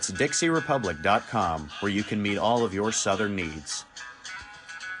 That's DixieRepublic.com, where you can meet all of your Southern needs.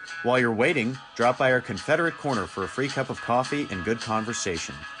 While you're waiting, drop by our Confederate Corner for a free cup of coffee and good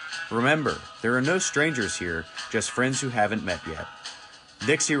conversation. Remember, there are no strangers here, just friends who haven't met yet.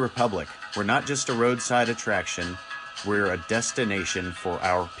 Dixie Republic, we're not just a roadside attraction, we're a destination for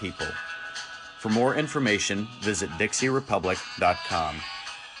our people. For more information, visit DixieRepublic.com.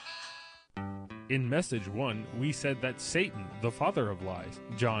 In message 1, we said that Satan, the father of lies,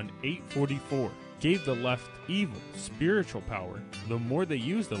 John 8:44, gave the left evil spiritual power the more they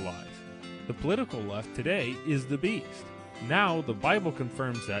use the lies. The political left today is the beast. Now the Bible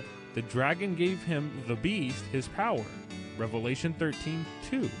confirms that the dragon gave him, the beast, his power. Revelation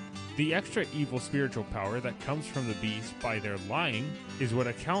 13:2. The extra evil spiritual power that comes from the beast by their lying is what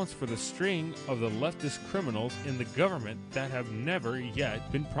accounts for the string of the leftist criminals in the government that have never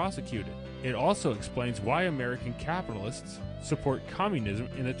yet been prosecuted. It also explains why American capitalists support communism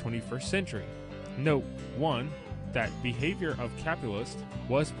in the 21st century. Note 1. That behavior of capitalists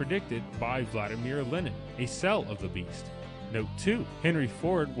was predicted by Vladimir Lenin, a cell of the beast. Note 2. Henry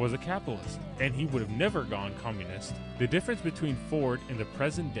Ford was a capitalist, and he would have never gone communist. The difference between Ford and the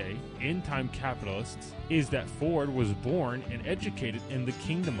present-day, end-time capitalists is that Ford was born and educated in the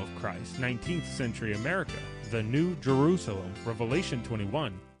kingdom of Christ, 19th century America, the New Jerusalem, Revelation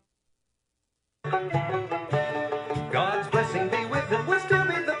 21. God's blessing be with him will still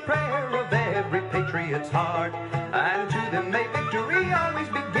be the prayer of every patriot. patriot's heart. And to them may victory always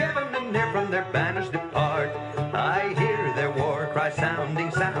be given, and ne'er from their banners depart. I hear their war cry sounding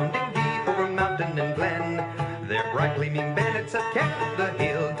deep over mountain and glen. Their bright gleaming banners have kept the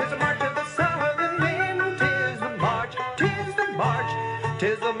hill. 'Tis the march of the southern men, 'tis the march, 'tis the march,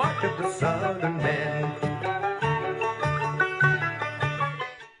 'tis the march of the southern men.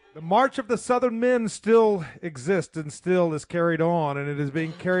 The March of the Southern Men still exists and still is carried on, and it is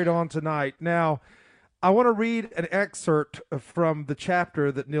being carried on tonight. Now, I want to read an excerpt from the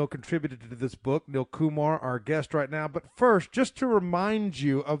chapter that Neil contributed to this book, Neil Kumar, our guest right now. But first, just to remind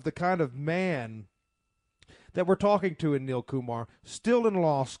you of the kind of man that we're talking to in Neil Kumar, still in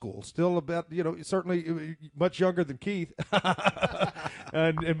law school, still about, certainly much younger than Keith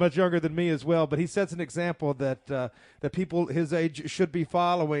and much younger than me as well. But he sets an example that that people his age should be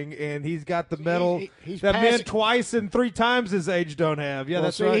following, and he's got the medal that men twice and three times his age don't have. Yeah,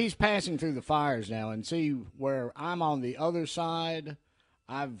 that's right. He's passing through the fires now, and see where I'm on the other side.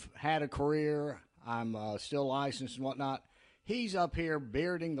 I've had a career. I'm still licensed and whatnot. He's up here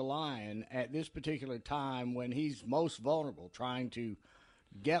bearding the lion at this particular time when he's most vulnerable, trying to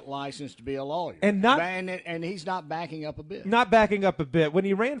get licensed to be a lawyer. And he's not backing up a bit. Not backing up a bit. When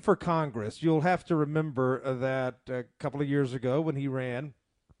he ran for Congress, you'll have to remember that a couple of years ago when he ran,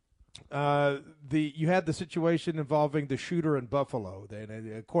 you had the situation involving the shooter in Buffalo.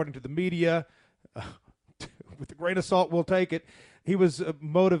 According to the media, with a grain of salt, we'll take it. He was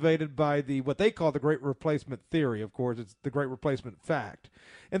motivated by what they call the Great Replacement Theory. Of course, it's the Great Replacement fact.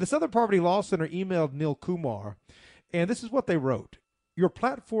 And the Southern Poverty Law Center emailed Neil Kumar, and this is what they wrote. Your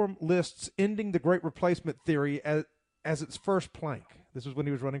platform lists ending the Great Replacement Theory as its first plank. This was when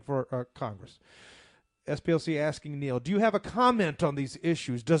he was running for Congress. SPLC asking Neil, do you have a comment on these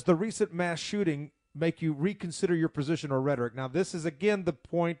issues? Does the recent mass shooting make you reconsider your position or rhetoric? Now, this is, again, the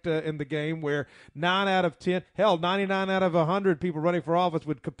point in the game where 9 out of 10, hell, 99 out of 100 people running for office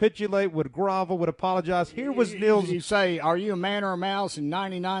would capitulate, would grovel, would apologize. Here was Neil's... You say, are you a man or a mouse? And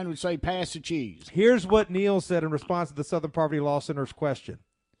 99 would say, pass the cheese. Here's what Neil said in response to the Southern Poverty Law Center's question.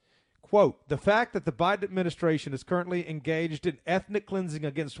 Quote, the fact that the Biden administration is currently engaged in ethnic cleansing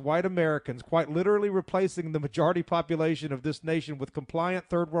against white Americans, quite literally replacing the majority population of this nation with compliant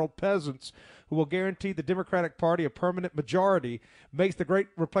third world peasants who will guarantee the Democratic Party a permanent majority, makes the Great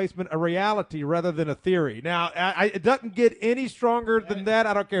Replacement a reality rather than a theory. Now, it doesn't get any stronger than that.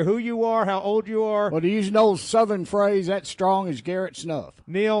 I don't care who you are, how old you are. Well, to use an old Southern phrase, that's strong as Garrett Snuff.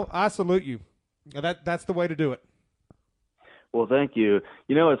 Neil, I salute you. That's the way to do it. Well, thank you.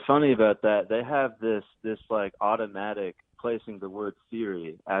 You know what's funny about that? They have this like automatic placing the word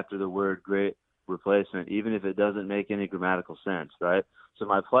theory after the word great replacement, even if it doesn't make any grammatical sense, right? So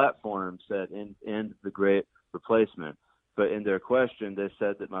my platform said end the great replacement, but in their question they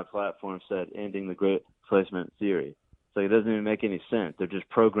said that my platform said ending the great replacement theory. So it doesn't even make any sense. They're just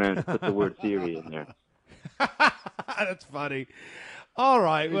programmed to put the word theory in there. That's funny. All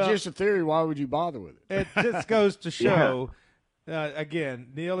right. It's just a theory. Why would you bother with it? It just goes to show... Yeah. Again,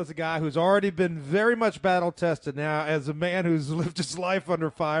 Neil is a guy who's already been very much battle-tested. Now, as a man who's lived his life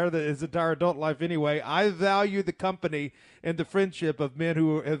under fire, his entire adult life anyway, I value the company and the friendship of men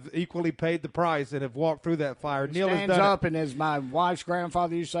who have equally paid the price and have walked through that fire. Neil stands up, and as my wife's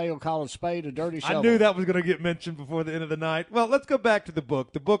grandfather used to say, he'll call a spade a dirty shovel. I knew that was going to get mentioned before the end of the night. Well, let's go back to the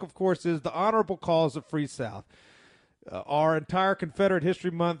book. The book, of course, is The Honorable Cause of Free South. Our entire Confederate History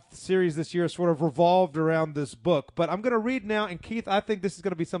Month series this year sort of revolved around this book. But I'm going to read now, and Keith, I think this is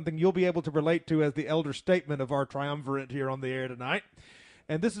going to be something you'll be able to relate to as the elder statement of our triumvirate here on the air tonight.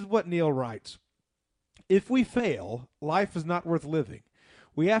 And this is what Neil writes. If we fail, life is not worth living.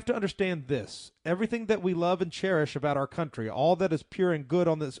 We have to understand this. Everything that we love and cherish about our country, all that is pure and good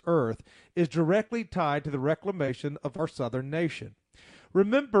on this earth, is directly tied to the reclamation of our southern nation.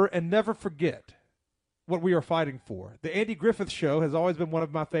 Remember and never forget what we are fighting for. The Andy Griffith Show has always been one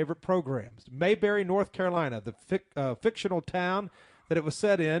of my favorite programs. Mayberry, North Carolina, the fictional town that it was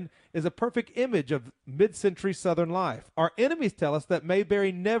set in, is a perfect image of mid-century Southern life. Our enemies tell us that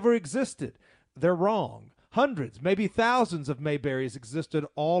Mayberry never existed. They're wrong. Hundreds, maybe thousands of Mayberries existed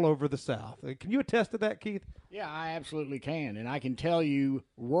all over the South. Can you attest to that, Keith? Yeah, I absolutely can. And I can tell you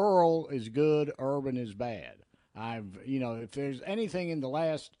rural is good, urban is bad. If there's anything in the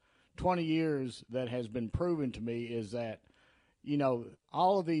last 20 years that has been proven to me is that,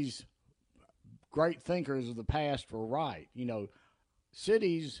 all of these great thinkers of the past were right.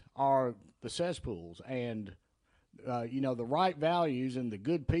 Cities are the cesspools, and, the right values and the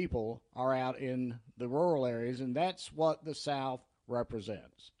good people are out in the rural areas, and that's what the South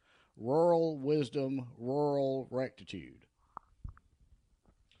represents. Rural wisdom, rural rectitude.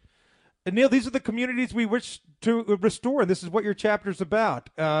 And Neil, these are the communities we wish to restore, and this is what your chapter's about,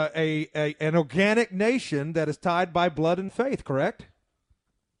 an organic nation that is tied by blood and faith, correct?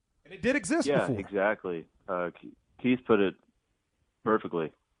 And it did exist before. Yeah, exactly. Keith put it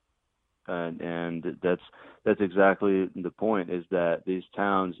perfectly. And that's exactly the point, is that these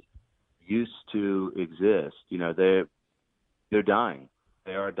towns used to exist. They're dying.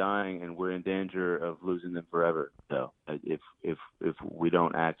 They are dying, and we're in danger of losing them forever. So if we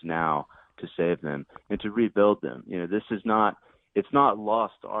don't act now to save them and to rebuild them, it's not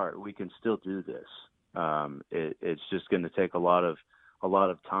lost art. We can still do this. It's just going to take a lot of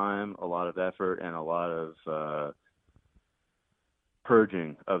time, a lot of effort, and a lot of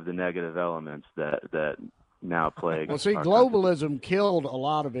purging of the negative elements that now plague. Well, see, globalism killed a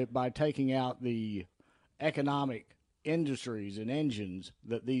lot of it by taking out the economic industries and engines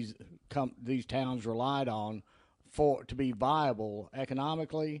that these towns relied on to be viable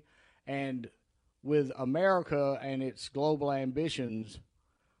economically. And with America and its global ambitions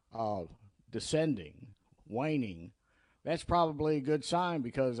descending, waning, that's probably a good sign,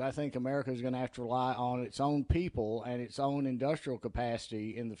 because I think America is going to have to rely on its own people and its own industrial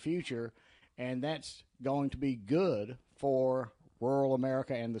capacity in the future, and that's going to be good for rural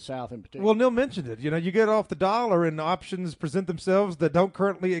America and the South in particular. Well, Neil mentioned it. You get off the dollar and options present themselves that don't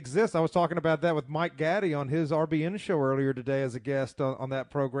currently exist. I was talking about that with Mike Gaddy on his RBN show earlier today as a guest on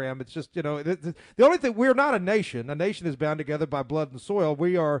that program. It's just, the only thing, we're not a nation. A nation is bound together by blood and soil.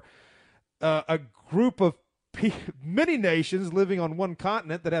 We are a group of many nations living on one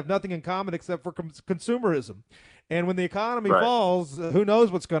continent that have nothing in common except for consumerism. And when the economy falls, who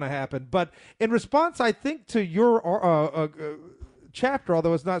knows what's going to happen. But in response, I think, to your chapter,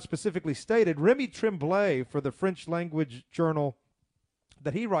 although it's not specifically stated, Remy Tremblay, for the French language journal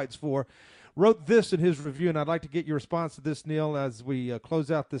that he writes for, wrote this in his review, and I'd like to get your response to this, Neil, as we close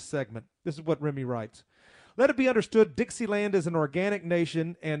out this segment. This is what Remy writes. Let it be understood, Dixieland is an organic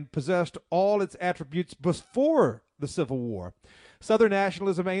nation and possessed all its attributes before the Civil War. Southern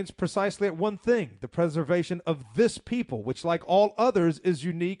nationalism aims precisely at one thing, the preservation of this people, which, like all others, is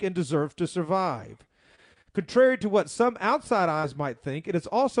unique and deserves to survive. Contrary to what some outside eyes might think, it is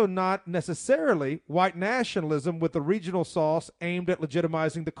also not necessarily white nationalism with a regional sauce aimed at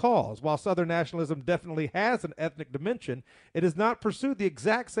legitimizing the cause. While Southern nationalism definitely has an ethnic dimension, it has not pursued the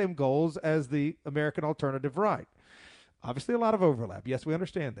exact same goals as the American alternative right. Obviously, a lot of overlap. Yes, we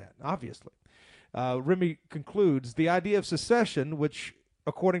understand that, obviously. Remy concludes, the idea of secession, which,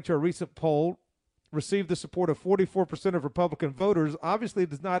 according to a recent poll, received the support of 44% of Republican voters, obviously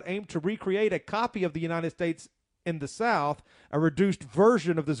does not aim to recreate a copy of the United States in the South, a reduced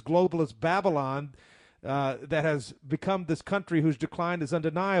version of this globalist Babylon that has become this country whose decline is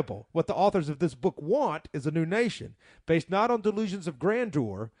undeniable. What the authors of this book want is a new nation, based not on delusions of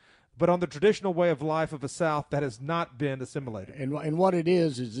grandeur, but on the traditional way of life of a South that has not been assimilated. And what it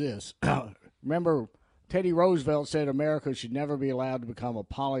is this. Remember, Teddy Roosevelt said America should never be allowed to become a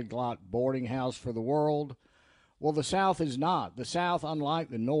polyglot boarding house for the world. Well, the South is not. The South,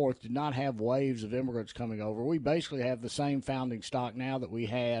 unlike the North, did not have waves of immigrants coming over. We basically have the same founding stock now that we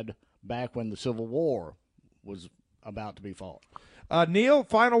had back when the Civil War was about to be fought. Neil,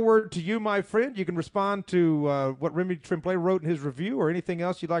 final word to you, my friend. You can respond to what Remy Tremblay wrote in his review, or anything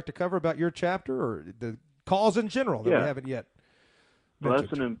else you'd like to cover about your chapter or the cause in general that we haven't yet. Well,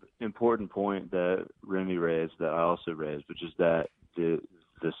 that's an important point that Remy raised, that I also raised, which is that the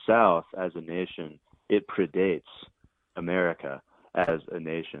South as a nation, it predates America as a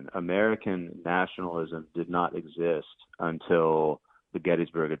nation. American nationalism did not exist until the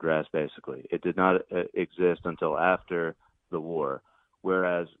Gettysburg Address, basically. It did not exist until after the war,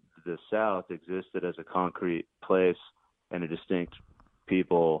 whereas the South existed as a concrete place and a distinct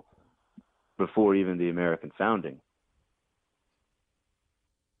people before even the American founding.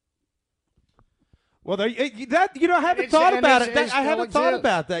 Well, I haven't thought about it. I haven't thought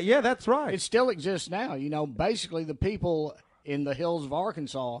about that. Yeah, that's right. It still exists now. Basically the people in the hills of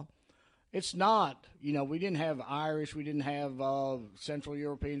Arkansas, it's not, we didn't have Irish, we didn't have Central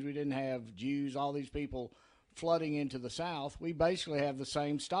Europeans, we didn't have Jews, all these people flooding into the South. We basically have the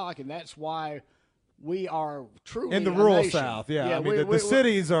same stock, and that's why we are truly in the rural nation. South. Yeah, I mean, the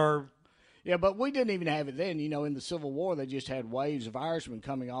cities are. Yeah, but we didn't even have it then. In the Civil War, they just had waves of Irishmen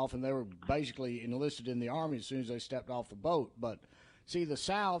coming off, and they were basically enlisted in the Army as soon as they stepped off the boat. But, see, the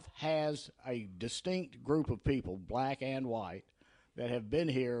South has a distinct group of people, black and white, that have been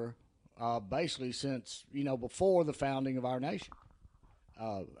here basically since, before the founding of our nation.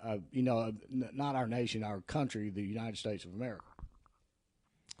 Not our nation, our country, the United States of America.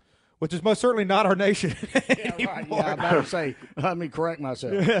 which is most certainly not our nation. Yeah, right. Yeah, I'm about to say, let me correct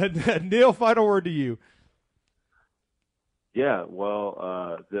myself. Neil, final word to you. Yeah, well,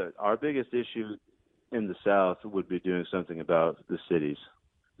 our biggest issue in the South would be doing something about the cities.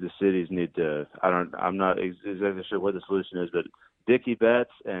 The cities need to. I'm not exactly sure what the solution is, but Dickie Betts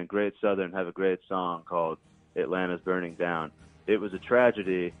and Great Southern have a great song called "Atlanta's Burning Down." It was a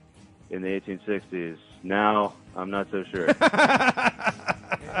tragedy in the 1860s. Now I'm not so sure.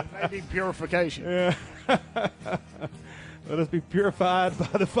 Maybe purification. Yeah. Let us be purified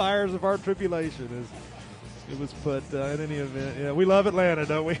by the fires of our tribulation, as it was put in any event. Yeah, we love Atlanta,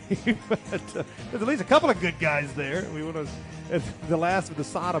 don't we? But, there's at least a couple of good guys there. We want to, the last of the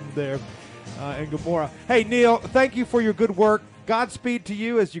Sodom there in Gomorrah. Hey, Neil, thank you for your good work. Godspeed to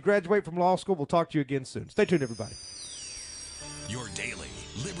you as you graduate from law school. We'll talk to you again soon. Stay tuned, everybody. Your daily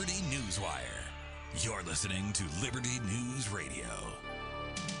Liberty News Wire. You're listening to Liberty News Radio.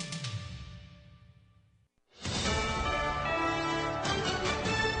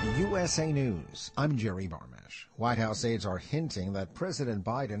 USA News. I'm Jerry Barmash. White House aides are hinting that President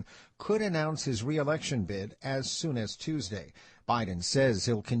Biden could announce his re-election bid as soon as Tuesday. Biden says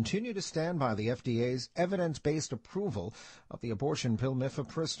he'll continue to stand by the FDA's evidence-based approval of the abortion pill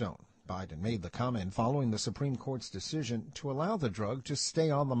mifepristone. Biden made the comment following the Supreme Court's decision to allow the drug to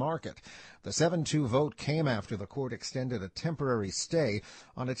stay on the market. The 7-2 vote came after the court extended a temporary stay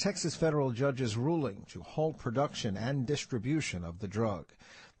on a Texas federal judge's ruling to halt production and distribution of the drug.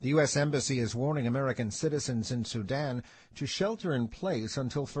 The U.S. Embassy is warning American citizens in Sudan to shelter in place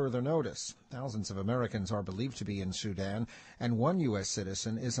until further notice. Thousands of Americans are believed to be in Sudan, and one U.S.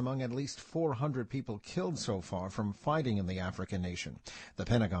 citizen is among at least 400 people killed so far from fighting in the African nation. The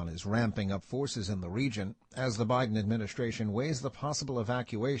Pentagon is ramping up forces in the region as the Biden administration weighs the possible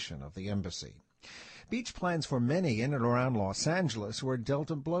evacuation of the embassy. Beach plans for many in and around Los Angeles were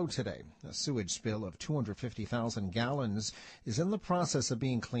dealt a blow today. A sewage spill of 250,000 gallons is in the process of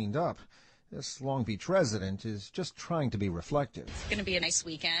being cleaned up. This Long Beach resident is just trying to be reflective. It's going to be a nice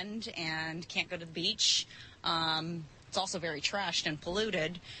weekend and can't go to the beach. It's also very trashed and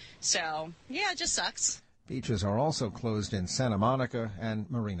polluted. So, yeah, it just sucks. Beaches are also closed in Santa Monica and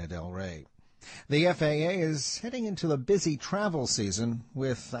Marina del Rey. The FAA is heading into the busy travel season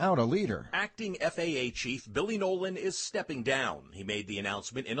without a leader. Acting FAA Chief Billy Nolan is stepping down. He made the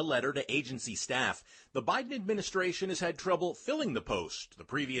announcement in a letter to agency staff. The Biden administration has had trouble filling the post. The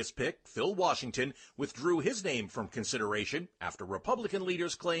previous pick, Phil Washington, withdrew his name from consideration after Republican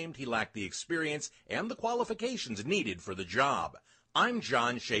leaders claimed he lacked the experience and the qualifications needed for the job. I'm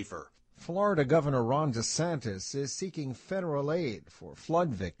John Schaefer. Florida Governor Ron DeSantis is seeking federal aid for flood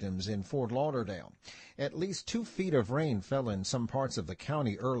victims in Fort Lauderdale. At least 2 feet of rain fell in some parts of the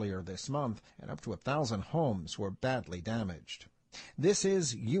county earlier this month, and up to 1,000 homes were badly damaged. This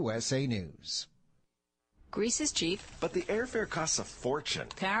is USA News. Greece is cheap. But the airfare costs a fortune.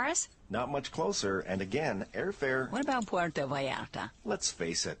 Paris? Not much closer, and again, airfare... What about Puerto Vallarta? Let's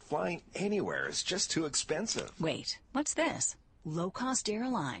face it, flying anywhere is just too expensive. Wait, what's this? Low-cost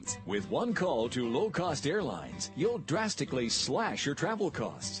airlines. With one call to low-cost airlines, you'll drastically slash your travel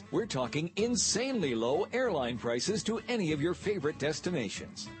costs. We're talking insanely low airline prices to any of your favorite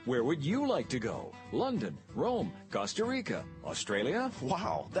destinations. Where would you like to go? London, Rome, Costa Rica, Australia?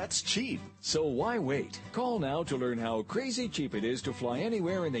 Wow, that's cheap. So why wait? Call now to learn how crazy cheap it is to fly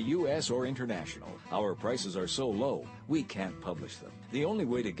anywhere in the U.S. or international. Our prices are so low, we can't publish them. The only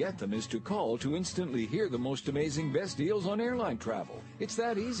way to get them is to call to instantly hear the most amazing best deals on airline travel. It's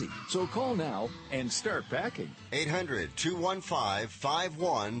that easy. So call now and start packing.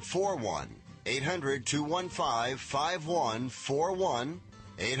 800-215-5141. 800-215-5141.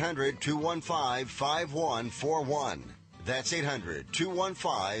 800-215-5141. That's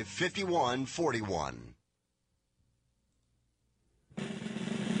 800-215-5141.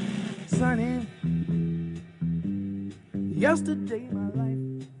 Sonny, yesterday my life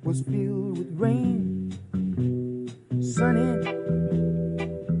was filled with rain. Sonny,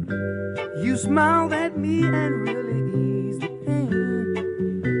 you smiled at me and really eased the pain.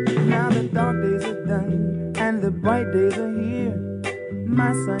 Now the dark days are done and the bright days are here.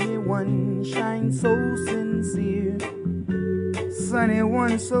 My sunny one shines so sincere, sunny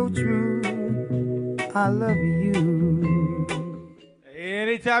one so true, I love you.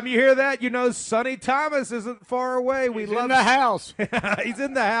 Anytime you hear that, you know Sonny Thomas isn't far away. He's in the house. He's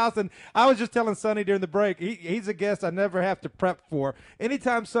in the house, and I was just telling Sonny during the break, he's a guest I never have to prep for.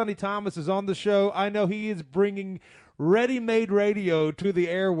 Anytime Sonny Thomas is on the show, I know he is bringing ready-made radio to the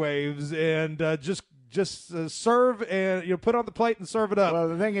airwaves and just just serve and put on the plate and serve it up. Well,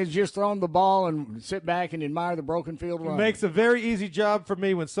 the thing is, just throw the ball and sit back and admire the broken field run. It makes a very easy job for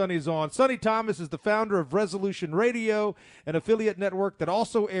me when Sonny's on. Sonny Thomas is the founder of Resolution Radio, an affiliate network that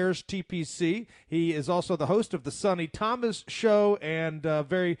also airs TPC. He is also the host of the Sonny Thomas Show and a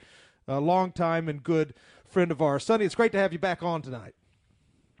very long time and good friend of ours. Sonny, it's great to have you back on tonight.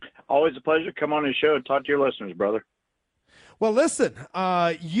 Always a pleasure to come on the show and talk to your listeners, brother. Well, listen,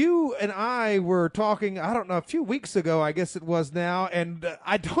 you and I were talking, I don't know, a few weeks ago, I guess it was now, and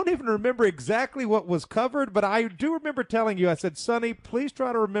I don't even remember exactly what was covered, but I do remember telling you, I said, Sonny, please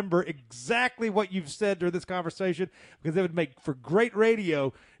try to remember exactly what you've said during this conversation, because it would make for great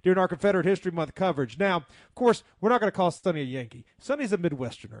radio during our Confederate History Month coverage. Now, of course, we're not going to call Sonny a Yankee. Sonny's a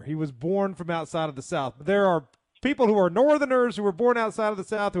Midwesterner. He was born from outside of the South. There are people who are Northerners who were born outside of the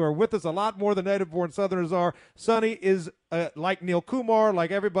South who are with us a lot more than native-born Southerners are. Sonny is like Neil Kumar,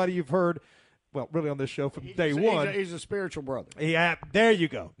 like everybody you've heard, well, really on this show from day one. He's a spiritual brother. Yeah, there you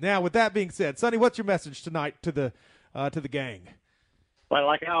go. Now, with that being said, Sonny, what's your message tonight to the gang? Well,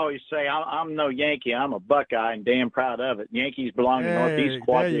 like I always say, I'm no Yankee. I'm a Buckeye and damn proud of it. Yankees belong to the Northeast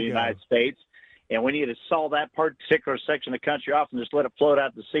quadrant of the United States, and we need to sell that particular section of the country off and just let it float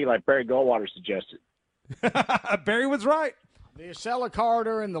out to sea like Barry Goldwater suggested. Barry was right. The Acela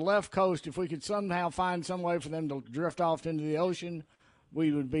corridor and the left coast, if we could somehow find some way for them to drift off into the ocean,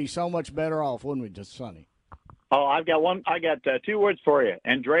 we would be so much better off, wouldn't we, just Sonny? Oh, I got two words for you.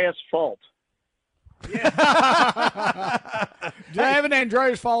 Andreas Fault. Do they have an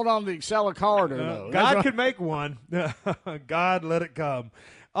Andreas Fault on the Acela corridor, though? God could make one. God, let it come.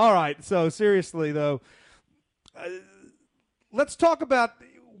 All right, so seriously, though, let's talk about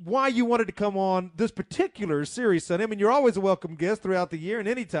why you wanted to come on this particular series, Sonny. I mean, you're always a welcome guest throughout the year, and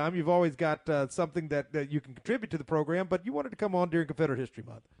anytime you've always got something that you can contribute to the program, but you wanted to come on during Confederate History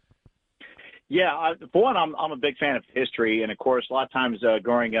Month. Yeah, for one, I'm a big fan of history, and of course, a lot of times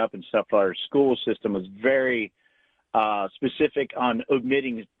growing up and stuff, our school system was very specific on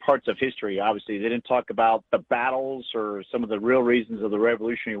omitting parts of history. Obviously, they didn't talk about the battles or some of the real reasons of the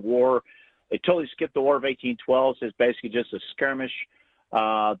Revolutionary War. They totally skipped the War of 1812. So it's basically just a skirmish.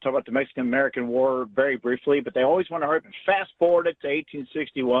 Talk about the Mexican-American War very briefly, but they always want to hurry and fast forward it to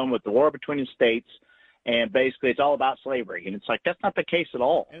 1861 with the war between the states, and basically it's all about slavery. And it's like, that's not the case at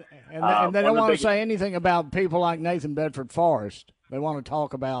all. And they don't want to say anything about people like Nathan Bedford Forrest. They want to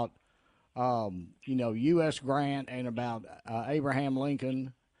talk about, U.S. Grant and about Abraham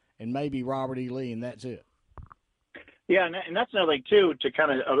Lincoln and maybe Robert E. Lee, and that's it. Yeah, and that's another thing, too, to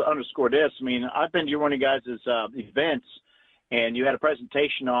kind of underscore this. I mean, I've been to one of you guys' events, and you had a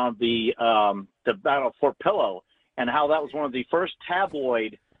presentation on the Battle of Fort Pillow and how that was one of the first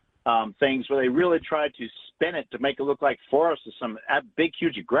tabloid things where they really tried to spin it to make it look like Forrest is some big,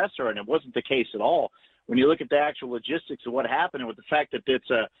 huge aggressor, and it wasn't the case at all. When you look at the actual logistics of what happened, and with the fact that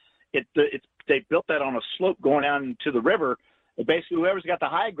they built that on a slope going down to the river, basically whoever's got the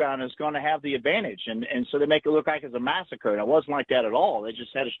high ground is going to have the advantage, and so they make it look like it's a massacre, and it wasn't like that at all. They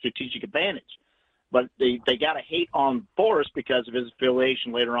just had a strategic advantage. But they got to hate on Forrest because of his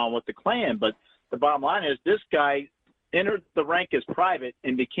affiliation later on with the Klan. But the bottom line is this guy entered the rank as private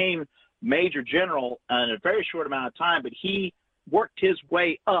and became major general in a very short amount of time, but he worked his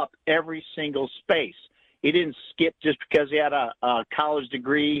way up every single space. He didn't skip just because he had a college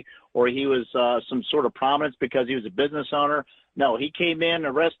degree or he was some sort of prominence because he was a business owner. No, he came in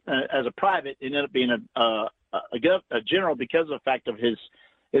as a private, ended up being a general because of the fact of his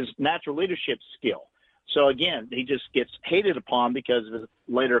natural leadership skill. So again, he just gets hated upon because of his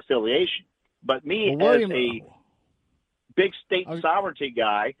later affiliation. But me, as a big state sovereignty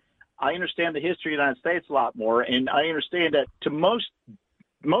guy, I understand the history of the United States a lot more, and I understand that to most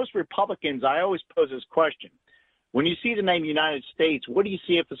Republicans, I always pose this question. When you see the name United States, what do you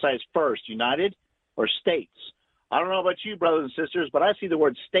see emphasized first, United or States? I don't know about you, brothers and sisters, but I see the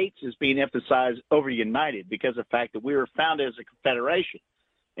word states as being emphasized over United because of the fact that we were founded as a confederation.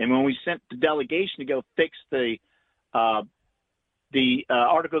 And when we sent the delegation to go fix the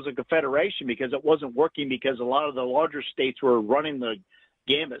Articles of Confederation because it wasn't working because a lot of the larger states were running the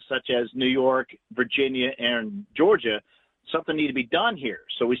gambit, such as New York, Virginia, and Georgia, something needed to be done here.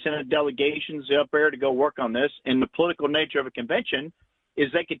 So we sent delegations up there to go work on this. And the political nature of a convention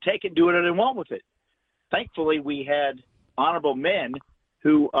is they could take it and do whatever they want with it. Thankfully, we had honorable men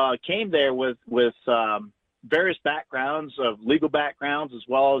who came there with various backgrounds of legal backgrounds as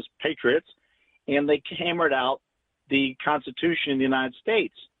well as patriots, and they hammered out the Constitution of the United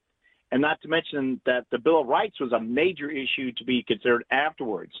States. And not to mention that the Bill of Rights was a major issue to be considered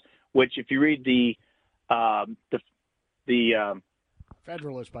afterwards, which if you read the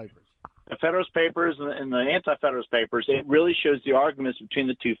Federalist Papers. the Federalist Papers and the Anti-Federalist Papers, it really shows the arguments between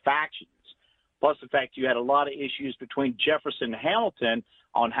the two factions. Plus the fact you had a lot of issues between Jefferson and Hamilton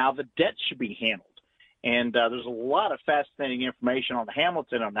on how the debt should be handled. And there's a lot of fascinating information on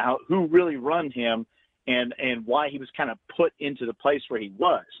Hamilton on who really run him and why he was kind of put into the place where he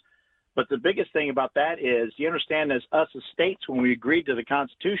was. But the biggest thing about that is you understand as us as states, when we agreed to the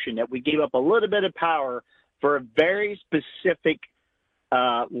Constitution, that we gave up a little bit of power for a very specific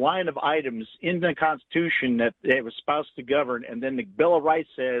line of items in the Constitution that it was supposed to govern. And then the Bill of Rights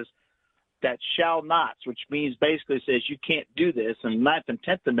says that shall nots, which means basically says you can't do this. And the 9th and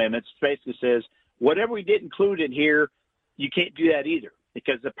 10th Amendments basically says whatever we didn't include in here, you can't do that either,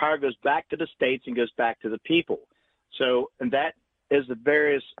 because the power goes back to the states and goes back to the people. So, and that is the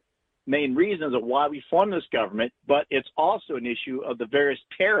various main reasons of why we formed this government, but it's also an issue of the various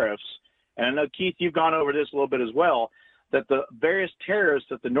tariffs. And I know, Keith, you've gone over this a little bit as well, that the various tariffs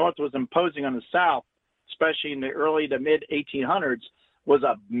that the North was imposing on the South, especially in the early to mid 1800s, was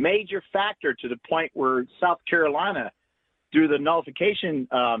a major factor to the point where South Carolina, through the nullification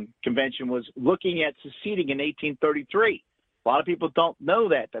convention, was looking at seceding in 1833. A lot of people don't know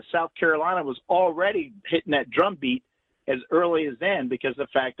that South Carolina was already hitting that drumbeat as early as then, because of the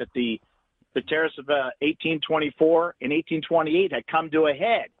fact that the tariffs of 1824 and 1828 had come to a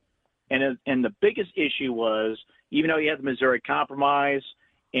head. And the biggest issue was, even though you had the Missouri Compromise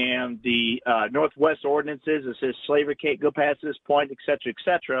and the Northwest Ordinances that says slavery can't go past this point, et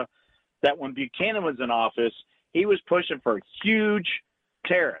cetera, that when Buchanan was in office, he was pushing for huge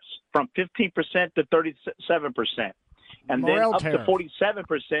tariffs from 15% to 37%, and then up to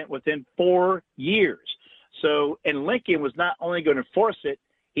 47% within 4 years. So, and Lincoln was not only going to enforce it,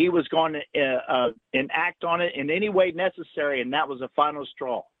 he was going to enact on it in any way necessary, and that was the final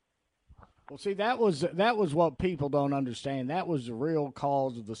straw. Well, see, that was what people don't understand. That was the real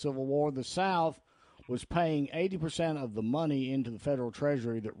cause of the Civil War. The South was paying 80% of the money into the federal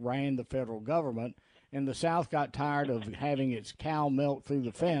treasury that ran the federal government, and the South got tired of having its cow milked through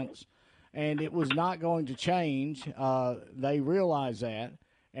the fence, and it was not going to change. They realized that,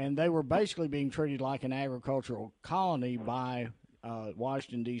 and they were basically being treated like an agricultural colony by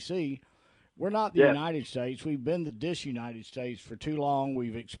Washington, D.C. We're not the United States. We've been the disunited States for too long.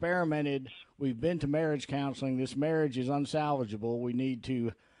 We've experimented. We've been to marriage counseling. This marriage is unsalvageable. We need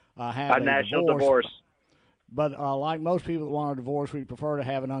to have a national divorce. But like most people that want a divorce, we prefer to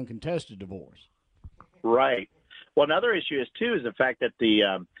have an uncontested divorce. Right. Well, another issue is the fact that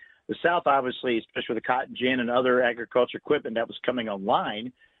the South, obviously, especially with the cotton gin and other agriculture equipment that was coming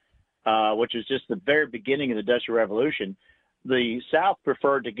online, which is just the very beginning of the Industrial Revolution, the South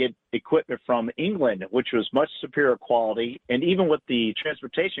preferred to get equipment from England, which was much superior quality. And even with the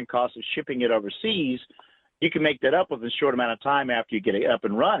transportation costs of shipping it overseas, you can make that up within a short amount of time after you get it up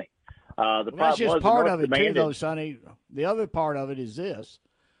and running. That's just part of it, too, though, Sonny. The other part of it is this.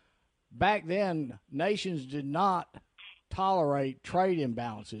 Back then, nations did not tolerate trade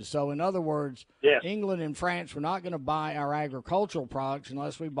imbalances. So, in other words, England and France were not going to buy our agricultural products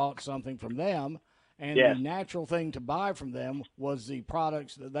unless we bought something from them. And the natural thing to buy from them was the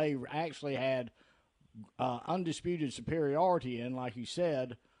products that they actually had undisputed superiority in, like you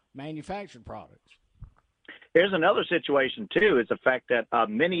said, manufactured products. Here's another situation, too, is the fact that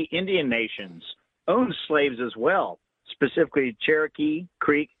many Indian nations owned slaves as well, specifically Cherokee,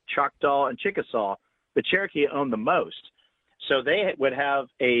 Creek, Choctaw, and Chickasaw. The Cherokee owned the most. So they would have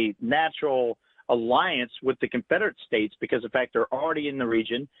a natural alliance with the Confederate States because of the fact they're already in the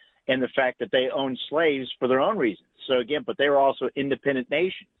region, and the fact that they owned slaves for their own reasons. So again, but they were also independent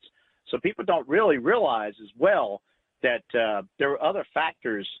nations. So people don't really realize as well that there were other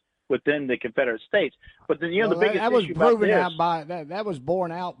factors within the Confederate States. But then, the biggest that was issue proven about out by that was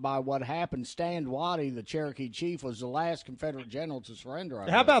borne out by what happened. Stand Watie, the Cherokee chief, was the last Confederate general to surrender.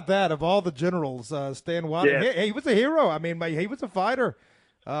 How about that? Of all the generals, Stand Watie, he was a hero. I mean, he was a fighter.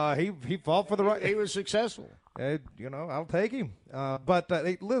 He fought for the right. He was successful. I'll take him. But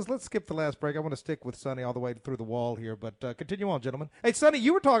hey, Liz, let's skip the last break. I want to stick with Sonny all the way through the wall here. But continue on, gentlemen. Hey, Sonny,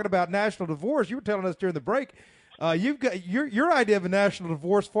 you were talking about national divorce. You were telling us during the break. You've got your idea of a national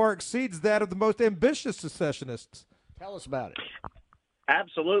divorce far exceeds that of the most ambitious secessionists. Tell us about it.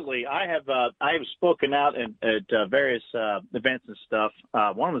 Absolutely. I have spoken out at various events and stuff.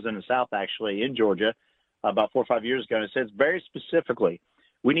 One was in the South, actually, in Georgia, about 4 or 5 years ago, and it says very specifically,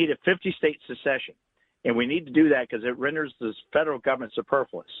 we need a 50-state secession, and we need to do that because it renders the federal government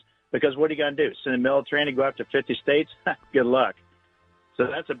superfluous. Because what are you going to do? Send the military in and go after 50 states? Good luck. So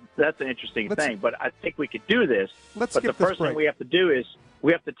that's an interesting thing. But I think we could do this. But the first thing we have to do is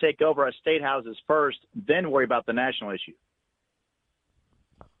we have to take over our state houses first, then worry about the national issue.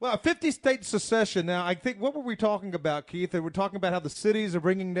 Well, 50-state secession. Now, I think, what were we talking about, Keith? We're talking about how the cities are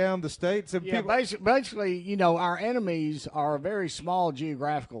bringing down the states. And Yeah, basically, you know, our enemies are a very small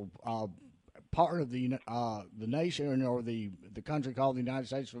geographical part of the nation or the country called the United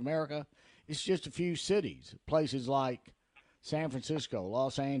States of America. It's just a few cities, places like San Francisco,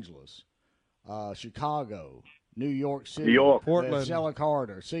 Los Angeles, Chicago, New York City, Portland, Stella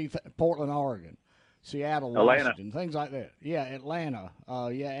Carter, Portland, Oregon, Seattle, Atlanta. Washington, things like that. Yeah, Atlanta.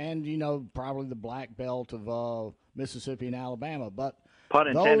 And you know, probably the Black Belt of Mississippi and Alabama. But Pun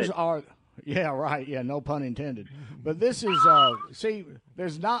intended. those are, yeah, right. Yeah, no pun intended. But this is, see,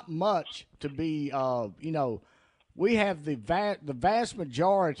 there's not much to be, you know, we have the vast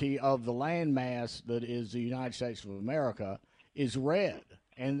majority of the landmass that is the United States of America is red.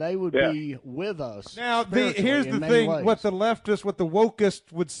 And they would be with us. Now, here's the thing. Ways. What the leftists, what the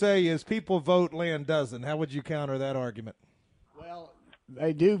wokest would say is people vote, land doesn't. How would you counter that argument? Well,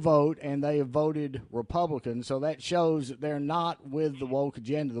 they do vote, and they have voted Republican, so that shows that they're not with the woke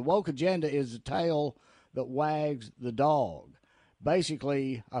agenda. The woke agenda is the tail that wags the dog.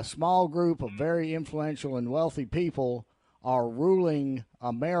 Basically, a small group of very influential and wealthy people are ruling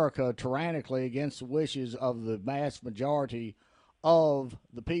America tyrannically against the wishes of the vast majority of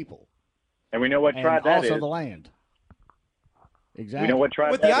the people. And we know what tribe that is. And also the land. Exactly. We know what tribe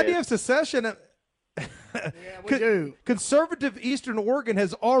With that the idea is. of secession, we do. Conservative Eastern Oregon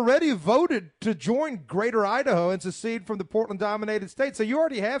has already voted to join Greater Idaho and secede from the Portland-dominated state. So you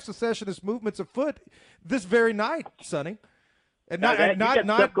already have secessionist movements afoot this very night, Sonny. And not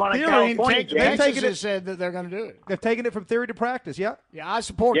theory. Texas has said that they're going to do it. They've taken it from theory to practice. Yeah. Yeah, I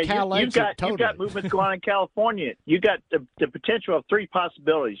support Cal you've got movements going on in California. You got the potential of three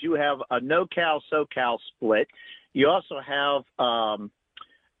possibilities. You have a no-Cal, so-Cal split. You also have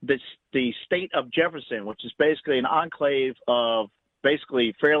the state of Jefferson, which is basically an enclave of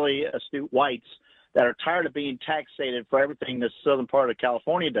basically fairly astute whites that are tired of being taxated for everything the southern part of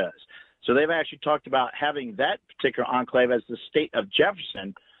California does. So they've actually talked about having that particular enclave as the state of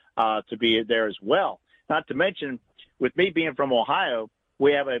Jefferson to be there as well. Not to mention, with me being from Ohio,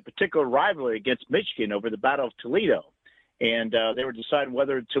 we have a particular rivalry against Michigan over the Battle of Toledo. And they were deciding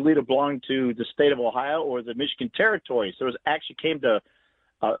whether Toledo belonged to the state of Ohio or the Michigan territory. So it actually came to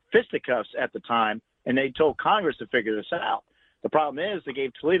fisticuffs at the time, and they told Congress to figure this out. The problem is they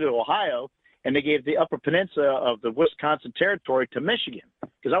gave Toledo to Ohio, and they gave the Upper Peninsula of the Wisconsin Territory to Michigan.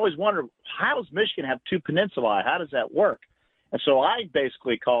 Because I always wonder, how does Michigan have two peninsulae? How does that work? And so I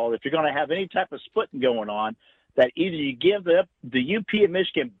basically call, if you're going to have any type of splitting going on, that either you give the UP of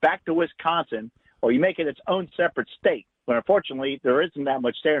Michigan back to Wisconsin, or you make it its own separate state. But unfortunately, there isn't that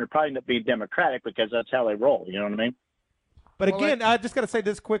much there, and it probably end up being Democratic because that's how they roll. You know what I mean? But again, I just got to say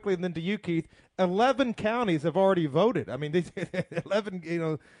this quickly, and then to you, Keith. 11 counties have already voted. I mean, 11. You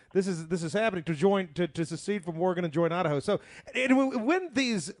know, this is happening to secede from Oregon and join Idaho. So, and when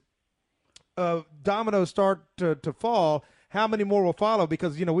these dominoes start to fall, how many more will follow?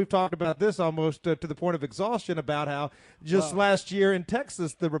 Because, you know, we've talked about this almost to the point of exhaustion about how just last year in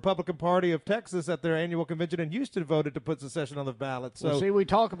Texas, the Republican Party of Texas at their annual convention in Houston voted to put secession on the ballot. So, well, see, we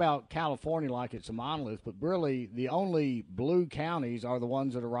talk about California like it's a monolith, but really the only blue counties are the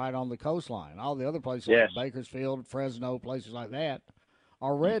ones that are right on the coastline. All the other places like Bakersfield, Fresno, places like that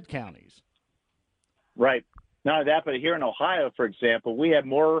are red counties. Right. Not only that, but here in Ohio, for example, we have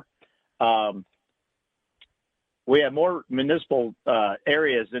more municipal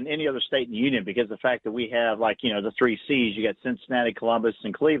areas than any other state in the union because of the fact that we have, like, you know, the three C's. You got Cincinnati, Columbus,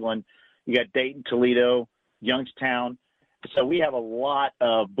 and Cleveland. You got Dayton, Toledo, Youngstown. So we have a lot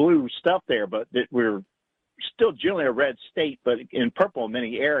of blue stuff there, but we're still generally a red state, but in purple in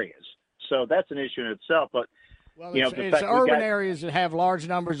many areas. So that's an issue in itself. But well, it's urban areas that have large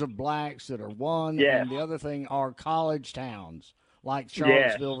numbers of blacks that are one, and the other thing are college towns like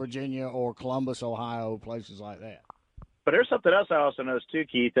Charlottesville, Virginia, or Columbus, Ohio, places like that. But there's something else I also noticed too,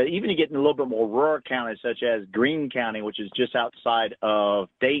 Keith, that even you get in a little bit more rural counties, such as Greene County, which is just outside of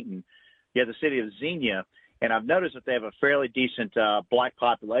Dayton, you have the city of Xenia, and I've noticed that they have a fairly decent black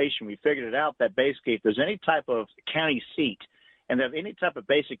population. We figured it out that basically if there's any type of county seat and they have any type of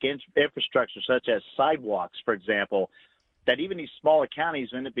basic infrastructure, such as sidewalks, for example, that even these smaller counties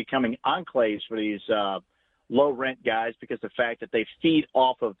end up becoming enclaves for these low rent guys because of the fact that they feed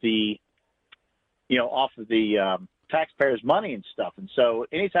off of the taxpayers' money and stuff. And so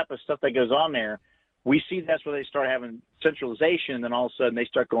any type of stuff that goes on there, we see that's where they start having centralization, and then all of a sudden they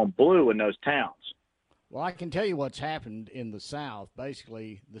start going blue in those towns. Well, I can tell you what's happened in the South.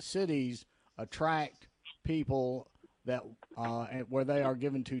 Basically, the cities attract people that where they are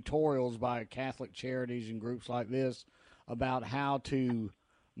given tutorials by Catholic charities and groups like this about how to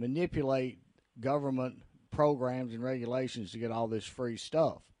manipulate government programs and regulations to get all this free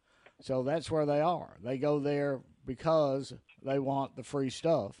stuff. So that's where they are. They go there because they want the free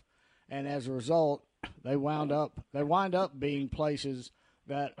stuff, and as a result, they wind up being places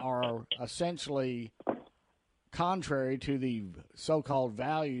that are essentially contrary to the so-called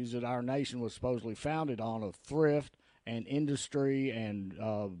values that our nation was supposedly founded on, of thrift and industry and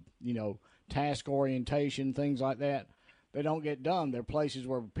task orientation, things like that. They don't get done. They're places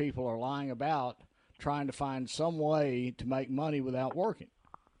where people are lying about trying to find some way to make money without working.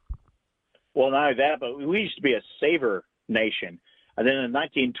 Well, not only that, but we used to be a saver nation. And then in the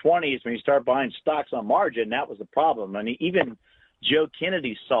 1920s, when you start buying stocks on margin, that was the problem. I mean, even Joe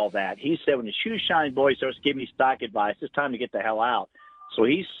Kennedy saw that. He said, when the shoe shine boy starts giving me stock advice, it's time to get the hell out. So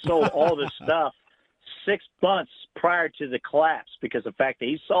he sold all this stuff 6 months prior to the collapse because of the fact that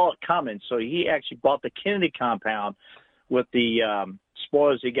he saw it coming. So he actually bought the Kennedy compound with the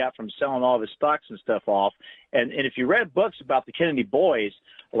spoils he got from selling all of his stocks and stuff off. And if you read books about the Kennedy boys,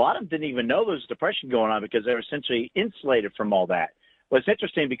 a lot of them didn't even know there was depression going on because they were essentially insulated from all that. Well, it's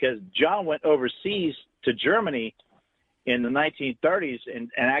interesting because John went overseas to Germany in the 1930s and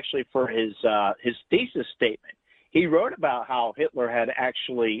actually for his thesis statement, he wrote about how Hitler had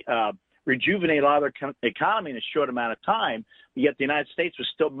actually rejuvenated a lot of their economy in a short amount of time, yet the United States was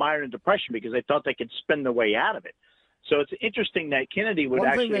still mired in depression because they thought they could spin their way out of it. So it's interesting that Kennedy would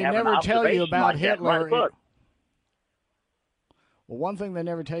actually have an observation like that in my book. Well, one thing they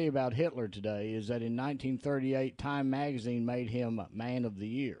never tell you about Hitler today is that in 1938, Time magazine made him Man of the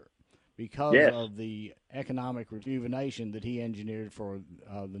Year because of the economic rejuvenation that he engineered for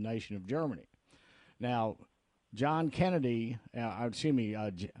the nation of Germany. Now, John Kennedy,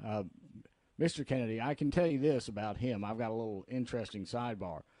 Mr. Kennedy, I can tell you this about him. I've got a little interesting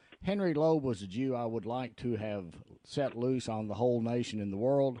sidebar. Henry Loeb was a Jew I would like to have set loose on the whole nation and the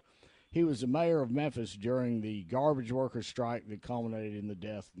world. He was the mayor of Memphis during the garbage workers' strike that culminated in the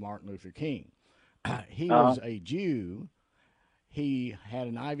death of Martin Luther King. He was a Jew. He had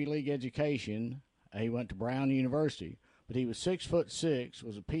an Ivy League education. He went to Brown University, but he was 6'6",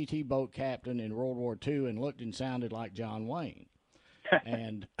 was a PT boat captain in World War II, and looked and sounded like John Wayne.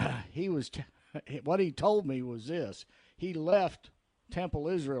 And he was what he told me was this: he left Temple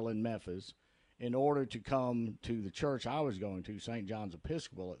Israel in Memphis in order to come to the church I was going to, St. John's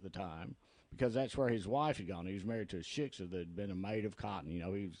Episcopal at the time, because that's where his wife had gone. He was married to a shiksa that had been a maid of cotton.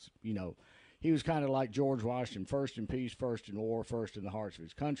 He was kind of like George Washington, first in peace, first in war, first in the hearts of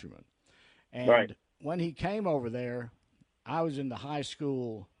his countrymen. And when he came over there, I was in the high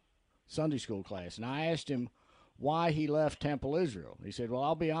school Sunday school class, and I asked him why he left Temple Israel. He said, well,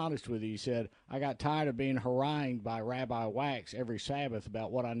 I'll be honest with you. He said, I got tired of being harangued by Rabbi Wax every Sabbath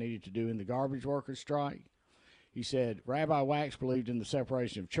about what I needed to do in the garbage workers' strike. He said, Rabbi Wax believed in the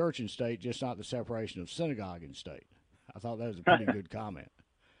separation of church and state, just not the separation of synagogue and state. I thought that was a pretty good comment.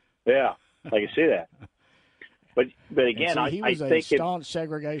 Yeah, I can see that. But again, see, he was a staunch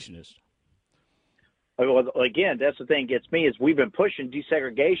segregationist. Well, again, that's the thing that gets me is we've been pushing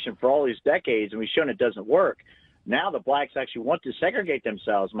desegregation for all these decades, and we've shown it doesn't work. Now the blacks actually want to segregate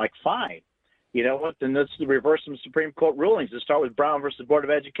themselves. I'm like, fine. You know what? Then let's reverse some Supreme Court rulings. Let's start with Brown versus Board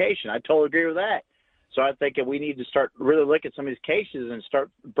of Education. I totally agree with that. So I think that we need to start really look at some of these cases and start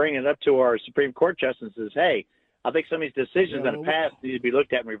bringing it up to our Supreme Court justices. Hey, I think some of these decisions that have passed need to be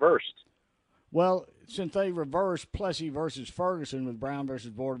looked at and reversed. Well, since they reversed Plessy versus Ferguson with Brown versus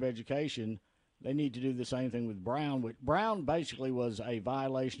Board of Education, they need to do the same thing with Brown. Brown basically was a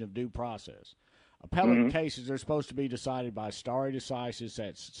violation of due process. Appellate cases are supposed to be decided by stare decisis,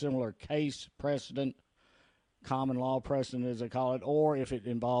 that's similar case precedent, common law precedent as they call it, or if it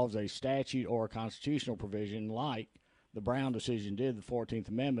involves a statute or a constitutional provision like the Brown decision did, the 14th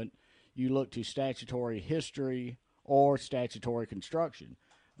Amendment, you look to statutory history or statutory construction.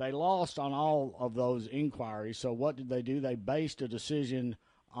 They lost on all of those inquiries, so what did they do? They based a decision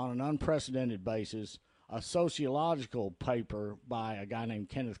on an unprecedented basis, a sociological paper by a guy named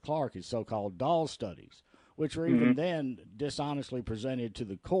Kenneth Clark, his so-called Dahl studies, which were even then dishonestly presented to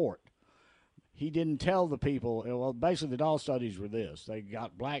the court. He didn't tell the people, well, basically the Dahl studies were this. They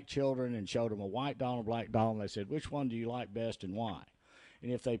got black children and showed them a white doll and a black doll, and they said, which one do you like best and why? And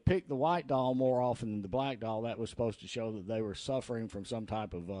if they picked the white doll more often than the black doll, that was supposed to show that they were suffering from some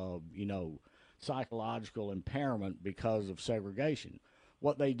type of, psychological impairment because of segregation.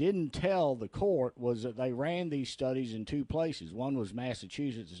 What they didn't tell the court was that they ran these studies in two places. One was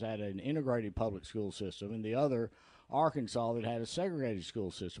Massachusetts that had an integrated public school system, and the other, Arkansas, that had a segregated school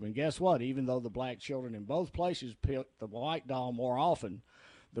system. And guess what? Even though the black children in both places picked the white doll more often,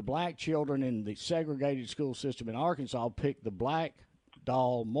 the black children in the segregated school system in Arkansas picked the black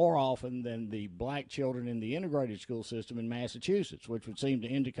doll more often than the black children in the integrated school system in Massachusetts, which would seem to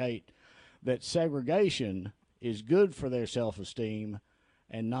indicate that segregation is good for their self-esteem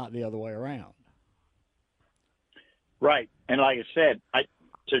and not the other way around. Right. And like I said,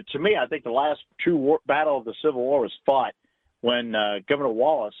 to me, I think the last true battle of the Civil War was fought when Governor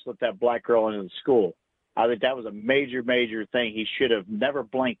Wallace let that black girl into the school. I think that was a major, major thing. He should have never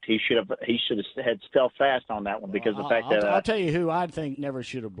blinked. He should have had still fast on that one because the fact that I'll tell you who I think never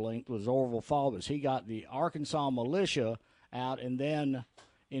should have blinked was Orville Faubus. He got the Arkansas militia out, and then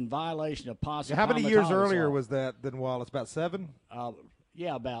in violation of posse. How many years earlier was that than Wallace? About 7?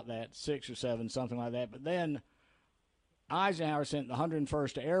 Yeah, about that, 6 or 7, something like that. But then Eisenhower sent the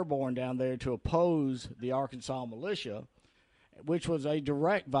 101st Airborne down there to oppose the Arkansas militia, which was a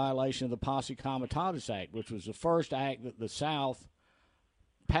direct violation of the Posse Comitatus Act, which was the first act that the South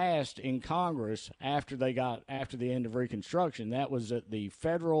passed in Congress after the end of Reconstruction. That was that the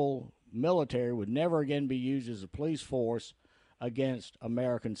federal military would never again be used as a police force against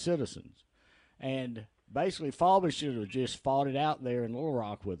American citizens. And basically, Faubus should have just fought it out there in Little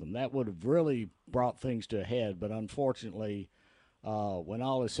Rock with them. That would have really brought things to a head. But unfortunately, when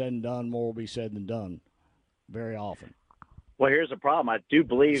all is said and done, more will be said than done very often. Well, here's the problem. I do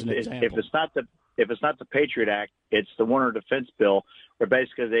believe if it's not the Patriot Act, it's the Warner Defense Bill, where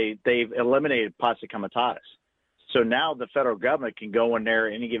basically they've eliminated posse comitatus. So now the federal government can go in there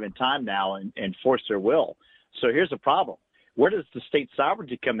at any given time now and force their will. So here's the problem. Where does the state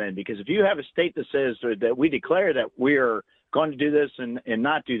sovereignty come in? Because if you have a state that says that we declare that we are going to do this and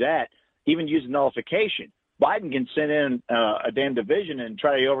not do that, even use nullification, Biden can send in a damn division and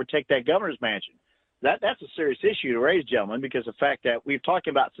try to overtake that governor's mansion. That's a serious issue to raise, gentlemen, because the fact that we've talked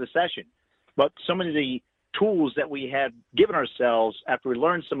about secession, but so many of the tools that we had given ourselves after we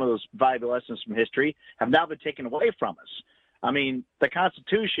learned some of those valuable lessons from history have now been taken away from us. I mean, the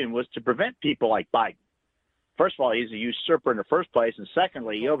Constitution was to prevent people like Biden. First of all, he's a usurper in the first place, and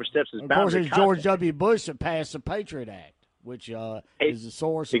secondly, he oversteps his boundaries. Of course, it's George W. Bush that passed the Patriot Act, which is the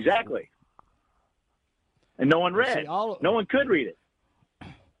source. Exactly. And no one read. No one could read it.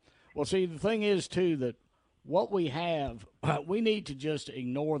 Well, see, the thing is, too, that what we have, we need to just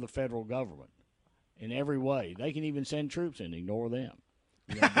ignore the federal government in every way. They can even send troops in, ignore them.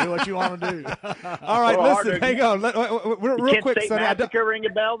 You know, do what you want to do. All right, listen, hang on. Real quick, Sonny. Massacre ring a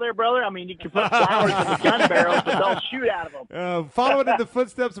bell there, brother? I mean, you can put flowers in the gun barrels, but they'll shoot out of them. Following in the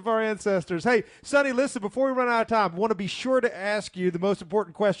footsteps of our ancestors. Hey, Sonny, listen, before we run out of time, I want to be sure to ask you the most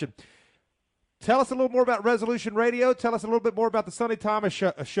important question. Tell us a little more about Resolution Radio. Tell us a little bit more about the Sonny Thomas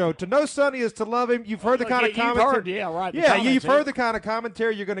show. To know Sonny is to love him. You've heard the kind of commentary. You've heard the kind of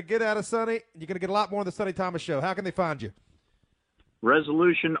commentary you're going to get out of Sonny. You're going to get a lot more in the Sonny Thomas show. How can they find you?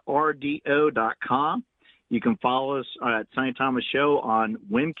 ResolutionRDO.com. You can follow us at Sonny Thomas Show on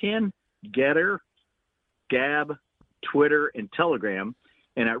Wimkin, Getter, Gab, Twitter, and Telegram,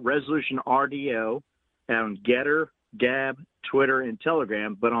 and at ResolutionRDO on Getter, Gab, Twitter, and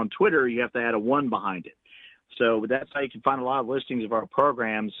Telegram. But on Twitter, you have to add a 1 behind it. So that's how you can find a lot of listings of our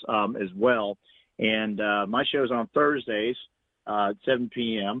programs as well. And my show is on Thursdays at 7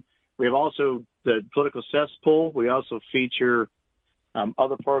 p.m. We have also the Political Cesspool. We also feature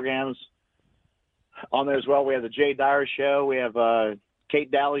other programs on there as well. We have the Jay Dyer Show. We have Kate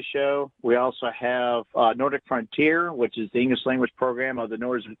Daly Show. We also have Nordic Frontier, which is the English language program of the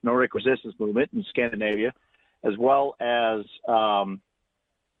Nordic Resistance Movement in Scandinavia, as well as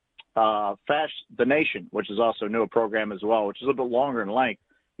Fash the Nation, which is also a newer program as well, which is a little bit longer in length,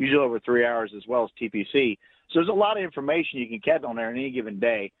 usually over 3 hours, as well as TPC. So there's a lot of information you can get on there on any given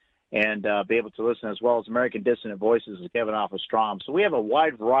day and be able to listen, as well as American Dissonant Voices with Kevin Alpha Strom. So we have a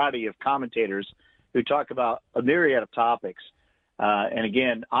wide variety of commentators who talk about a myriad of topics. And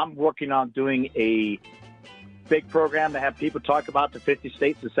again, I'm working on doing a big program to have people talk about the 50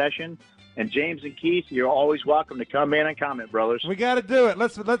 state secession. And James and Keith, you're always welcome to come in and comment, brothers. We got to do it.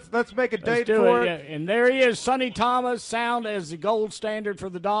 Let's make a date for it. Yeah. And there he is, Sonny Thomas, sound as the gold standard for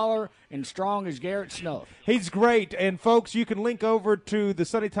the dollar and strong as Garrett Snuff. He's great. And, folks, you can link over to the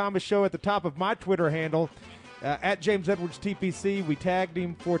Sonny Thomas Show at the top of my Twitter handle, at James Edwards TPC. We tagged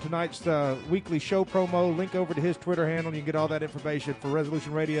him for tonight's weekly show promo. Link over to his Twitter handle. You can get all that information for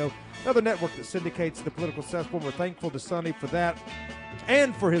Resolution Radio, another network that syndicates the Political Cesspool. We're thankful to Sonny for that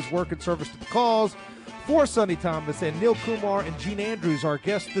and for his work and service to the cause. For Sonny Thomas and Neil Kumar and Gene Andrews, our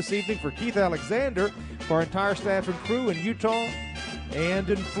guest this evening, for Keith Alexander, for our entire staff and crew in Utah and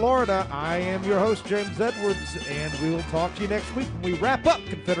in Florida, I am your host, James Edwards, and we will talk to you next week when we wrap up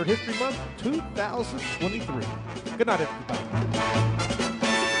Confederate History Month 2023. Good night, everybody.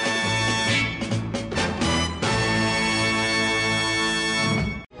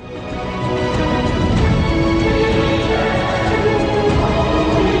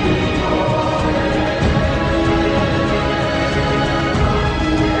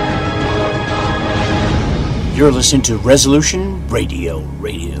 You're listening to Resolution Radio.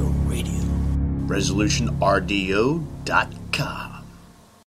 ResolutionRDO.com.